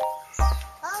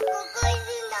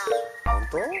 本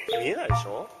当見えないでし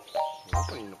ょど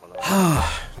こにいるのかな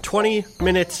 20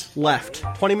 minutes left.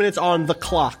 20 minutes on the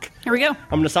clock. Here we go. I'm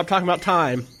going to stop talking about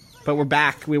time, but we're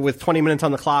back with 20 minutes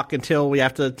on the clock until we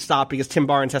have to stop because Tim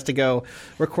Barnes has to go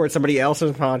record somebody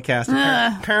else's podcast.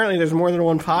 Apparently, there's more than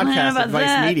one podcast about at Vice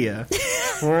that? Media.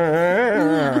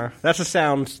 That's a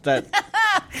sound that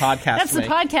podcasts That's the make.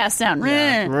 podcast sound. We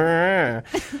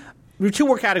have two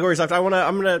more categories left. I'm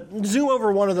gonna zoom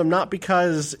over one of them, not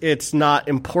because it's not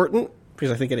important,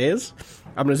 because I think it is.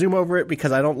 I'm gonna zoom over it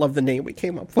because I don't love the name we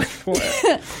came up with for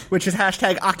it, which is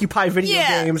hashtag Occupy Video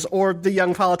Yeah. Games or the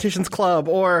Young Politicians Club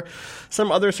or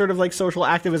some other sort of like social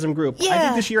activism group. I Yeah.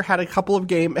 think this year had a couple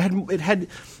of it had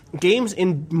games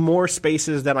in more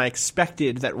spaces than I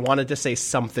expected that wanted to say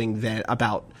something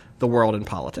about the world and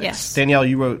politics. Yes. Danielle,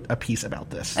 you wrote a piece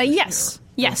about this. Yes.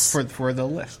 For the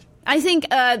list. I think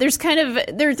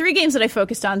there are three games that I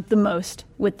focused on the most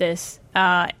with this.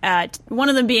 One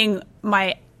of them being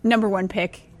my number one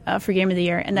pick for Game of the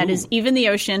Year, and that is Even the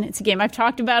Ocean. It's a game I've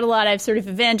talked about a lot. I've sort of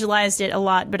evangelized it a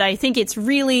lot, but I think it's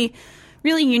really,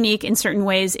 really unique in certain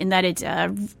ways in that it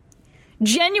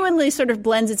genuinely sort of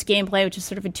blends its gameplay, which is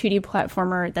sort of a 2D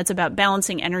platformer that's about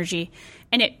balancing energy,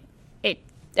 and it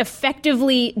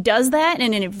effectively does that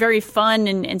and in a very fun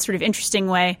and sort of interesting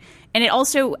way. And it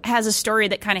also has a story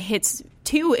that kind of hits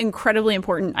two incredibly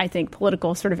important, I think,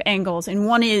 political sort of angles. And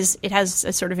one is it has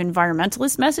a sort of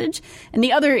environmentalist message, and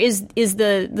the other is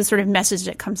the sort of message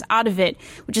that comes out of it,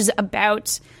 which is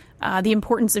about the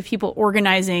importance of people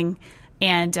organizing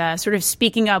and sort of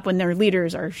speaking up when their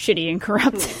leaders are shitty and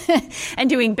corrupt and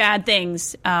doing bad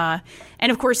things.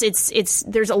 And of course,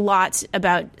 there's a lot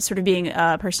about sort of being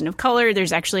a person of color.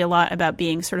 There's actually a lot about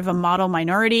being sort of a model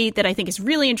minority that I think is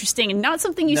really interesting and not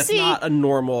something you see. That's not a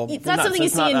normal. It's not something you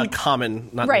see not in a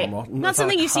common. Not right. normal. Not It's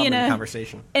something a you see in common a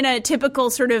conversation. in a typical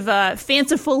sort of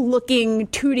fanciful looking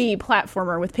 2D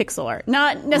platformer with pixel art.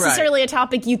 Not necessarily a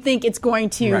topic you think it's going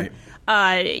to,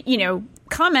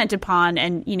 comment upon.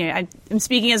 And I'm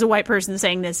speaking as a white person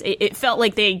saying this. It felt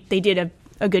like they did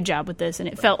a good job with this, and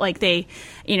it felt like they,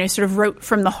 sort of wrote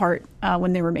from the heart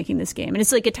when they were making this game. And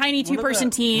it's like a tiny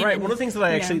two-person team. Right. One of the things that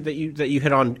I actually that you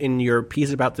hit on in your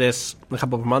piece about this a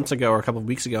couple of months ago or a couple of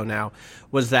weeks ago now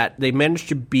was that they managed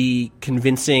to be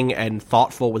convincing and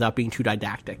thoughtful without being too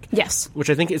didactic. Yes. Which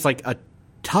I think is like a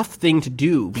tough thing to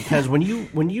do because when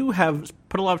you have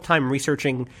put a lot of time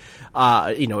researching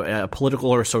a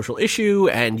political or social issue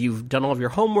and you've done all of your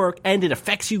homework and it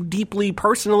affects you deeply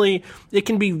personally, it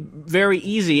can be very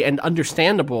easy and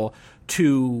understandable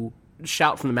to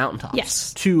shout from the mountaintops.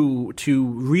 Yes. To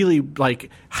really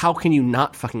like, how can you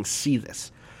not fucking see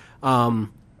this? And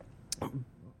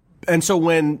so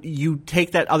when you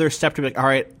take that other step to be like, all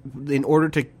right, in order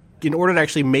to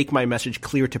actually make my message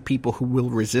clear to people who will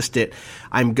resist it,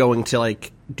 I'm going to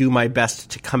like do my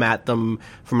best to come at them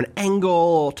from an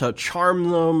angle, to charm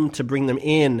them, to bring them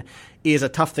in, is a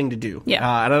tough thing to do. Yeah.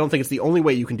 And I don't think it's the only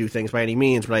way you can do things by any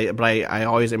means, but I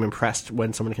always am impressed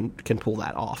when someone can pull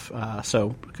that off. So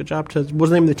good job to, what's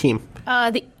the name of the team?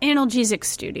 The Analgesic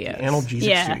Studios.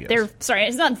 Studios.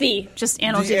 It's not just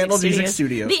Analgesic The Analgesic Studios.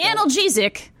 Studios. The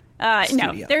Analgesic.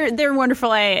 No, they're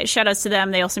wonderful. Shout outs to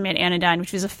them. They also made Anodyne,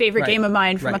 which was a favorite game of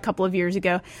mine from a couple of years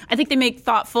ago. I think they make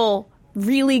thoughtful,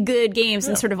 really good games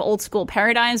in sort of old school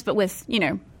paradigms, but with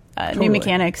new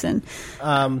mechanics and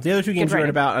the other two games we writing. read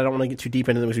about, I don't want to get too deep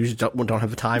into them because we just don't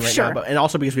have the time right now. And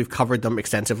also because we've covered them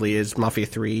extensively, is Mafia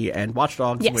 3 and Watch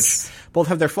Dogs, which both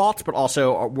have their faults, but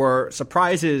also were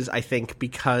surprises, I think,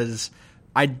 because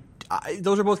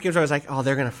those are both games where I was like, oh,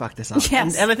 they're going to fuck this up.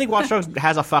 Yes. And I think Watch Dogs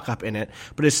has a fuck up in it,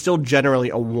 but it's still generally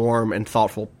a warm and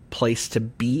thoughtful place to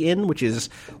be in, which is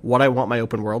what I want my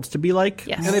open worlds to be like.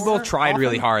 Yes. And they both tried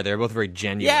really hard. They're both very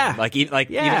genuine. Yeah.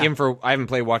 Even for, I haven't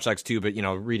played Watch Dogs 2, but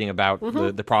reading about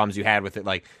the problems you had with it,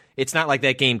 like it's not like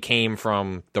that game came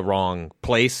from the wrong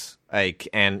place.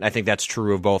 And I think that's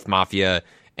true of both Mafia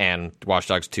and Watch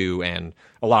Dogs 2 and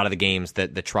a lot of the games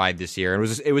that tried this year.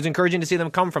 And it was encouraging to see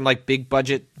them come from like big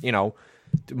budget,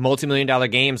 multi-million-dollar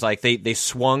games, like they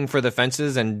swung for the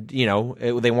fences, and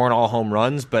they weren't all home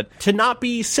runs, but to not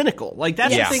be cynical, like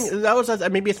that's Yes. the thing. That was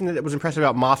maybe a thing that was impressive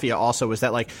about Mafia. Also, was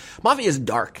that like Mafia is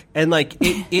dark and like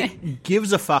it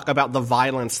gives a fuck about the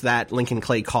violence that Lincoln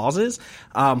Clay causes,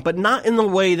 but not in the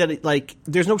way that it like.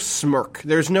 There's no smirk.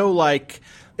 There's no like.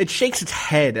 It shakes its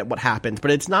head at what happens, but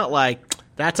it's not like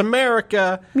that's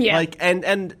America. Yeah. Like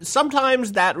and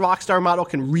sometimes that Rockstar model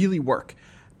can really work.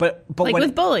 But Like when,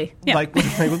 with Bully. Yeah. Like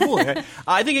with Bully. Right?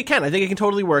 I think it can. I think it can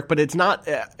totally work, but it's not.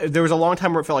 There was a long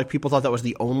time where it felt like people thought that was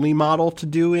the only model to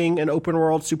doing an open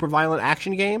world, super violent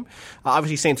action game.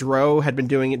 Obviously, Saints Row had been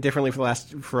doing it differently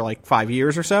for like 5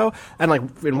 years or so, and like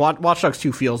in Watch Dogs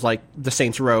 2 feels like the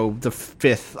Saints Row, the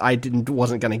fifth.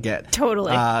 Wasn't going to get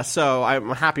Totally. So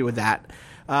I'm happy with that.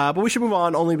 But we should move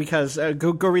on only because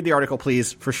go read the article,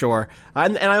 please, for sure.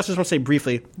 And I also just want to say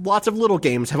briefly, lots of little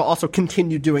games have also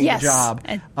continued doing Yes. the job.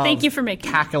 And thank you for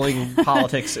making tackling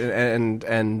politics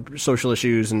and social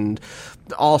issues and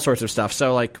all sorts of stuff.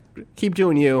 So like, keep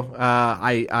doing you.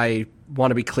 I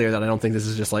want to be clear that I don't think this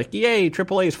is just like, yay,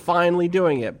 AAA is finally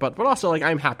doing it. But also like,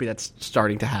 I'm happy that's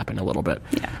starting to happen a little bit.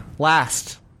 Yeah.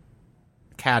 Last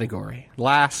category,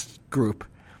 last group.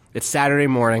 It's Saturday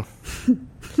morning.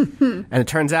 And it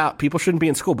turns out people shouldn't be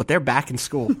in school, but they're back in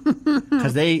school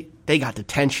because they got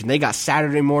detention. They got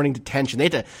Saturday morning detention. They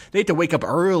had to wake up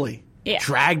early. Yeah.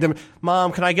 Drag them.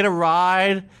 Mom, can I get a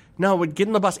ride? No, we're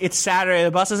getting the bus. It's Saturday.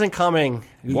 The bus isn't coming.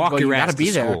 Walk your you ass gotta be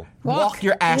to there. school. Walk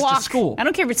your ass Walk. to school. I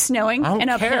don't care if it's snowing I don't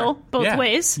and care. uphill both Yeah.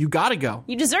 ways. You gotta go.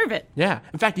 You deserve it. Yeah.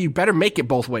 In fact, you better make it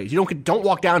both ways. You don't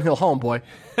walk downhill home, boy.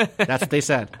 That's what they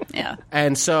said. Yeah.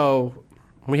 And so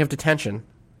we have detention.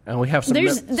 And we have some.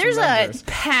 There's some a members.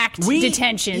 packed We-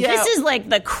 detention. yeah. This is like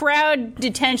the crowd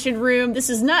detention room. This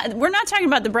is not. We're not talking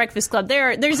about the Breakfast Club.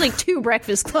 There's like 2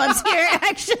 Breakfast Clubs here.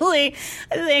 Actually,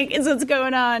 I think is what's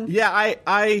going on. Yeah,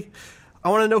 I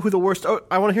want to know who the worst.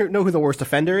 I want to know who the worst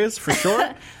offender is for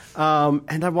sure.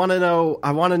 And I want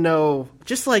to know.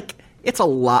 Just like it's a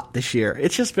lot this year.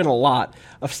 It's just been a lot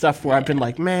of stuff where I've been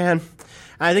like, man.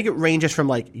 I think it ranges from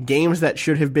like games that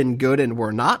should have been good and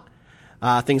were not.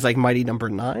 Things like Mighty Number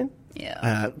 9.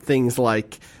 Yeah. Things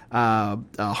like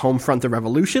Homefront: The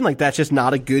Revolution. Like that's just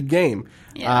not a good game.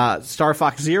 Yeah. Star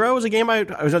Fox Zero is a game.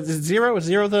 Is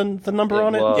Zero the number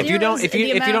on it? was. if you don't Zero's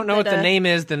the if you don't know what amount the that, name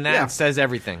is, then that Yeah. says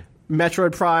everything.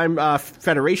 Metroid Prime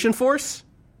Federation Force.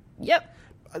 Yep.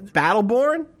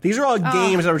 Battleborn. These are all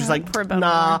games that were just like, poor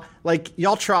nah. Battleborn. Like,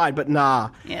 y'all tried, but nah.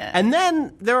 Yeah. And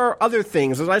then there are other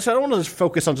things. I don't want to just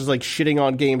focus on just like shitting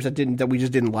on games that we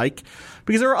just didn't like.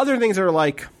 Because there are other things that are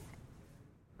like,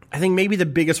 I think maybe the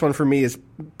biggest one for me is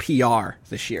PR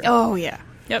this year. Oh yeah.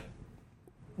 Yep.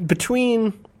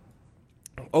 Between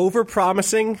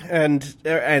over-promising and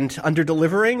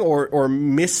under-delivering or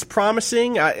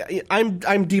mis-promising,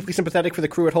 I'm deeply sympathetic for the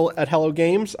crew at Hello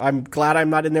Games. I'm glad I'm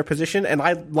not in their position, and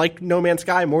I like No Man's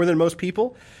Sky more than most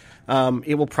people.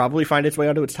 It will probably find its way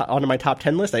onto my top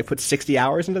 10 list. I put 60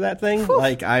 hours into that thing. Whew.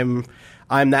 Like I'm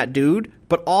that dude.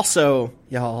 But also,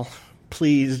 y'all,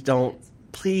 please don't.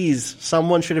 Please,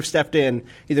 someone should have stepped in,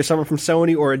 either someone from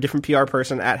Sony or a different PR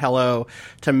person at Hello,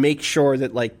 to make sure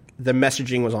that like the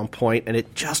messaging was on point, and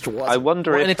it just wasn't. I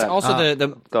wonder Well, if and it's that- also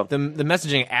go the on.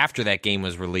 messaging after that game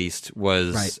was released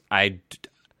was Right.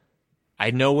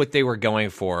 I know what they were going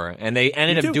for, and they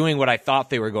ended up doing what I thought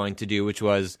they were going to do, which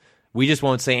was we just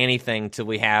won't say anything till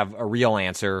we have a real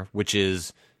answer, which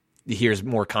is here's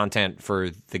more content for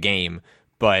the game.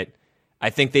 But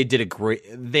I think they did a great.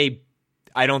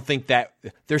 I don't think that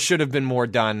there should have been more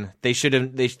done. They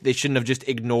shouldn't have just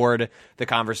ignored the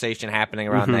conversation happening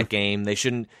around that game. They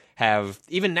shouldn't have.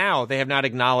 Even now, they have not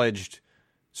acknowledged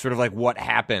sort of like what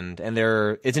happened. And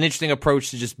it's an interesting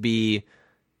approach to just be,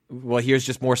 well, here's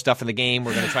just more stuff in the game.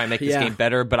 We're going to try and make this game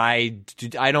better. But I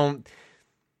don't.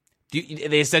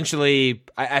 They essentially,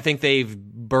 I think they've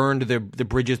burned the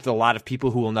bridges with a lot of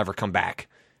people who will never come back.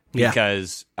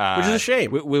 Because which is a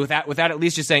shame. Without at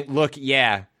least just saying, look,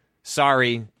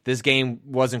 sorry, this game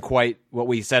wasn't quite what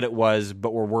we said it was,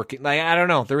 but we're working. Like, I don't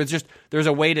know. There's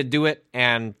a way to do it,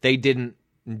 and they didn't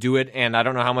do it, and I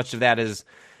don't know how much of that is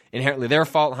inherently their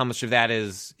fault, how much of that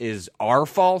is our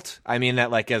fault. I mean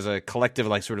that like as a collective,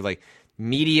 like sort of like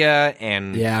media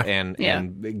and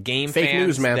game Fake fans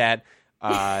news, man. that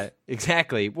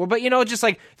exactly. Well, but just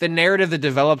like the narrative that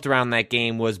developed around that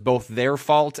game was both their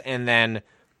fault and then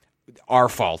our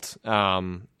fault. So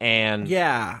I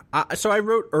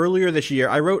wrote earlier this year.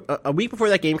 I wrote a week before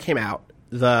that game came out.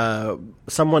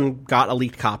 Someone got a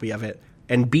leaked copy of it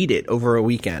and beat it over a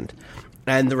weekend,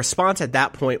 and the response at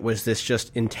that point was this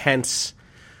just intense.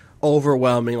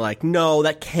 overwhelming, like, no,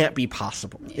 that can't be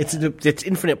possible. Yeah. It's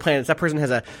infinite planets. That person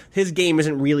has his game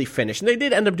isn't really finished. And they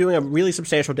did end up doing a really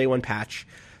substantial day one patch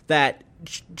that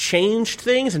changed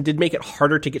things and did make it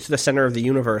harder to get to the center of the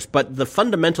universe. But the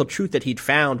fundamental truth that he'd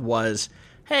found was,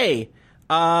 hey,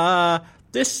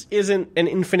 this isn't an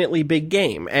infinitely big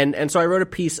game. And so I wrote a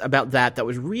piece about that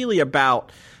was really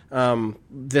about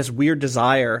this weird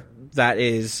desire that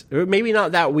is maybe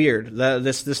not that weird.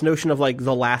 This notion of like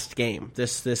the last game,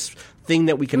 this thing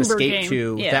that we can Uber escape game.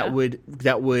 to Yeah.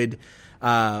 that would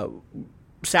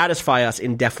satisfy us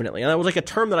indefinitely. And that was like a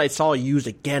term that I saw used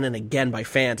again and again by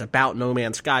fans about No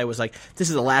Man's Sky. Was like, this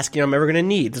is the last game I'm ever going to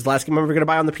need. This is the last game I'm ever going to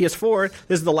buy on the PS4.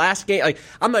 This is the last game. Like,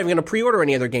 I'm not even going to pre-order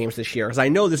any other games this year because I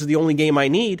know this is the only game I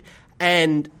need.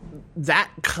 And that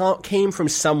came from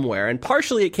somewhere. And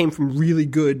partially it came from really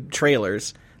good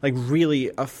trailers, like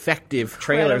really effective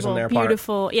trailers on their part.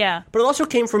 Beautiful, yeah. But it also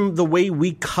came from the way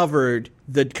we covered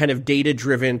the kind of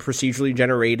data-driven, procedurally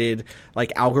generated,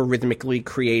 like algorithmically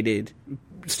created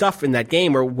stuff in that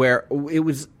game, or where it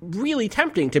was really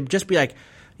tempting to just be like,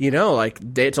 like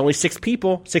it's only 6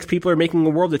 people. 6 people are making a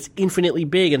world that's infinitely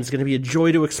big, and it's going to be a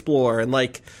joy to explore. And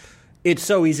like, it's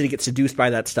so easy to get seduced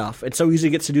by that stuff. It's so easy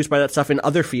to get seduced by that stuff in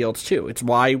other fields too. It's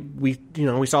why we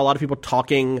saw a lot of people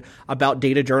talking about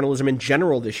data journalism in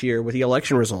general this year with the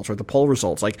election results or the poll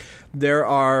results. Like, there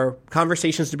are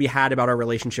conversations to be had about our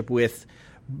relationship with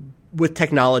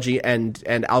technology and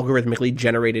algorithmically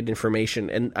generated information.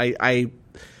 And I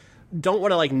don't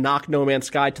want to like knock No Man's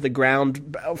Sky to the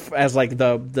ground as like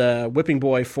the whipping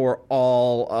boy for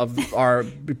all of our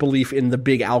belief in the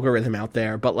big algorithm out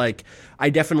there, but like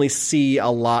I definitely see a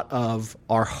lot of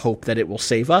our hope that it will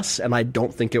save us, and I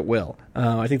don't think it will.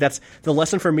 I think that's the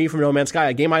lesson for me from No Man's Sky,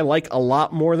 a game I like a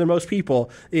lot more than most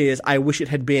people, is I wish it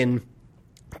had been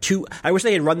I wish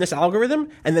they had run this algorithm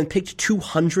and then picked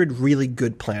 200 really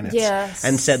good planets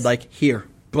and said like, here.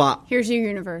 But here's your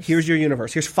universe.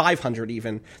 Here's 500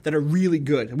 even that are really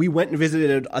good. We went and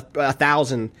visited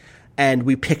 1,000, and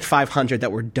we picked 500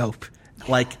 that were dope.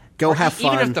 Like, go have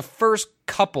fun. Even if the first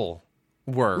couple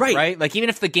were, right? Like, even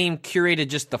if the game curated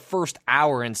just the first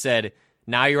hour and said,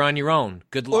 now you're on your own.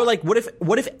 Good luck. Or like, what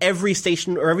if every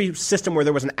station or every system where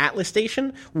there was an Atlas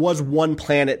station was one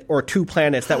planet or 2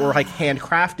 planets that were like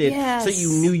handcrafted, so that you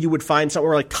knew you would find something,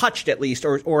 or like touched at least,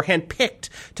 or handpicked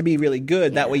to be really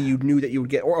good. That way you knew that you would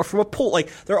get, or from a pool.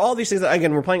 Like, there are all these things that,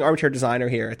 again, we're playing armchair designer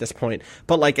here at this point,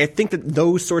 but like, I think that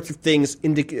those sorts of things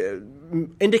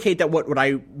indicate that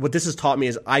what this has taught me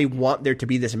is I want there to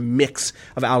be this mix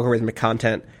of algorithmic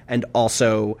content and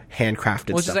also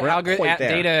handcrafted stuff.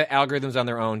 Data algorithms on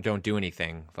their own don't do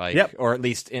anything, like, or at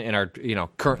least in our,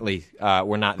 currently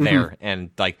we're not there,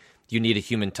 and like, you need a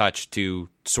human touch to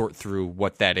sort through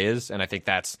what that is, and I think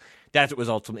that's what was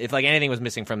ultimately, if like anything was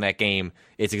missing from that game,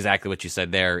 it's exactly what you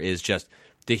said there, is just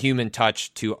the human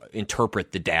touch to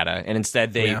interpret the data, and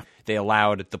instead they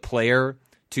allowed the player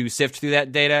to sift through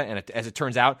that data, and as it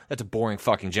turns out, that's a boring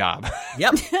fucking job.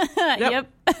 Yep.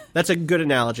 That's a good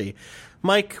analogy.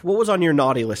 Mike, what was on your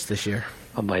naughty list this year?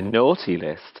 On my naughty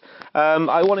list?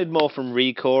 I wanted more from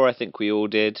ReCore. I think we all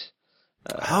did.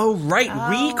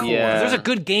 ReCore. Yeah. There's a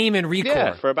good game in ReCore.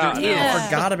 Yeah, for about an hour. I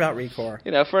forgot about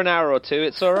ReCore. For an hour or two,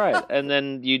 it's all right. And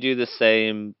then you do the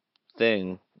same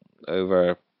thing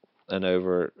over and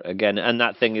over again, and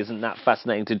that thing isn't that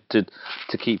fascinating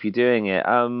to keep you doing it.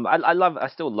 I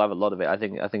still love a lot of it. I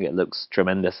think it looks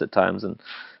tremendous at times, and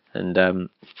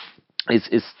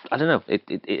it's I don't know.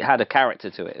 It had a character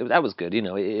to it. That was good.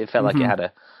 It felt like it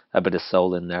had a bit of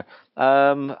soul in there.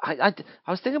 I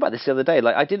was thinking about this the other day.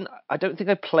 Like, I don't think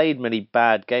I played many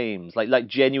bad games. Like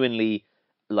genuinely,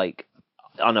 like,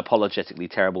 unapologetically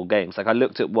terrible games. Like, I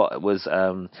looked at what was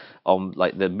on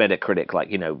like the Metacritic, like,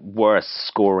 worst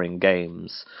scoring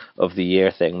games of the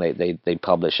year thing they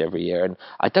publish every year, and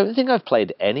I don't think I've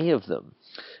played any of them.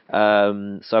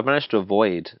 So I've managed to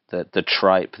avoid the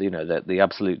tripe, the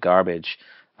absolute garbage.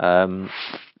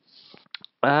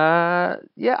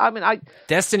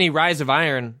 Destiny: Rise of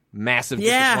Iron, massive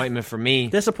disappointment for me.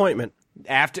 Disappointment.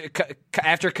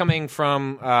 After coming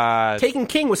from Taken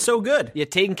King was so good. Yeah,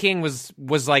 Taken King was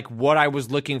like what I was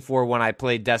looking for when I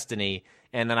played Destiny,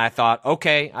 and then I thought,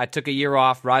 okay, I took a year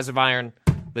off. Rise of Iron,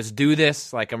 let's do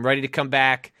this. Like, I'm ready to come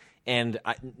back, and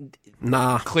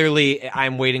clearly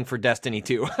I'm waiting for Destiny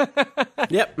 2.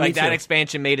 Yep, like that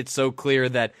expansion made it so clear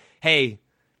that, hey,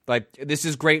 like, this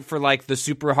is great for like the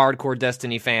super hardcore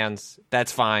Destiny fans.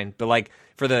 That's fine, but like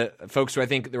for the folks who I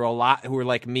think there were a lot who were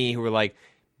like me, who were like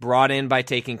brought in by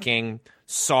Taken King,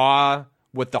 saw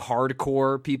what the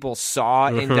hardcore people saw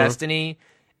in Destiny,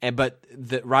 but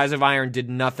the Rise of Iron did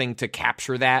nothing to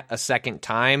capture that a second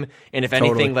time. And if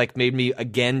anything, like made me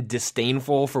again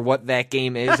disdainful for what that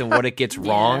game is and what it gets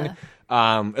wrong.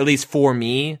 At least for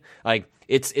me, like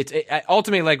it's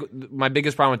ultimately like my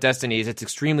biggest problem with Destiny is it's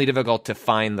extremely difficult to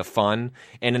find the fun.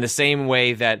 And in the same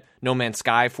way that No Man's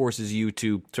Sky forces you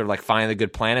to sort of like find the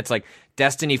good planets, like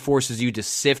Destiny forces you to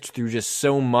sift through just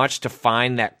so much to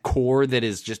find that core that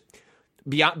is just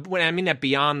beyond. When I mean that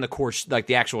beyond the core, like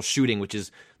the actual shooting, which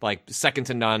is like second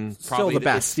to none, probably still the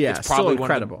best. It's probably still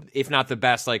incredible, one of the, if not the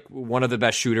best, like one of the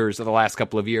best shooters of the last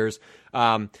couple of years.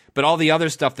 But all the other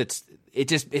stuff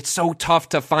it's so tough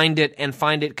to find it and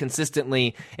find it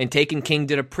consistently. And Taken King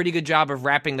did a pretty good job of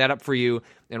wrapping that up for you,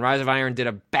 and Rise of Iron did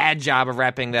a bad job of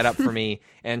wrapping that up for me.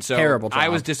 And so Terrible job. I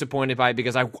was disappointed by it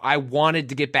because I wanted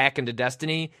to get back into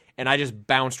Destiny, and I just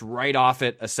bounced right off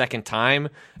it a second time.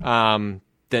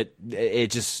 That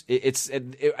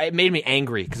it made me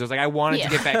angry because I was like, I wanted to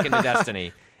get back into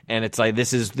Destiny, and it's like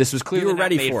this was clearly not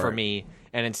made for me.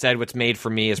 And instead, what's made for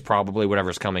me is probably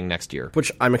whatever's coming next year,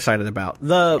 which I'm excited about.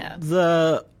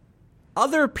 The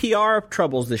other PR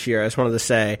troubles this year, I just wanted to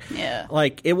say,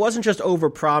 like it wasn't just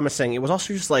over-promising; it was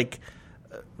also just like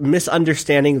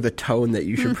misunderstanding the tone that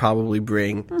you should probably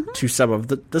bring to some of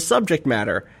the subject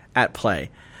matter at play.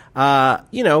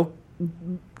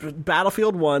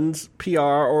 Battlefield 1's PR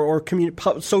or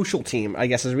social team, I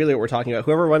guess, is really what we're talking about.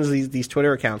 Whoever runs these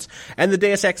Twitter accounts and the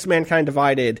Deus Ex Mankind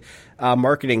Divided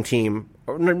marketing team,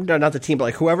 no, not the team, but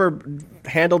like whoever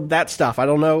handled that stuff. I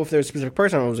don't know if there's a specific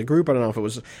person. I don't know if it was a group. I don't know if it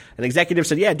was an executive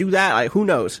said, "Yeah, do that." Who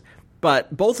knows?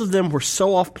 But both of them were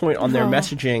so off point on their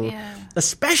messaging,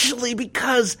 especially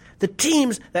because the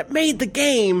teams that made the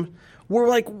game were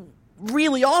like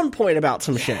really on point about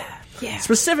some shit. Yeah.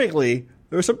 Specifically,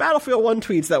 there were some Battlefield 1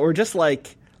 tweets that were just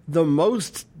like the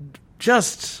most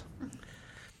just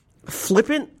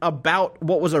flippant about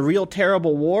what was a real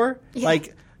terrible war. Yeah.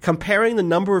 Like comparing the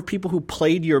number of people who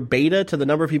played your beta to the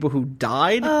number of people who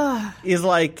died is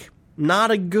like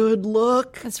not a good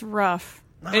look. It's rough.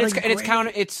 It's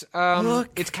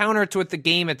counter to what the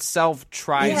game itself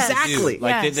tries to do.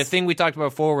 Like the thing we talked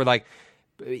about before, where like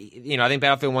I think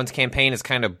Battlefield 1's campaign is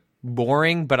kind of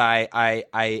boring, but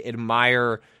I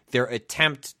admire their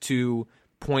attempt to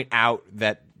point out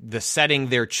that the setting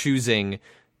they're choosing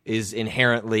is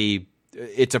inherently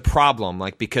it's a problem,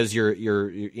 like because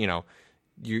you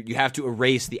have to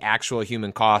erase the actual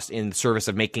human cost in service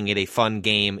of making it a fun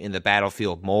game in the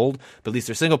Battlefield mold. But at least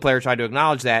their single player tried to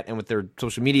acknowledge that, and what their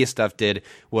social media stuff did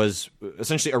was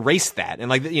essentially erase that. And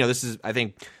like this is, I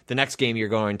think, the next game you're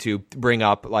going to bring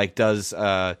up like does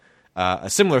a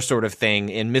similar sort of thing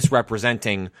in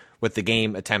misrepresenting what the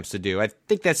game attempts to do. I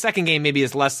think that second game maybe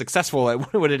is less successful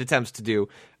at what it attempts to do.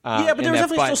 But there was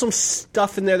definitely still some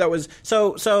stuff in there that was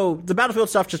so the Battlefield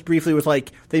stuff just briefly was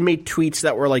like they made tweets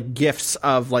that were like gifs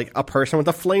of like a person with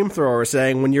a flamethrower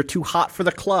saying when you're too hot for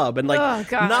the club and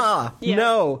like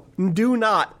no, do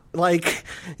not. Like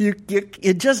you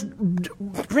just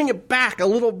bring it back a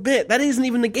little bit. That isn't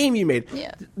even the game you made.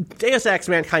 Yeah. Deus Ex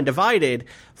Mankind Divided,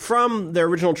 from their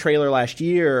original trailer last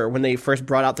year when they first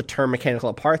brought out the term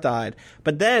mechanical apartheid,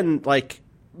 but then like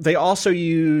they also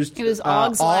used it was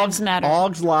Aug's Lives Matter.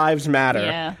 Aug's Lives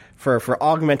Matter for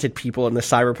augmented people in the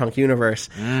cyberpunk universe,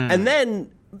 and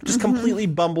then just completely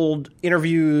bumbled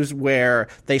interviews where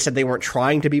they said they weren't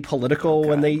trying to be political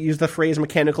when they used the phrase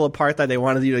mechanical apartheid. They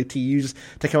wanted you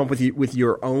to come up with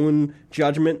your own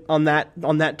judgment on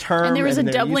that term. And there was a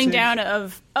doubling down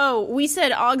of, we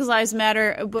said Aug's Lives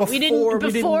Matter, but we didn't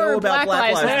know about Black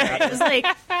Lives Matter. It was like,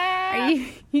 are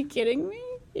you kidding me?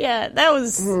 Yeah, that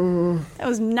was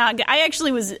not good. I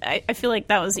actually was. I feel like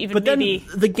that was even. But maybe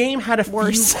then the game had a few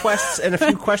quests and a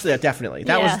few questions. Yeah, definitely.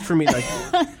 That was for me like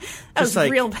that was like,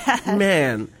 real bad,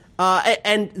 man.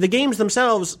 And the games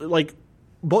themselves, like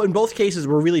in both cases,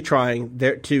 were really trying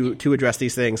to address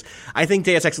these things. I think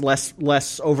Deus Ex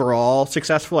less overall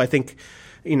successful. I think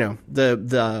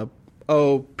the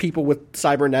people with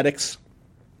cybernetics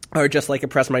are just like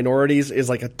oppressed minorities is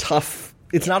like a tough.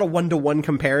 It's not a one-to-one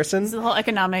comparison. It's the whole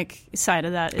economic side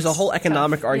of that. There's a whole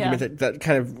economic argument that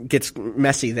kind of gets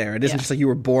messy there. It isn't just like you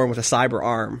were born with a cyber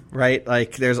arm, right?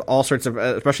 Like there's all sorts of,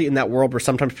 especially in that world where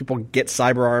sometimes people get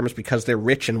cyber arms because they're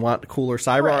rich and want cooler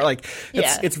cyber arms. Like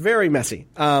it's very messy.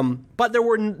 But there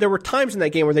were times in that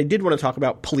game where they did want to talk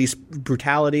about police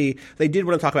brutality. They did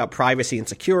want to talk about privacy and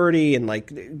security and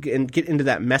get into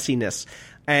that messiness.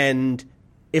 And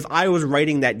if I was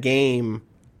writing that game,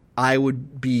 I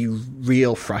would be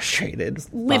real frustrated.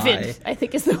 Livid, I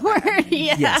think is the word.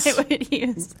 I would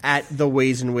use. At the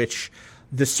ways in which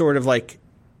this sort of like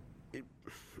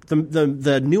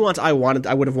the nuance I would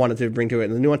have wanted to bring to it,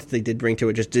 and the nuance that they did bring to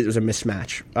it, it was a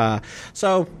mismatch.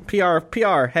 So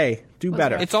PR, hey, do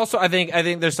better. It's also I think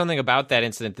there's something about that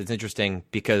incident that's interesting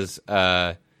because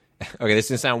okay, this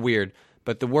is gonna sound weird,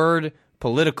 but the word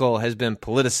political has been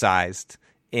politicized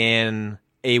in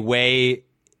a way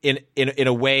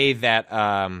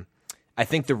that I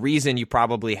think the reason you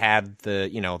probably had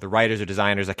the writers or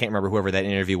designers, I can't remember whoever that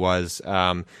interview was,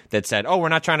 that said, "Oh, we're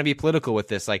not trying to be political with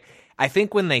this." Like, I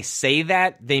think when they say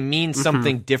that, they mean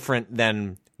something different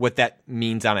than what that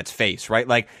means on its face, right?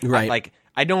 Like,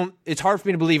 I don't. It's hard for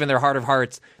me to believe in their heart of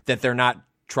hearts that they're not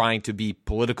trying to be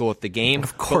political with the game.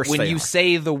 Of course, but when you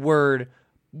say the word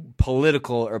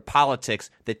political or politics,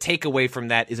 the takeaway from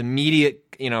that is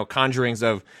immediate, conjurings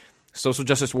of social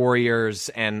justice warriors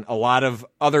and a lot of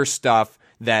other stuff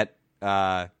that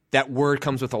that word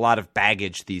comes with a lot of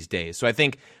baggage these days. So I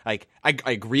think I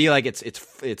agree. Like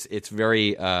it's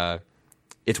very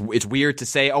it's weird to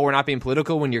say, oh, we're not being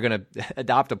political when you're going to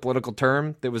adopt a political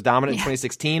term that was dominant in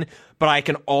 2016. But I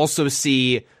can also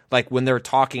see like when they're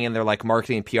talking in their like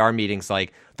marketing and PR meetings,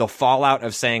 like the fallout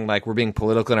of saying like we're being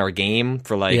political in our game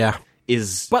for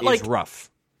is rough.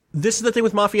 This is the thing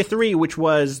with Mafia 3, which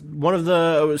was one of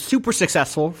the super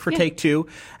successful for Take-Two.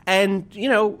 And,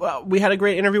 we had a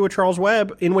great interview with Charles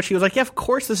Webb in which he was like, yeah, of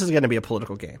course this is going to be a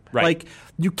political game. Right. Like,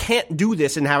 you can't do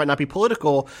this and have it not be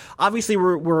political. Obviously,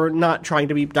 we're not trying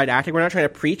to be didactic. We're not trying to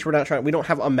preach. We don't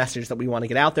have a message that we want to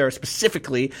get out there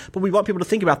specifically, but we want people to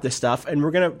think about this stuff, and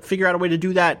we're going to figure out a way to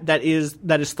do that is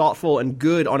thoughtful and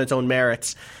good on its own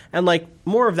merits. And, like,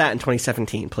 more of that in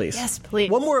 2017, please. Yes, please.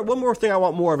 One more thing I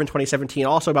want more of in 2017,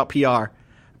 also about PR.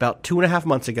 About 2.5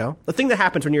 months ago, the thing that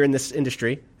happens when you're in this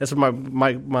industry. This is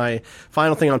my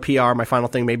final thing on PR. My final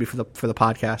thing maybe for the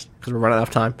podcast because we're running out of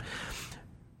time.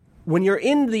 When you're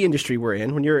in the industry we're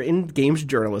in, when you're in games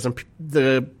journalism,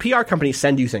 the PR companies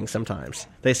send you things sometimes.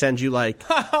 They send you like,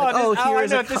 I know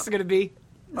what this is going to be.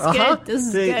 Good. This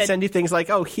is they good. send you things like,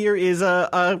 oh, here is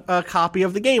a copy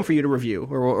of the game for you to review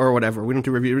or whatever. We don't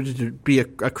do review, just to be a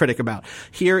critic about.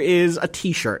 Here is a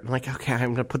T-shirt. I'm like, okay, I'm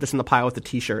going to put this in the pile with the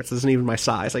T-shirts. This isn't even my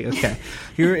size. Like, okay.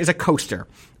 Here is a coaster.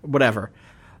 Whatever.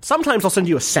 Sometimes I'll send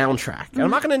you a soundtrack. And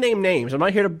I'm not going to name names. I'm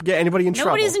not here to get anybody in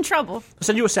trouble. Nobody's in trouble. I'll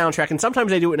send you a soundtrack, and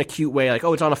sometimes they do it in a cute way, like,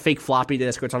 oh, it's on a fake floppy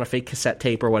disk or it's on a fake cassette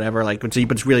tape or whatever, like, but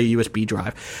it's really a USB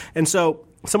drive. And so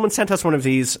someone sent us one of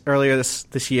these earlier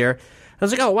this year. I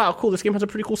was like, oh wow, cool! This game has a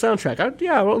pretty cool soundtrack.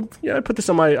 I put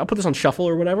this on shuffle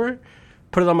or whatever.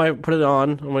 Put it on.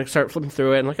 I'm gonna start flipping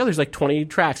through it, and like, oh, there's like 20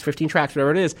 tracks, 15 tracks,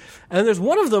 whatever it is. And then there's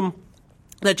one of them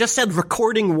that just said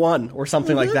recording 1 or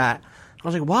something like that. I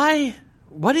was like, why?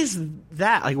 What is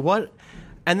that? Like what?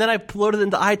 And then I loaded it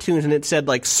into iTunes, and it said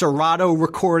like Serato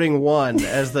recording 1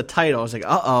 as the title. I was like,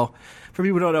 uh-oh. For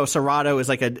people who don't know, Serato is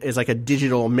like a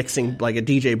digital mixing, like a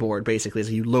DJ board, basically.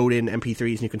 So you load in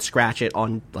MP3s and you can scratch it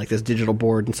on like this digital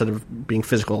board instead of being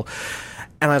physical.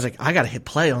 And I was like, I gotta hit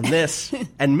play on this.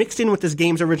 And mixed in with this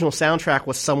game's original soundtrack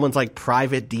was someone's like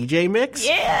private DJ mix.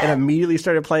 Yeah. And immediately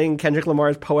started playing Kendrick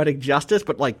Lamar's Poetic Justice,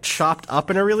 but like chopped up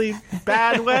in a really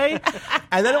bad way.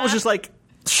 And then it was just like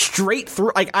straight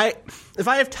through. Like if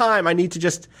I have time, I need to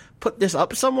just put this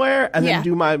up somewhere and then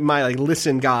do my like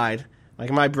listen guide. Like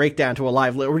my breakdown to a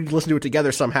live, or we listen to it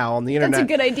together somehow on the internet. That's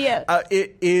a good idea.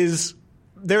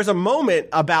 There's a moment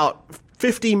about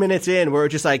 50 minutes in where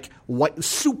it's just like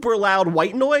super loud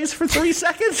white noise for 3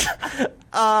 seconds.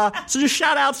 So just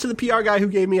shout outs to the PR guy who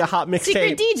gave me a hot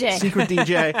mixtape. Secret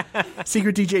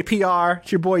DJ PR.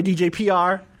 It's your boy DJ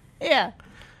PR. Yeah.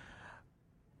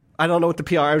 I don't know what the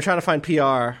PR. I'm trying to find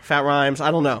PR. Fat Rhymes. I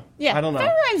don't know. Yeah. I don't know.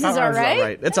 Fat Rhymes is all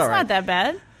right. It's all right. It's not that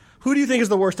bad. Who do you think is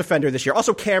the worst offender this year?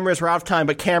 Also, cameras. We're out of time,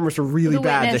 but cameras are really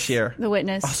bad this year. The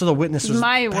Witness. Also, The Witness was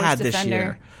my bad worst this offender.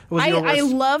 year. I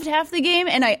loved half the game,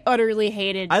 and I utterly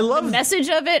hated the message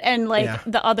of it and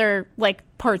the other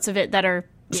parts of it that are.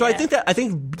 So I think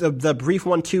the brief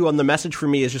 1-2 on the message for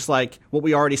me is just like what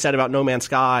we already said about No Man's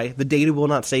Sky. The data will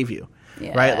not save you.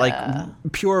 Yeah. Right? Like,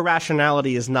 pure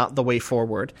rationality is not the way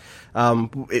forward.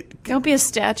 Don't be a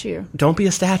statue. Don't be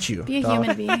a statue. Be a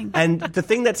human being. And the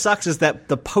thing that sucks is that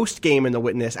the post-game in The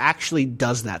Witness actually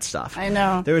does that stuff. I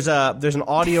know. There's an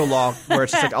audio log where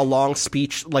it's just like a long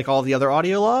speech like all the other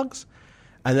audio logs,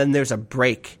 and then there's a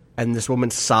break, and this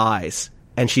woman sighs,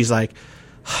 and she's like...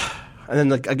 And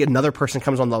then another person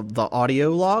comes on the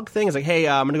audio log thing. It's like, hey,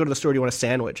 I'm going to go to the store. Do you want a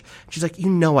sandwich? She's like,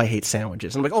 I hate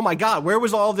sandwiches. And I'm like, oh, my God, where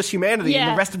was all of this humanity in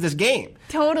the rest of this game?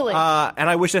 Totally. And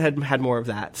I wish it had more of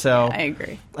that. So I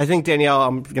agree. I think, Danielle,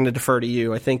 I'm going to defer to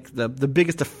you. I think the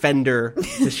biggest offender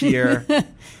this year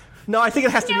No, I think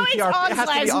it has to No, be it's PR. All It has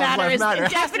to Lives be All Matter. Lives Matter.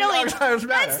 It's definitely All Lives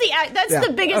Matter. that's Yeah,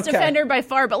 the biggest okay. offender by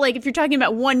far. But like, if you're talking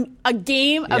about a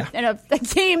game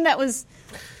that was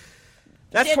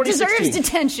That's it 2016. deserves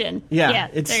detention. Yeah,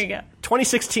 there you go.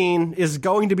 2016 is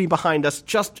going to be behind us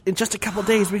in just a couple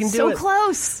days. We can do So it.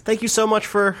 close. Thank you so much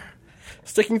for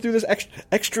sticking through this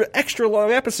extra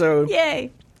long episode.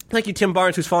 Yay. Thank you, Tim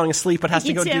Barnes, who's falling asleep but has to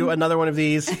Thank go you, Tim. do another one of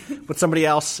these with somebody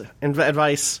else and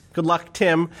advice. Good luck,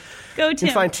 Tim. Go, You Tim.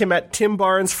 can find Tim at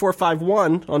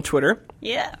TimBarnes451 on Twitter.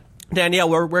 Yeah. Danielle,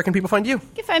 where can people find you? You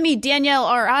can find me, Danielle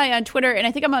R.I. on Twitter, and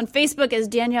I think I'm on Facebook as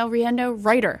Danielle Riendo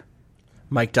Writer.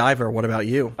 Mike Diver, what about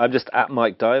you? I'm just at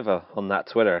Mike Diver on that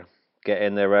Twitter. Get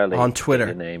in there early. On Twitter.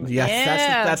 Your name. Yes,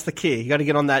 Yeah. that's the key. You got to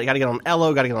get on that. You got to get on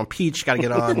Ello. Got to get on Peach. Got to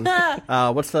get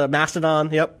on what's the Mastodon?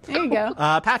 Yep. There you go.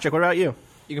 Patrick, what about you?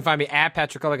 You can find me at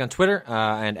Patrick Klubik on Twitter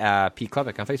and Pete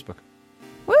Klubik on Facebook.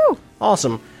 Woo!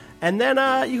 Awesome. And then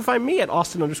you can find me at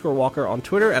Austin_Walker on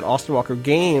Twitter, at Austin Walker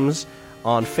Games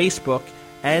on Facebook,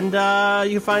 and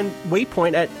you can find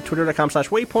Waypoint at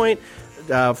twitter.com/Waypoint,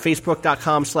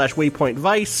 facebook.com/Waypoint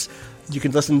Vice. You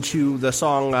can listen to the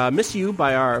song "Miss You"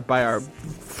 by our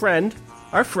friend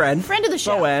of the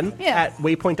show. Bowen, Yeah. at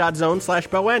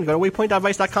waypoint.zone/Bowen. Go to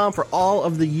waypoint.vice.com for all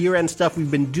of the year-end stuff we've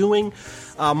been doing.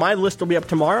 My list will be up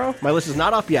tomorrow. My list is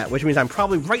not up yet, which means I'm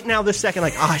probably right now this second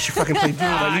like, I should fucking play Doom.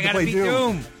 I need to play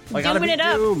Doom. I gotta Dooming beat it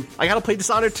up. Doom. I gotta play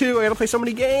Dishonored 2. I gotta play so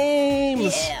many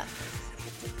games. Yeah.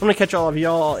 I'm gonna catch all of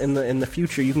y'all in the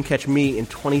future. You can catch me in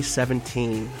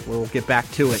 2017. We'll get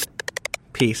back to it.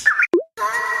 Peace.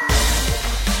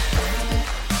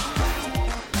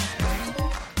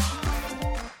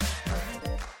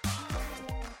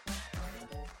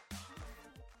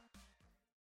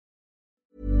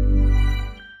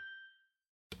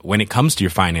 When it comes to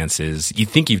your finances, you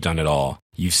think you've done it all.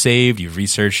 You've saved, you've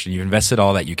researched, and you've invested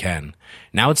all that you can.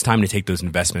 Now it's time to take those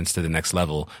investments to the next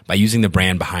level by using the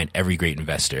brand behind every great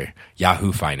investor,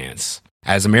 Yahoo Finance.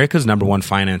 As America's #1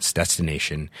 finance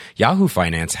destination, Yahoo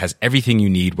Finance has everything you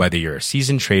need, whether you're a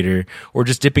seasoned trader or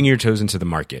just dipping your toes into the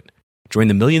market. Join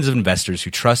the millions of investors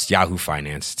who trust Yahoo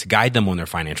Finance to guide them on their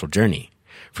financial journey.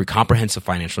 For comprehensive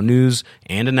financial news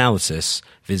and analysis,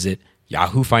 visit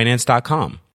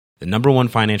yahoofinance.com. The #1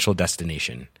 financial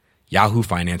destination,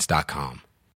 yahoofinance.com.